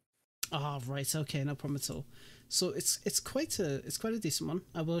this one. Ah, right. Okay, no problem at all. So it's quite a decent one.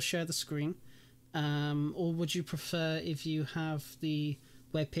 I will share the screen. Or would you prefer if you have the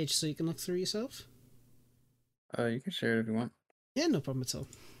webpage so you can look through yourself? You can share it if you want. Yeah, no problem at all.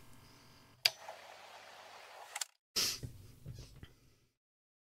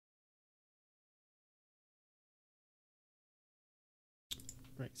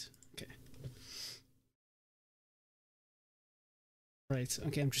 Right. Okay. Right.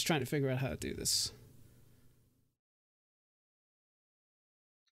 Okay. I'm just trying to figure out how to do this.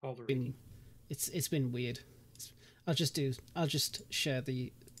 All the reading. It's been weird. I'll just share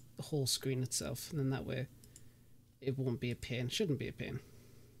the whole screen itself, and then that way it won't be a pain. Shouldn't be a pain.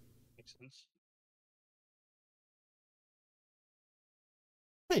 Makes sense.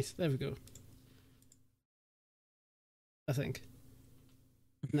 Right, there we go. I think.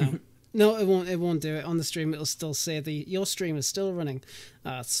 No. No, it won't. It won't do it on the stream. It'll still say your stream is still running.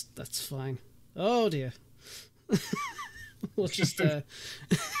 That's fine. Oh dear. We'll just. God,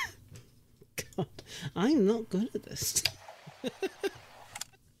 I'm not good at this.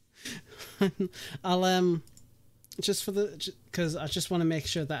 I'll just for the because I just want to make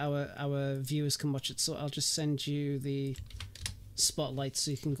sure that our viewers can watch it. So I'll just send you the spotlight so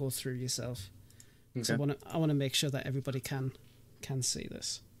you can go through yourself. Okay. So I want to make sure that everybody can see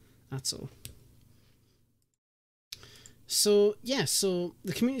this. That's all. So yeah, so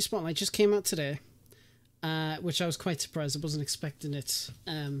the community spotlight just came out today, which I was quite surprised. I wasn't expecting it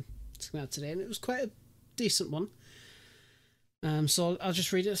to come out today, and it was quite a decent one. So I'll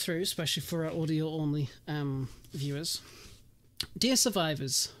just read it through, especially for our audio-only viewers. Dear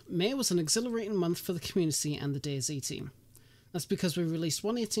survivors, May was an exhilarating month for the community and the DayZ team. That's because we released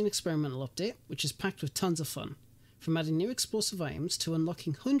 1.18 experimental update, which is packed with tons of fun. From adding new explosive items to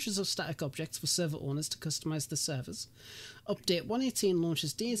unlocking hundreds of static objects for server owners to customize the servers, Update 1.18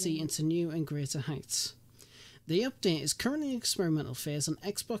 launches DayZ into new and greater heights. The update is currently in experimental phase on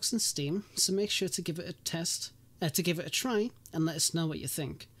Xbox and Steam, so make sure to give it a try, and let us know what you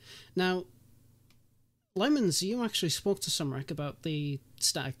think. Now, Lemons, you actually spoke to Sumrak about the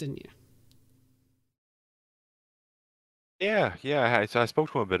static, didn't you? Yeah. So I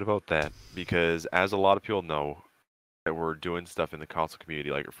spoke to him a bit about that because, as a lot of people know, that we're doing stuff in the console community,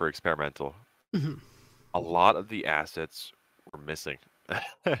 like for experimental. Mm-hmm. a lot of the assets were missing.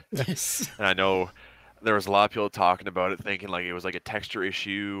 Yes. And I know there was a lot of people talking about it, thinking like it was like a texture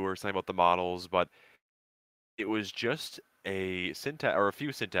issue or something about the models, but it was just a syntax or a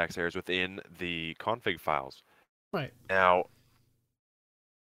few syntax errors within the config files. Right. Now,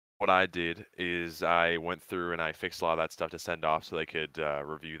 what I did is I went through and I fixed a lot of that stuff to send off so they could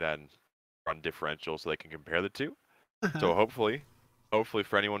review that and run differentials so they can compare the two. So hopefully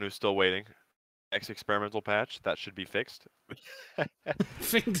for anyone who's still waiting, next experimental patch, that should be fixed.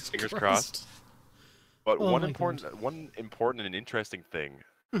 Fingers crossed. But Oh one my important and interesting thing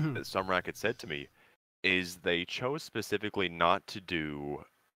Mhm. that Sumrak had said to me is they chose specifically not to do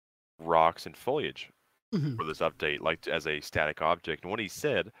rocks and foliage Mhm. for this update, like as a static object. And what he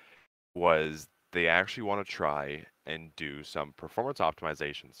said was they actually want to try and do some performance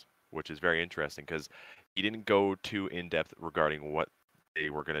optimizations, which is very interesting because he didn't go too in depth regarding what they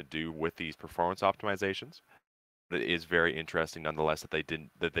were going to do with these performance optimizations. But it is very interesting nonetheless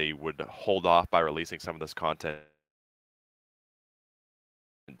that they would hold off by releasing some of this content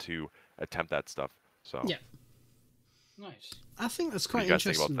to attempt that stuff. So Yeah. Nice. I think that's What do quite you guys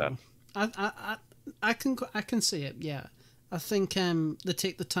think interesting. about Though. I can see it. Yeah, I think they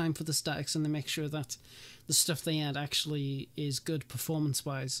take the time for the statics and they make sure that the stuff they add actually is good performance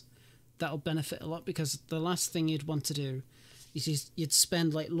wise. That'll benefit a lot because the last thing you'd want to do is you'd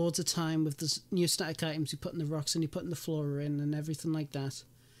spend like loads of time with the new static items you put in the rocks and you put in the flora in and everything like that,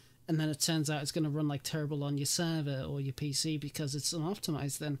 and then it turns out it's going to run like terrible on your server or your PC because it's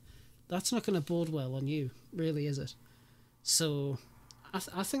unoptimized. Then that's not going to bode well on you, really, is it? So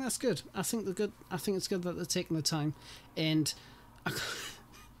I think that's good. I think it's good that they're taking the time, and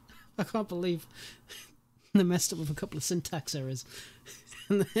I can't believe they messed up with a couple of syntax errors,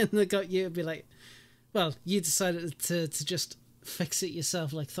 and then they got you to be like, well, you decided to just fix it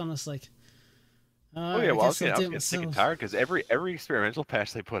yourself, like Thomas, like. Oh yeah, well I was I'll do getting it sick and myself." tired because every experimental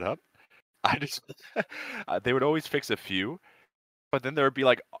patch they put up, I just they would always fix a few, but then there would be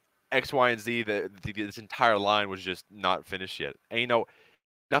like X, Y, and Z. This entire line was just not finished yet. And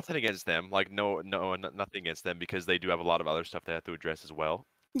nothing against them, like nothing against them because they do have a lot of other stuff they have to address as well.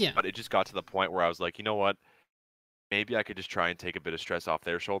 Yeah, But it just got to the point where I was like, you know what? Maybe I could just try and take a bit of stress off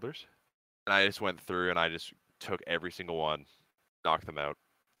their shoulders. And I just went through and I just took every single one, knocked them out,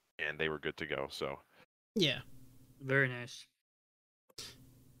 and they were good to go. So yeah. Very nice.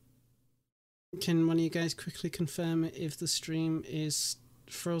 Can one of you guys quickly confirm if the stream is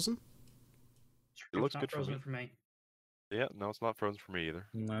frozen? it looks Not good for frozen me. for me. Yeah, no, it's not frozen for me either.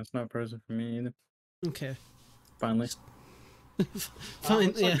 No, it's not frozen for me either. Okay. Finally. Fine.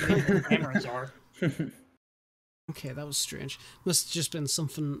 Looks like Yeah. the cameras are. Okay, that was strange. Must have just been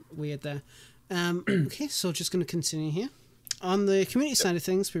something weird there. Okay, so just going to continue here. On the community side of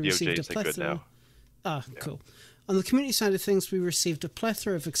things, we received a DOJ said good plethora. now. Ah, cool. On the community side of things, we received a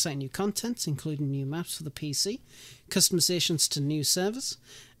plethora of exciting new content, including new maps for the PC, customizations to new servers,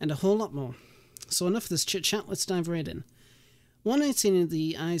 and a whole lot more. So enough of this chit chat. Let's dive right in. 118 in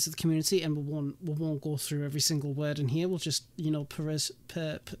the eyes of the community, and we won't go through every single word in here. We'll just we'll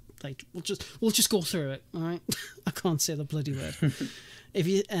just go through it. All right, I can't say the bloody word. If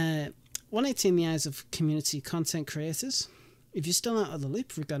you 118 in the eyes of community content creators. If you're still out of the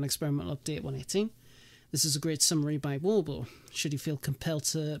loop regarding Experimental Update 118, this is a great summary by Warbo. Should you feel compelled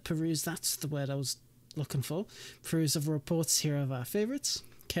to peruse, that's the word I was looking for. Peruse of reports here of our favourites.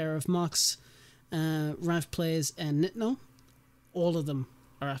 Care of Marks, Rav Plays, and Nitno. All of them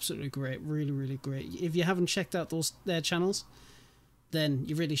are absolutely great. Really, really great. If you haven't checked out their channels, then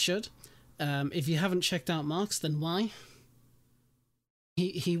you really should. If you haven't checked out Marks, then why?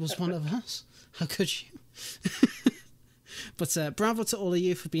 He was one of us. How could you? But bravo to all of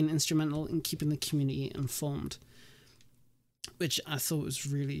you for being instrumental in keeping the community informed, which I thought was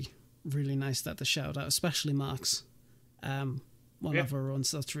really, really nice that they shout out, especially Marks, one of our own,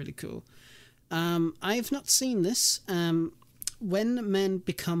 so that's really cool. I have not seen this. When Men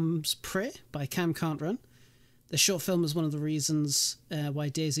Becomes Prey by Cam Can't Run. The short film is one of the reasons why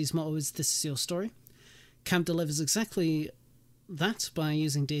Daisy's motto is "This is your story." Cam delivers exactly that by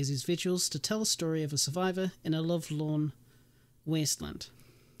using Daisy's visuals to tell a story of a survivor in a lovelorn wasteland.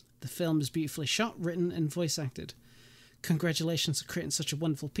 The film is beautifully shot, written, and voice acted. Congratulations on creating such a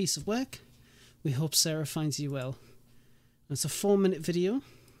wonderful piece of work. We hope Sarah finds you well. It's a 4-minute video.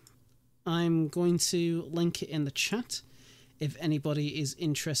 I'm going to link it in the chat if anybody is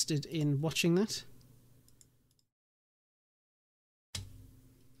interested in watching that.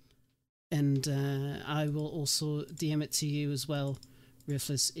 And I will also DM it to you as well,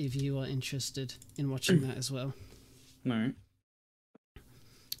 Riffless, if you are interested in watching that as well. Alright.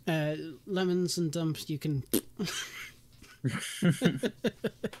 Lemons and Dump, you can.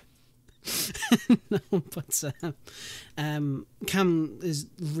 No, but Cam is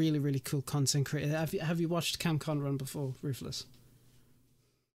really, really cool content creator. Have you watched CamCon run before, Ruthless?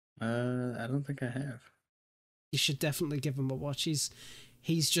 I don't think I have. You should definitely give him a watch.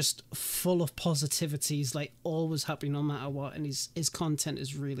 He's just full of positivity. He's like always happy no matter what, and his content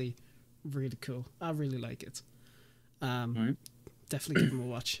is really, really cool. I really like it. Right. Definitely give him a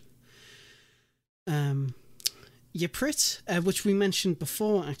watch. Yprit, which we mentioned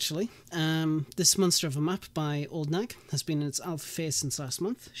before, actually. This monster of a map by Old Nag has been in its alpha phase since last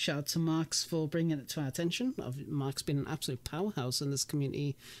month. Shout out to Marks for bringing it to our attention. Mark's been an absolute powerhouse in this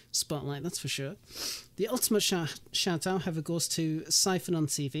community spotlight, that's for sure. The ultimate shout out, however, goes to Siphon on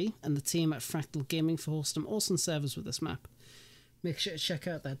TV and the team at Fractal Gaming for hosting awesome servers with this map. Make sure to check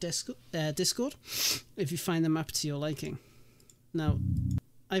out their Discord if you find the map to your liking. Now,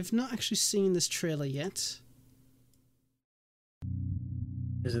 I've not actually seen this trailer yet.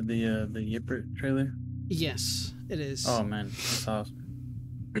 Is it the Yprit trailer? Yes, it is. Oh man, that's awesome.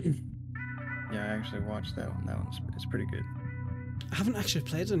 Yeah, I actually watched that one. It's pretty good. I haven't actually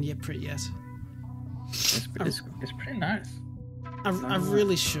played on Yprit yet. It's pretty nice. I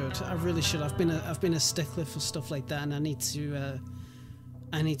really should. I really should. I've been a stickler for stuff like that, and I need to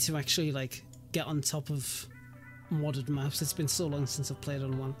actually like get on top of modded maps. It's been so long since I've played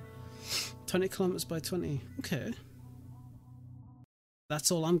on one. 20 kilometers by 20. Okay. That's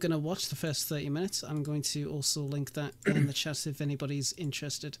all I'm going to watch the first 30 minutes. I'm going to also link that in the chat if anybody's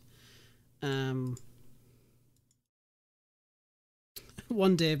interested. One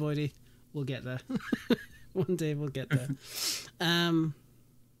day, Boydie, we'll get there. One day we'll get there.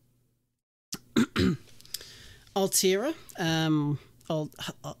 Altera,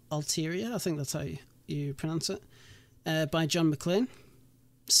 Alteria, I think that's how you pronounce it, by John McClane.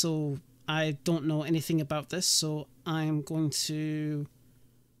 So I don't know anything about this, so I'm going to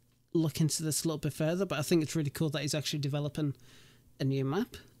look into this a little bit further, but I think it's really cool that he's actually developing a new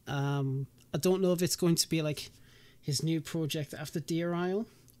map. I don't know if it's going to be like his new project after Deer Isle,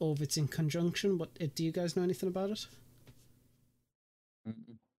 or if it's in conjunction, but do you guys know anything about it?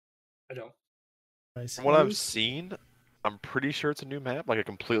 I don't. From what I've seen, I'm pretty sure it's a new map, like a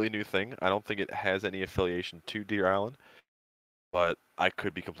completely new thing. I don't think it has any affiliation to Deer Island, but I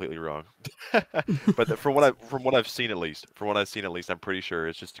could be completely wrong. But from what I've seen at least, I'm pretty sure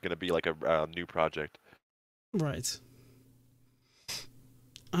it's just going to be like a new project. Right.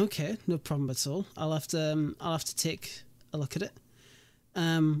 Okay, no problem at all. I'll have to take a look at it.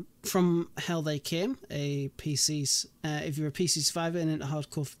 From Hell They Came, a PC's if you're a PC survivor and into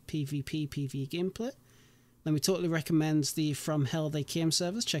hardcore PvP gameplay, then we totally recommend the From Hell They Came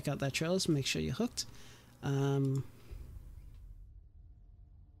servers. Check out their trailers and make sure you're hooked.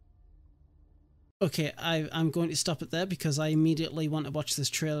 Okay, I'm going to stop it there because I immediately want to watch this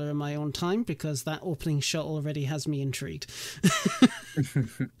trailer in my own time because that opening shot already has me intrigued.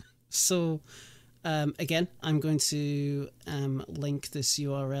 So, again, I'm going to link this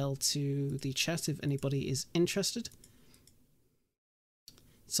URL to the chat if anybody is interested.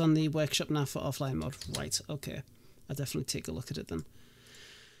 It's on the workshop now for offline mode. Right, okay. I'll definitely take a look at it then.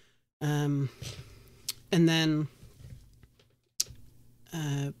 And then...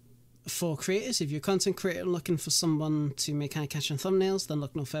 for creators, if you're a content creator looking for someone to make eye-catching thumbnails, then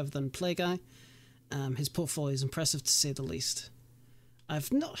look no further than Playguy. His portfolio is impressive to say the least.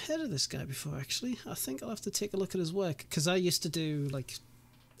 I've not heard of this guy before, actually. I think I'll have to take a look at his work, because I used to do like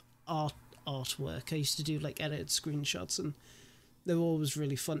artwork. I used to do like edited screenshots, and they were always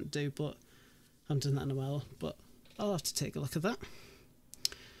really fun to do, but I haven't done that in a while. But I'll have to take a look at that.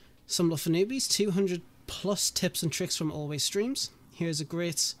 Some love for newbies, 200 plus tips and tricks from Always Streams. Here's a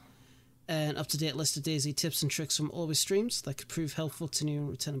great and up-to-date list of DayZ tips and tricks from Always Streams that could prove helpful to new and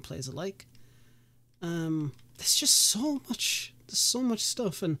returning players alike. There's just so much. There's so much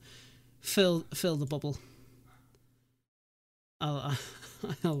stuff, and fill the bubble. I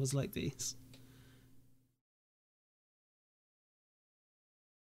always like these.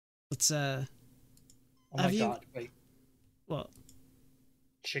 But Oh my god! Wait, what?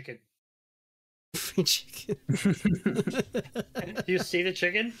 Chicken. Free chicken. Do you see the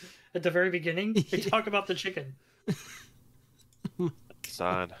chicken at the very beginning? They talk about the chicken.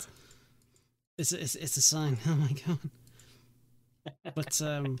 Sign. It's a sign. Oh my god.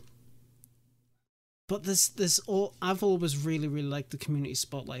 But there's all. I've always really liked the community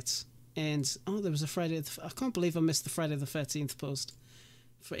spotlights, and there was a Friday. I can't believe I missed the Friday the 13th post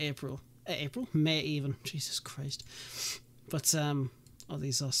for May even. Jesus Christ. But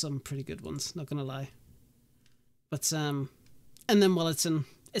these are some pretty good ones, not gonna lie. But and then Wellerton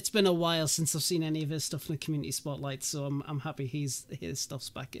it's been a while since I've seen any of his stuff in the community spotlight, so I'm happy his stuff's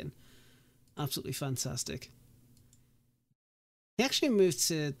back in. Absolutely fantastic. He actually moved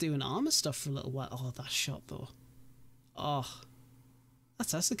to doing armor stuff for a little while. Oh, that shot though. Oh,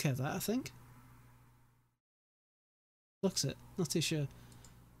 that's Asuka, that I think. Looks it. Not too sure.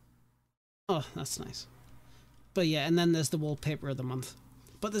 Oh, that's nice. But yeah, and then there's the wallpaper of the month.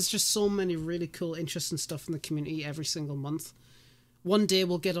 But there's just so many really cool, interesting stuff in the community every single month. One day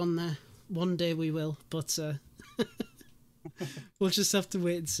we'll get on there. One day we will. But we'll just have to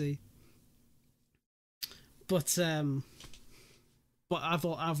wait and see. But I've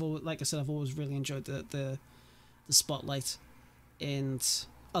like I said, I've always really enjoyed the spotlight, and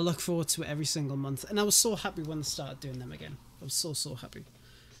I look forward to it every single month. And I was so happy when they started doing them again. I was so happy.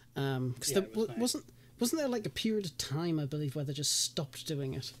 Because there wasn't there like a period of time, I believe, where they just stopped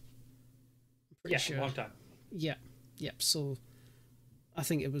doing it? I'm pretty sure. A long time. Yeah. So I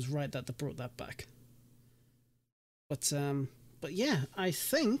think it was right that they brought that back. But yeah, I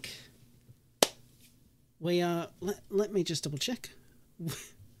think we are. Let me just double check.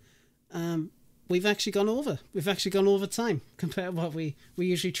 We've actually gone over. We've actually gone over time compared to what we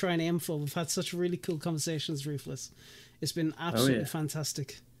usually try and aim for. We've had such really cool conversations, Ruthless. It's been absolutely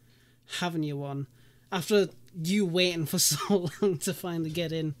fantastic having you on. After you waiting for so long to finally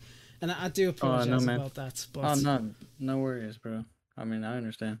get in. And I do apologize about that. But... no worries, bro. I mean, I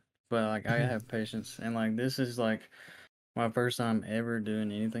understand. But, like, I have patience. And, like, this is, like, my first time ever doing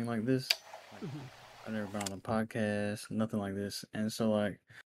anything like this. Like, I've never been on a podcast, nothing like this. And so, like,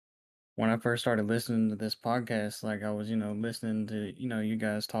 when I first started listening to this podcast, like, I was, listening to, you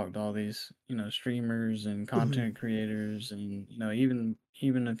guys talk to all these, streamers and content creators and,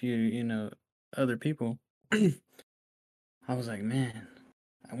 even a few, other people. I was like, man,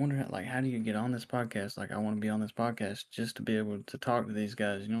 I wonder how do you get on this podcast? Like, I want to be on this podcast just to be able to talk to these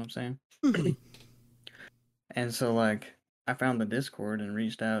guys, you know what I'm saying? And so, like, I found the Discord and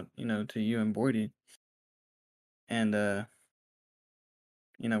reached out, to you and Boydie. And,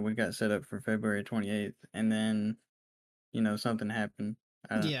 we got set up for February 28th. And then, something happened.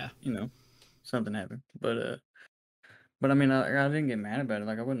 Something happened. But I mean, I didn't get mad about it.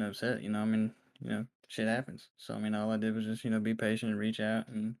 Like, I wasn't upset, I mean, shit happens. So, I mean, all I did was just, be patient and reach out,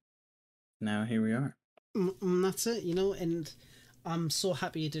 and now here we are. And that's it, and I'm so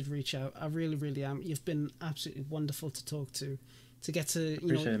happy you did reach out. I really, really am. You've been absolutely wonderful to talk to get to,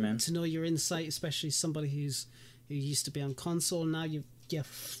 Appreciate it, man. To know your insight, especially somebody who used to be on console. Now you're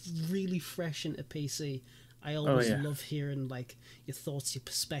really fresh into PC. I always love hearing, like, your thoughts, your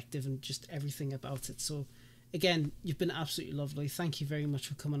perspective, and just everything about it. So, again, you've been absolutely lovely. Thank you very much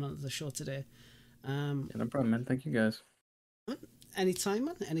for coming on the show today. No problem, man. Thank you, guys. Anytime,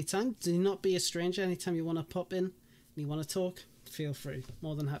 man. Anytime. Do not be a stranger. Anytime you want to pop in and you want to talk, feel free.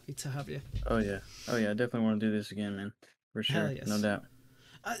 More than happy to have you. Oh, yeah. I definitely want to do this again, man. For sure. Hell yes. No doubt.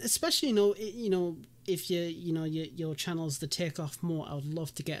 Especially, if your channel's the take off more, I would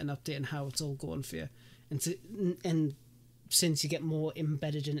love to get an update on how it's all going for you. And since you get more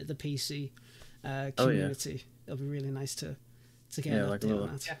embedded into the PC community, it'll be really nice to get an update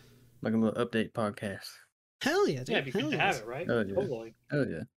on that. Yeah. Like a little update podcast. Hell yeah, dude. Yeah, it'd be good to have it, right? Oh, yeah. Totally. Oh,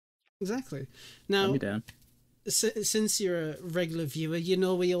 yeah. Exactly. Now, I'll be down. Since you're a regular viewer,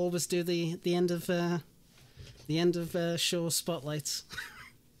 we always do the end of show spotlights.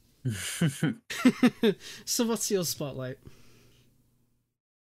 So what's your spotlight?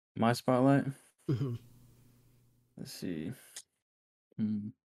 My spotlight? Mm-hmm. Let's see.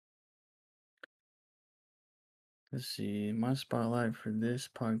 Let's see. My spotlight for this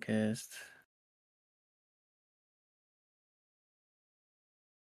podcast.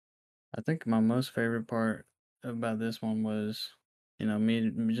 I think my most favorite part about this one was,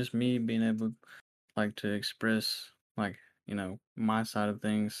 me being able, like, to express, like, my side of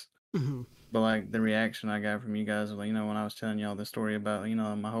things. Mm-hmm. But, like, the reaction I got from you guys, like, when I was telling y'all the story about,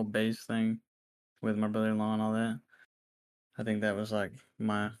 my whole base thing with my brother-in-law and all that, I think that was, like,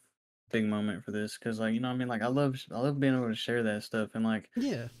 my big moment for this. Because, like, I love being able to share that stuff. And, like,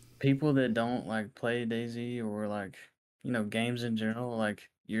 people that don't, like, play DayZ or, like, games in general, like,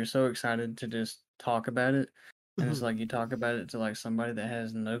 you're so excited to just talk about it. And it's like you talk about it to, like, somebody that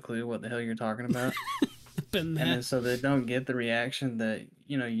has no clue what the hell you're talking about. And then so they don't get the reaction that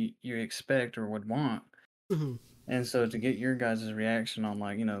you expect or would want. And so to get your guys' reaction on,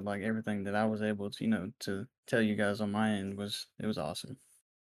 like, like everything that I was able to to tell you guys on my end was awesome.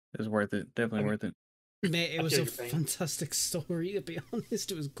 It was worth it. Definitely worth it. Mate, it was a fantastic story, to be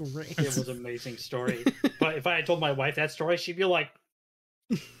honest. It was great. It was an amazing story. But if I had told my wife that story, she'd be like,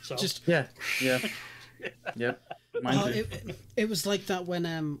 so. Just Yep. Mine Oh, too. it was like that when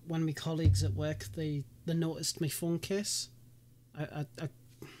my colleagues at work they noticed my phone case. I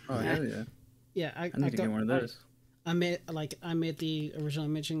Oh hell yeah! yeah I need to got get one of those. I made the original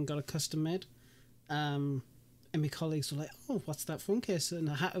image and got it custom made. And my colleagues were like, "Oh, what's that phone case?" And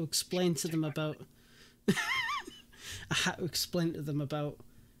I had to explain to them about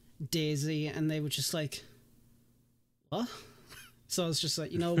Daisy, and they were just like, "What?" So I was just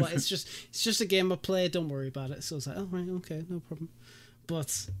like, you know what? It's just a game I play. Don't worry about it. So I was like, oh right, okay, no problem.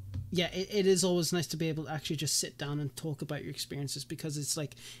 But yeah, it is always nice to be able to actually just sit down and talk about your experiences, because it's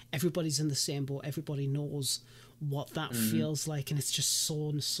like everybody's in the same boat. Everybody knows what that feels like, and it's just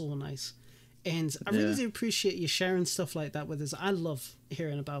so nice. And I really do appreciate you sharing stuff like that with us. I love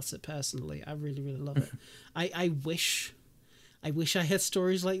hearing about it personally. I really love it. I wish I had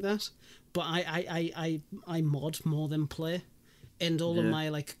stories like that, but I mod more than play. And all of my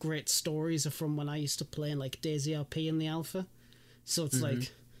like great stories are from when I used to play in like Daisy RP in the alpha. So it's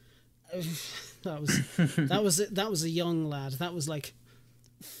like that was a young lad. That was like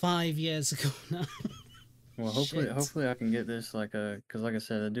 5 years ago now. Well, hopefully I can get this because like I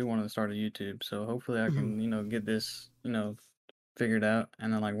said, I do want to start a YouTube. So hopefully I can get this figured out,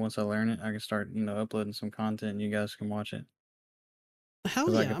 and then like once I learn it, I can start uploading some content. And you guys can watch it. Hell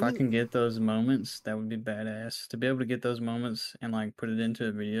 'Cause, like yeah! if I can get those moments, that would be badass. To be able to get those moments and like put it into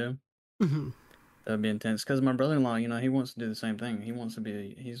a video, Mhm. that would be intense. Because my brother-in-law, he wants to do the same thing.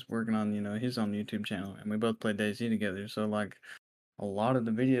 He's working on his own YouTube channel, and we both play DayZ together. So like a lot of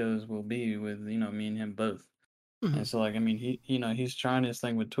the videos will be with me and him both. And so like I mean he's trying his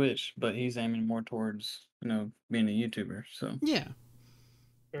thing with Twitch, but he's aiming more towards being a YouTuber. So Yeah,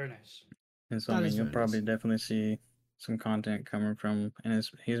 Very nice. and so I that mean is you'll very probably nice. definitely see some content coming from, and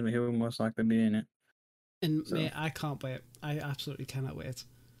he will most likely be in it. And So mate, I can't wait. I absolutely cannot wait.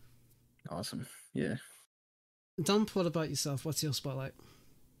 awesome, yeah. Dom, what about yourself? What's your spotlight?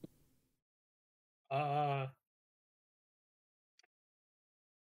 I'm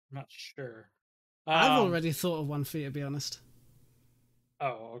not sure. I've already thought of one for you, to be honest.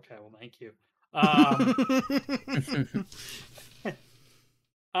 Oh, okay. Well, thank you.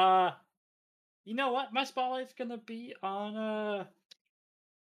 You know what? My spotlight's gonna be on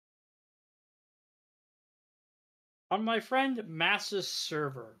my friend Mass's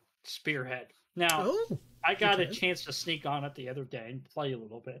server, Spearhead. Now, Oh, I got a okay. chance to sneak on it the other day and play a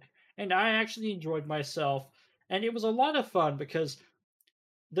little bit, and I actually enjoyed myself, and it was a lot of fun because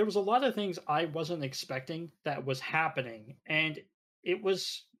there was a lot of things I wasn't expecting that was happening, and it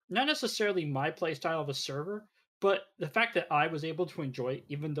was not necessarily my playstyle of a server, but the fact that I was able to enjoy it,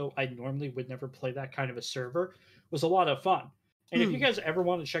 even though I normally would never play that kind of a server, was a lot of fun. And if you guys ever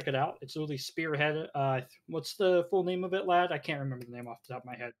want to check it out, it's really Spearhead. What's the full name of it, lad? I can't remember the name off the top of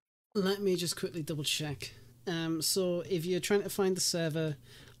my head. Let me just quickly double check. So if you're trying to find the server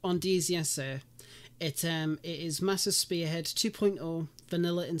on DZSA, it is Massive Spearhead 2.0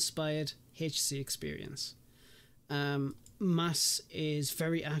 vanilla inspired HC experience. Mass is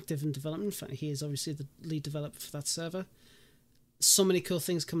very active in development. In fact, he is obviously the lead developer for that server. So many cool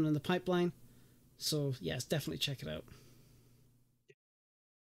things coming in the pipeline. So yes, definitely check it out.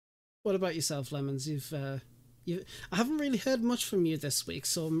 What about yourself, Lemons? I haven't really heard much from you this week,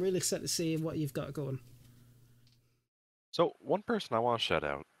 so I'm really excited to see what you've got going. So one person I want to shout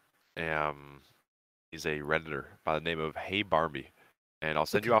out, is a Redditor by the name of Hey Barbie, and I'll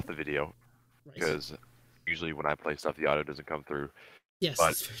send you Okay. off the video Right. because usually when I play stuff, the audio doesn't come through. Yes, But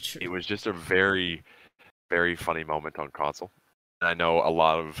that's very true. it was just a very, very funny moment on console. And I know a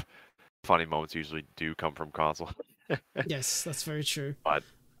lot of funny moments usually do come from console. Yes, that's very true. But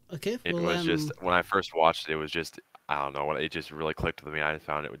okay, it well, was just, when I first watched it, it was just, I don't know, it just really clicked with me. I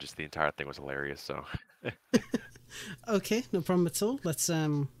found it was just, the entire thing was hilarious. So okay, no problem at all. Let's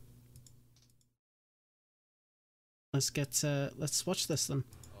watch this then.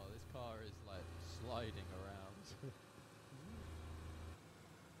 Oh, this car is like sliding around.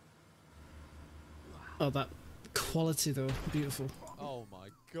 Oh, that quality though, beautiful. Oh my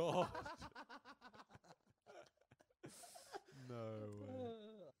god. No way.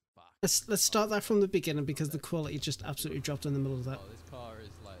 Fuck. Let's start that from the beginning because the quality just absolutely dropped in the middle of that. Oh, this car is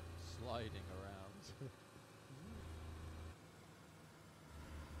like sliding around.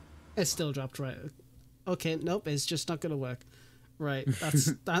 It still dropped, right? Okay, nope, it's just not gonna work. Right,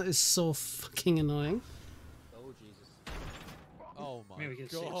 that is so fucking annoying. Oh Jesus. Oh my Maybe we can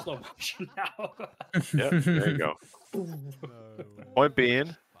see it in god. slow motion now. yep, there you go. No way. Point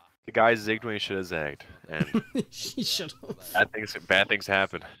being, the guy zigged when he should have zagged, and Shut up. bad things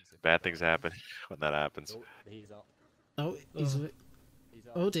happen. Bad things happen when that happens. Oh, he's up. Oh, he's He's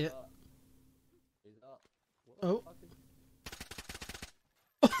up. oh dear. He's up. Oh.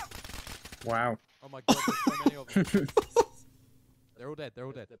 Wow. Oh my god, there's so many of them. They're all dead. They're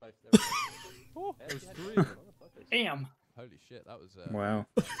all dead. Oh, there was 3 of them. Damn. Holy shit, that was. Wow.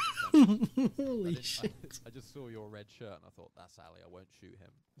 Holy shit. I just saw your red shirt and I thought, that's Ali, I won't shoot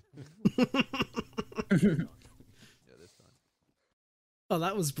him. Yeah, this time. Oh,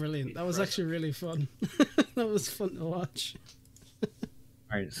 that was brilliant. That was actually really fun. That was fun to watch.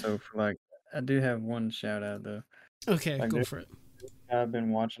 Alright, so for like, I do have one shout out though. Okay, Like, go there- for it. I've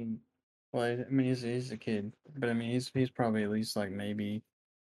been watching. Well, I mean, he's a kid, but I mean, he's probably at least like maybe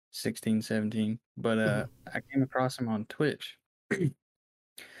 16, 17. But I came across him on Twitch, and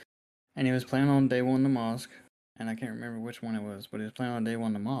he was playing on Day One the Mosque, and I can't remember which one it was, but he was playing on Day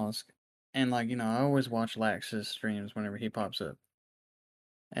One the Mosque, and like I always watch Lax's streams whenever he pops up,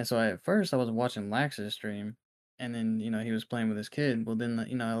 and so at first I was watching Lax's stream, and then he was playing with his kid. Well, then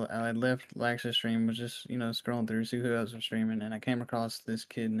I had left Lax's stream, was just scrolling through see who else was streaming, and I came across this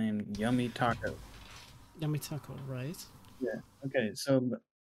kid named Yummy Taco. Yummy Taco, right? Yeah. Okay, so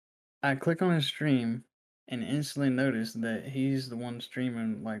I click on his stream and instantly notice that he's the one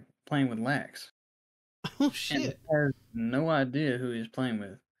streaming, like playing with Lax. Oh And shit. has no idea who he's playing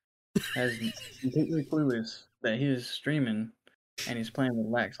with. Has completely clueless that he is streaming and he's playing with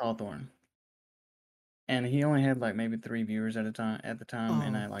Lax Hawthorne. And he only had like maybe 3 viewers at the time,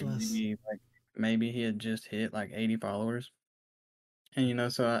 and Oh, I like bless. maybe he had just hit like 80 followers.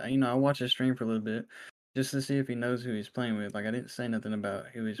 And so I watched his stream for a little bit just to see if he knows who he's playing with. Like I didn't say nothing about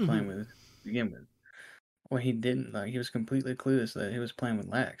who he's playing with to begin with. Well, he didn't. Like he was completely clueless that he was playing with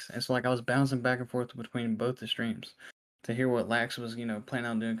Lax. And so like I was bouncing back and forth between both the streams to hear what Lax was planning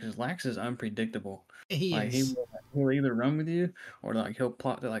on doing, because Lax is unpredictable. He Like is. he'll either run with you or like he'll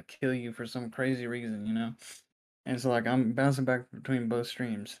plot to like kill you for some crazy reason. And so like I'm bouncing back between both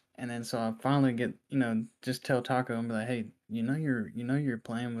streams, and then so I finally get just tell Taco and be like, hey, you're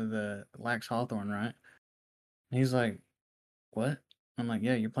playing with Lax Hawthorne, right? And he's like, what? I'm like,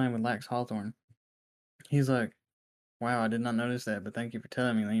 yeah, you're playing with Lax Hawthorne. He's like, wow, I did not notice that, but thank you for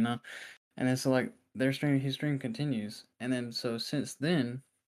telling me, And then so like his stream continues, and then so since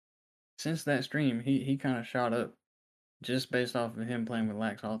that stream, he kind of shot up just based off of him playing with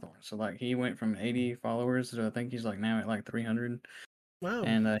Lax Hawthorne. So like he went from 80 followers to I think he's like now at like 300. Wow.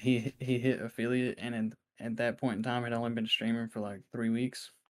 And he hit affiliate, and at that point in time had only been streaming for like 3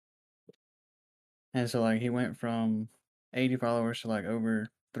 weeks. And so like he went from 80 followers to like over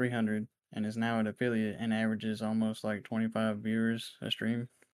 300, and is now at affiliate and averages almost like 25 viewers a stream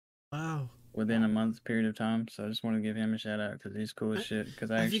Wow. within a month period of time. So I just want to give him a shout out because he's cool as shit. Because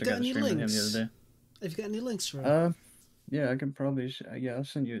I Have you actually got got to any stream with him links? the other day. Have you got any links for him? Yeah, I can probably. Yeah, I'll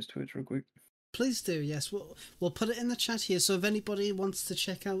send you his Twitch real quick. Please do. Yes, we'll put it in the chat here. So if anybody wants to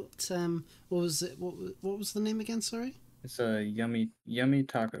check out, what was it? What was the name again? Sorry. It's a yummy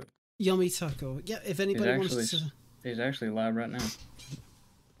taco. Yummy Taco. Yeah. If anybody wants to. He's actually live right now.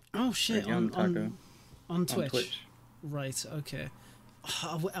 Oh shit! Yum Taco. On Twitch. Right. Okay.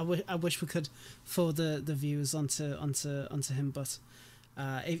 Oh, I wish we could forward the viewers onto him, but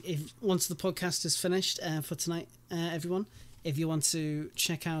if once the podcast is finished for tonight, everyone, if you want to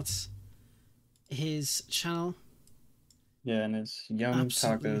check out his channel, yeah, and it's Yum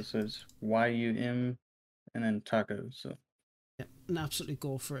Taco, so it's YUM and then taco. So yeah, and absolutely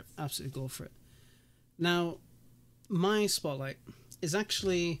go for it. Absolutely go for it. Now, my spotlight is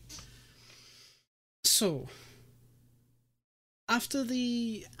actually so. After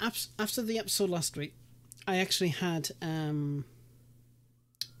the episode last week, I actually had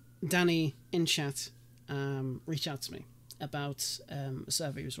Danny in chat reach out to me about a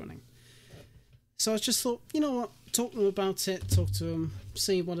survey he was running. So I just thought, you know what, talk to him about it, talk to him,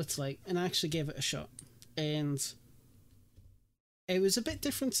 see what it's like, and I actually gave it a shot. And it was a bit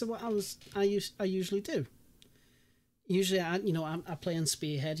different to what I usually do. Usually, I play on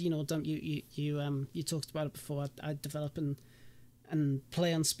Spearhead. Don't you talked about it before. I develop and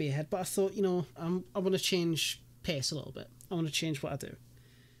play on Spearhead, but I thought, I want to change pace a little bit. I want to change what I do.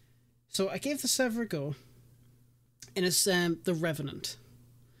 So I gave the server a go, and it's the Revenant,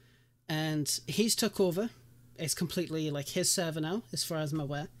 and he's took over. It's completely like his server now, as far as I'm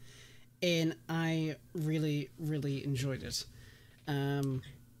aware, and I really, really enjoyed it.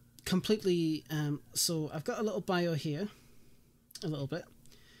 Completely. So I've got a little bio here, a little bit.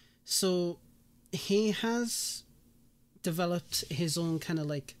 So he has developed his own kind of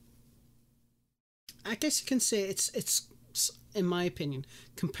like, I guess you can say it's in my opinion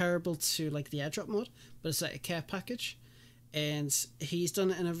comparable to like the airdrop mode, but it's like a care package, and he's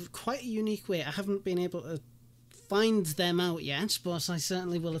done it in a quite a unique way. I haven't been able to find them out yet, but I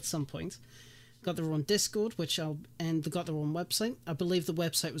certainly will at some point. got their own Discord, and they got their own website. I believe the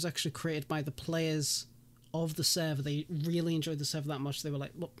website was actually created by the players of the server. They really enjoyed the server that much. They were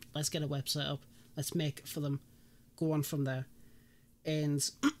like, "Look, let's get a website up. Let's make it for them. Go on from there." And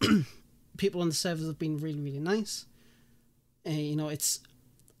people on the servers have been really, really nice. You know,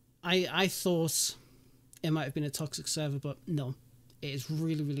 I thought it might have been a toxic server, but no, it is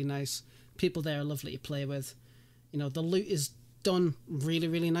really, really nice. People there are lovely to play with. You know, the loot is done really,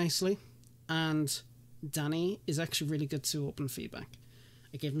 really nicely, and Danny is actually really good to open feedback.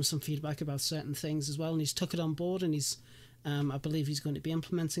 I gave him some feedback about certain things as well, and he's took it on board, and I believe he's going to be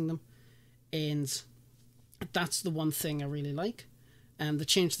implementing them, and that's the one thing I really like. They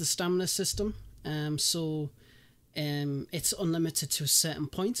changed the stamina system, so it's unlimited to a certain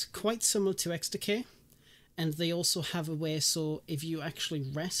point, quite similar to XDK, and they also have a way so if you actually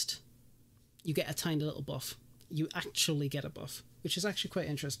rest, you get a tiny little buff. You actually get a buff, which is actually quite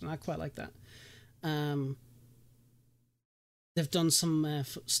interesting. I quite like that. They've done some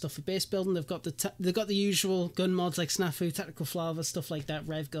stuff for base building. They've got the usual gun mods like Snafu, Tactical Flower, stuff like that,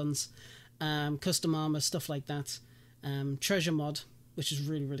 Rev guns, custom armor, stuff like that. Treasure mod, which is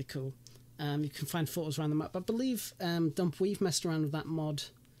really, really cool. You can find photos around the map. I believe Dump, we've messed around with that mod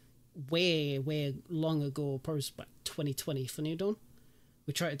way, way long ago, probably about 2020 for New Dawn.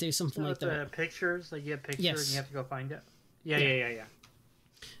 We tried to do something like that. Pictures, like you have pictures and you have to go find it. Yeah.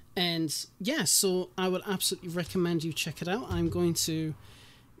 And yeah, so I would absolutely recommend you check it out. I'm going to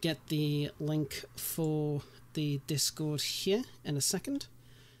get the link for the Discord here in a second,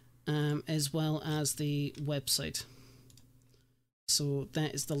 as well as the website. So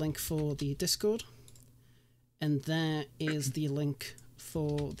that is the link for the Discord, and there is the link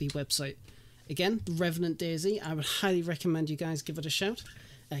for the website. Again, Revenant DayZ, I would highly recommend you guys give it a shot,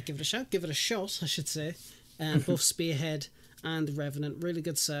 I should say. Both Spearhead and the Revenant, really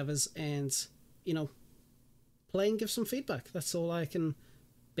good servers, and, you know, play and give some feedback. That's all I can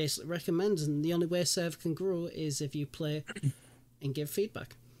basically recommend, and the only way a server can grow is if you play and give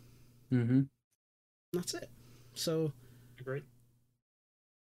feedback. Mm-hmm. That's it. So... Great.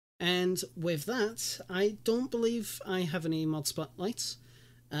 And with that, I don't believe I have any mod spotlights.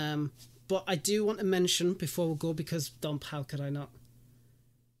 But I do want to mention before we go, because Dump, how could I not?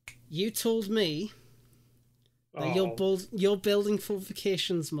 You told me that your building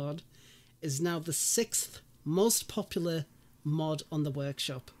fortifications mod is now the 6th most popular mod on the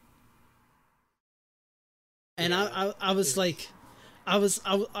workshop. And yeah, I was like, I was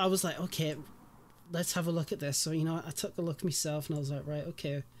like, okay, let's have a look at this. So, you know, I took a look myself and I was like, right,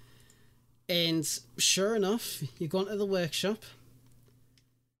 okay. And sure enough, you go into the workshop.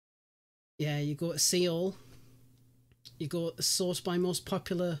 Yeah, you go to see all. You go to sort by most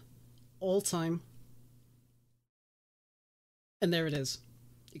popular all time. And there it is.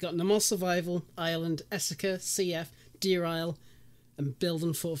 You got Normal Survival, Ireland, Essica, CF, Deer Isle, and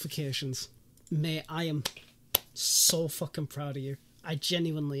Building Fortifications. Mate, I am so fucking proud of you. I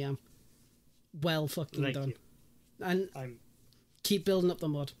genuinely am. Well fucking Thank done. you. And keep building up the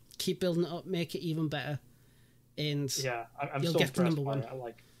mod. Keep building it up, make it even better. And yeah, I'm you'll so get to impressed number by one.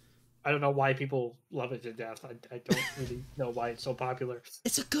 it. I don't know why people love it to death. I don't really know why it's so popular.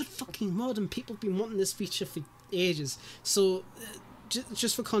 It's a good fucking mod, and people have been wanting this feature for ages. So,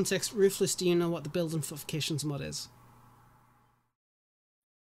 just for context, Ruthless, do you know what the Building Fortifications mod is?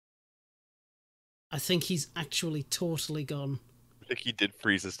 I think he's actually totally gone. I think he did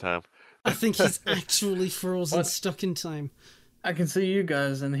freeze this time. I think he's actually frozen, What? stuck in time. I can see you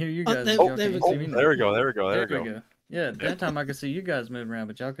guys and hear you guys. there- but y'all there can't we see go. me now. There we go. There we go. Yeah, that time I could see you guys moving around,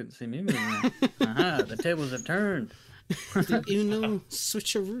 but y'all couldn't see me moving around. Aha, the tables have turned. The Uno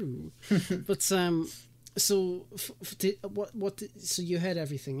switcheroo. But so so you heard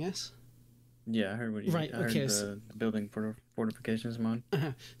everything, yes? Yeah, I heard what you. Right, I heard okay, the building fortifications mod.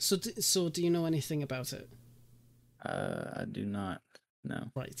 Uh-huh. So do you know anything about it? I do not. No.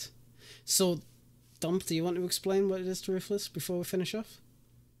 Right. So, Dump, do you want to explain what it is to Ruthless before we finish off?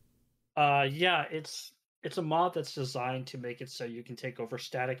 Yeah, it's a mod that's designed to make it so you can take over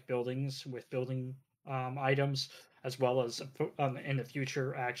static buildings with building items, as well as in the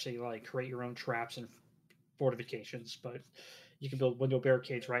future actually like create your own traps and fortifications. But you can build window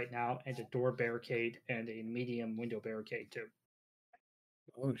barricades right now, and a door barricade and a medium window barricade too.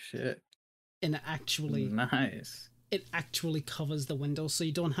 Oh shit! And it actually covers the window, so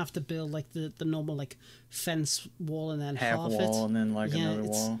you don't have to build like the normal like fence wall and then half half wall it. and then like another it's,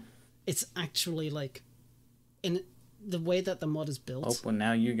 wall. It's actually like, in the way that the mod is built. Oh, well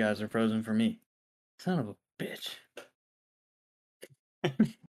now you guys are frozen for me. Son of a bitch.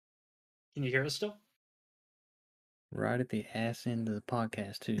 Can you hear us still? Right at the ass end of the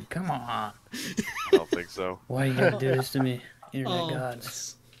podcast, too. Come on. I don't think so. Why you gotta do this to me, internet Oh,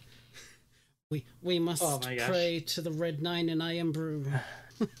 gods? we must Oh my gosh. pray to the Red Nine and Iron Brew.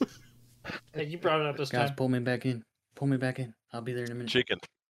 Hey, you brought it up this Guys, time. pull me back in. Pull me back in. I'll be there in a minute. Chicken.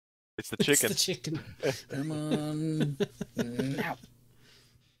 It's the It's chicken. the chicken. Come on. Now.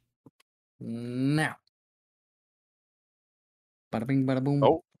 Now. Bada bing, bada boom.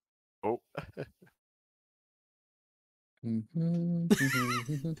 Oh. Oh.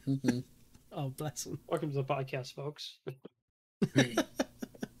 Oh, bless him. Welcome to the podcast, folks.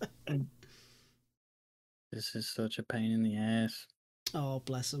 This is such a pain in the ass. Oh,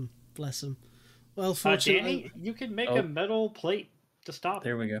 bless him. Bless him. Well, Danny, fortunately, you can make Oh. a metal plate to stop.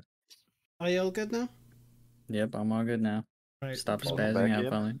 There we go. are you all good now? Yep, I'm all good now. Right. Stop Pull them spazzing back out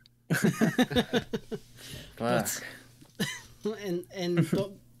in. finally. But- Fuck.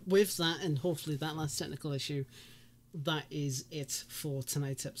 but with that, and hopefully that last technical issue, that is it for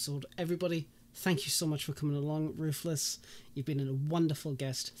tonight's episode. Everybody, thank you so much for coming along. Ruthless, you've been a wonderful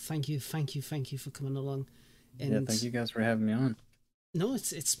guest. Thank you for coming along. And Yeah, thank you guys for having me on. no,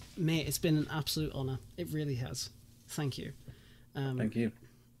 it's mate, it's been an absolute honor. It really has. Thank you. Thank you.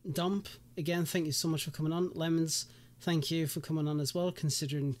 Dump, again, thank you so much for coming on. Lemons, thank you for coming on as well,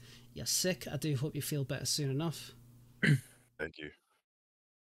 considering you're sick. I do hope you feel better soon enough. Thank you.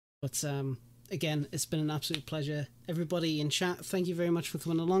 But again, it's been an absolute pleasure. Everybody in chat, thank you very much for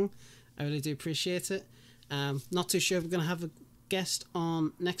coming along. I really do appreciate it. Not too sure if we're going to have a guest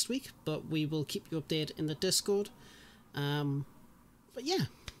on next week, but we will keep you updated in the Discord. But yeah,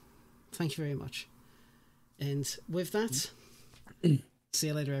 thank you very much. And with that, see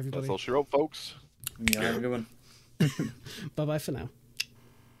you later, everybody. That's all she wrote, folks. Y'all have a good one. Bye-bye for now.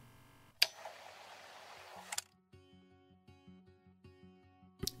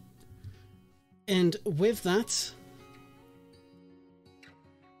 And with that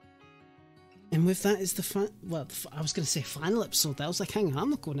is the I was going to say final episode. I was like, hang on, I'm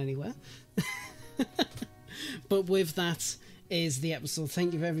not going anywhere. But with that is the episode.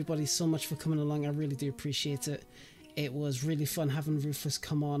 Thank you everybody so much for coming along. I really do appreciate it. It was really fun having Rufus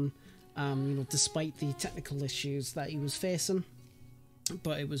come on, despite the technical issues that he was facing.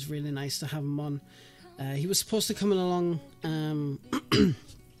 But it was really nice to have him on. He was supposed to come along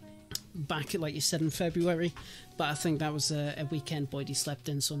back, like you said, in February, but I think that was a weekend Boyd he slept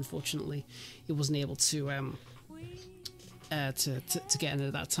in, so unfortunately he wasn't able to get in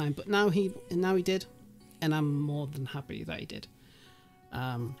at that time. But now he did, and I'm more than happy that he did.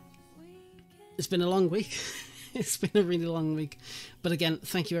 It's been a long week. It's been a really long week, but again,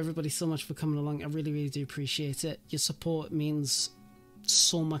 thank you everybody so much for coming along. I really, really do appreciate it. Your support means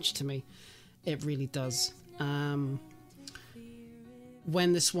so much to me. It really does.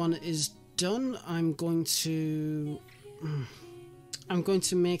 When this one is done, I'm going to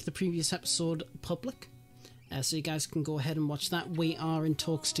make the previous episode public, so you guys can go ahead and watch that. We are in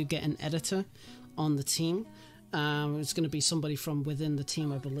talks to get an editor on the team. It's going to be somebody from within the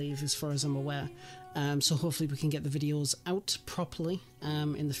team, I believe, as far as I'm aware. So hopefully we can get the videos out properly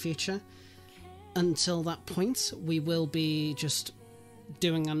in the future. Until that point, we will be just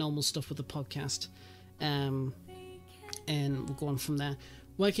doing our normal stuff with the podcast. And we'll go on from there.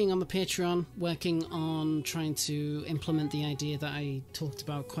 Working on the Patreon, working on trying to implement the idea that I talked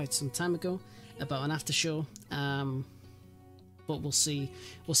about quite some time ago about an after show. But we'll see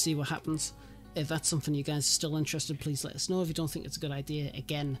what happens. If that's something you guys are still interested, please let us know. If you don't think it's a good idea,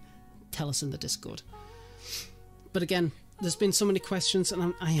 again, tell us in the Discord. But again, there's been so many questions,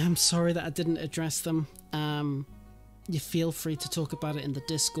 and I am sorry that I didn't address them. You feel free to talk about it in the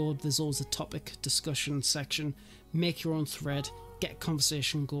Discord. There's always a topic discussion section. Make your own thread, get a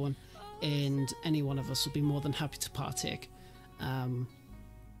conversation going, and any one of us will be more than happy to partake.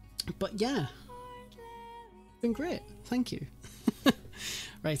 But yeah, been great. Thank you.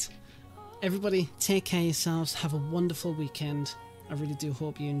 Right, everybody, take care of yourselves. Have a wonderful weekend. I really do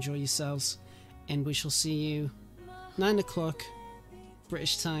hope you enjoy yourselves, and we shall see you 9 o'clock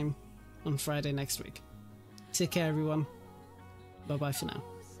British time on Friday next week. Take care, everyone. Bye bye for now.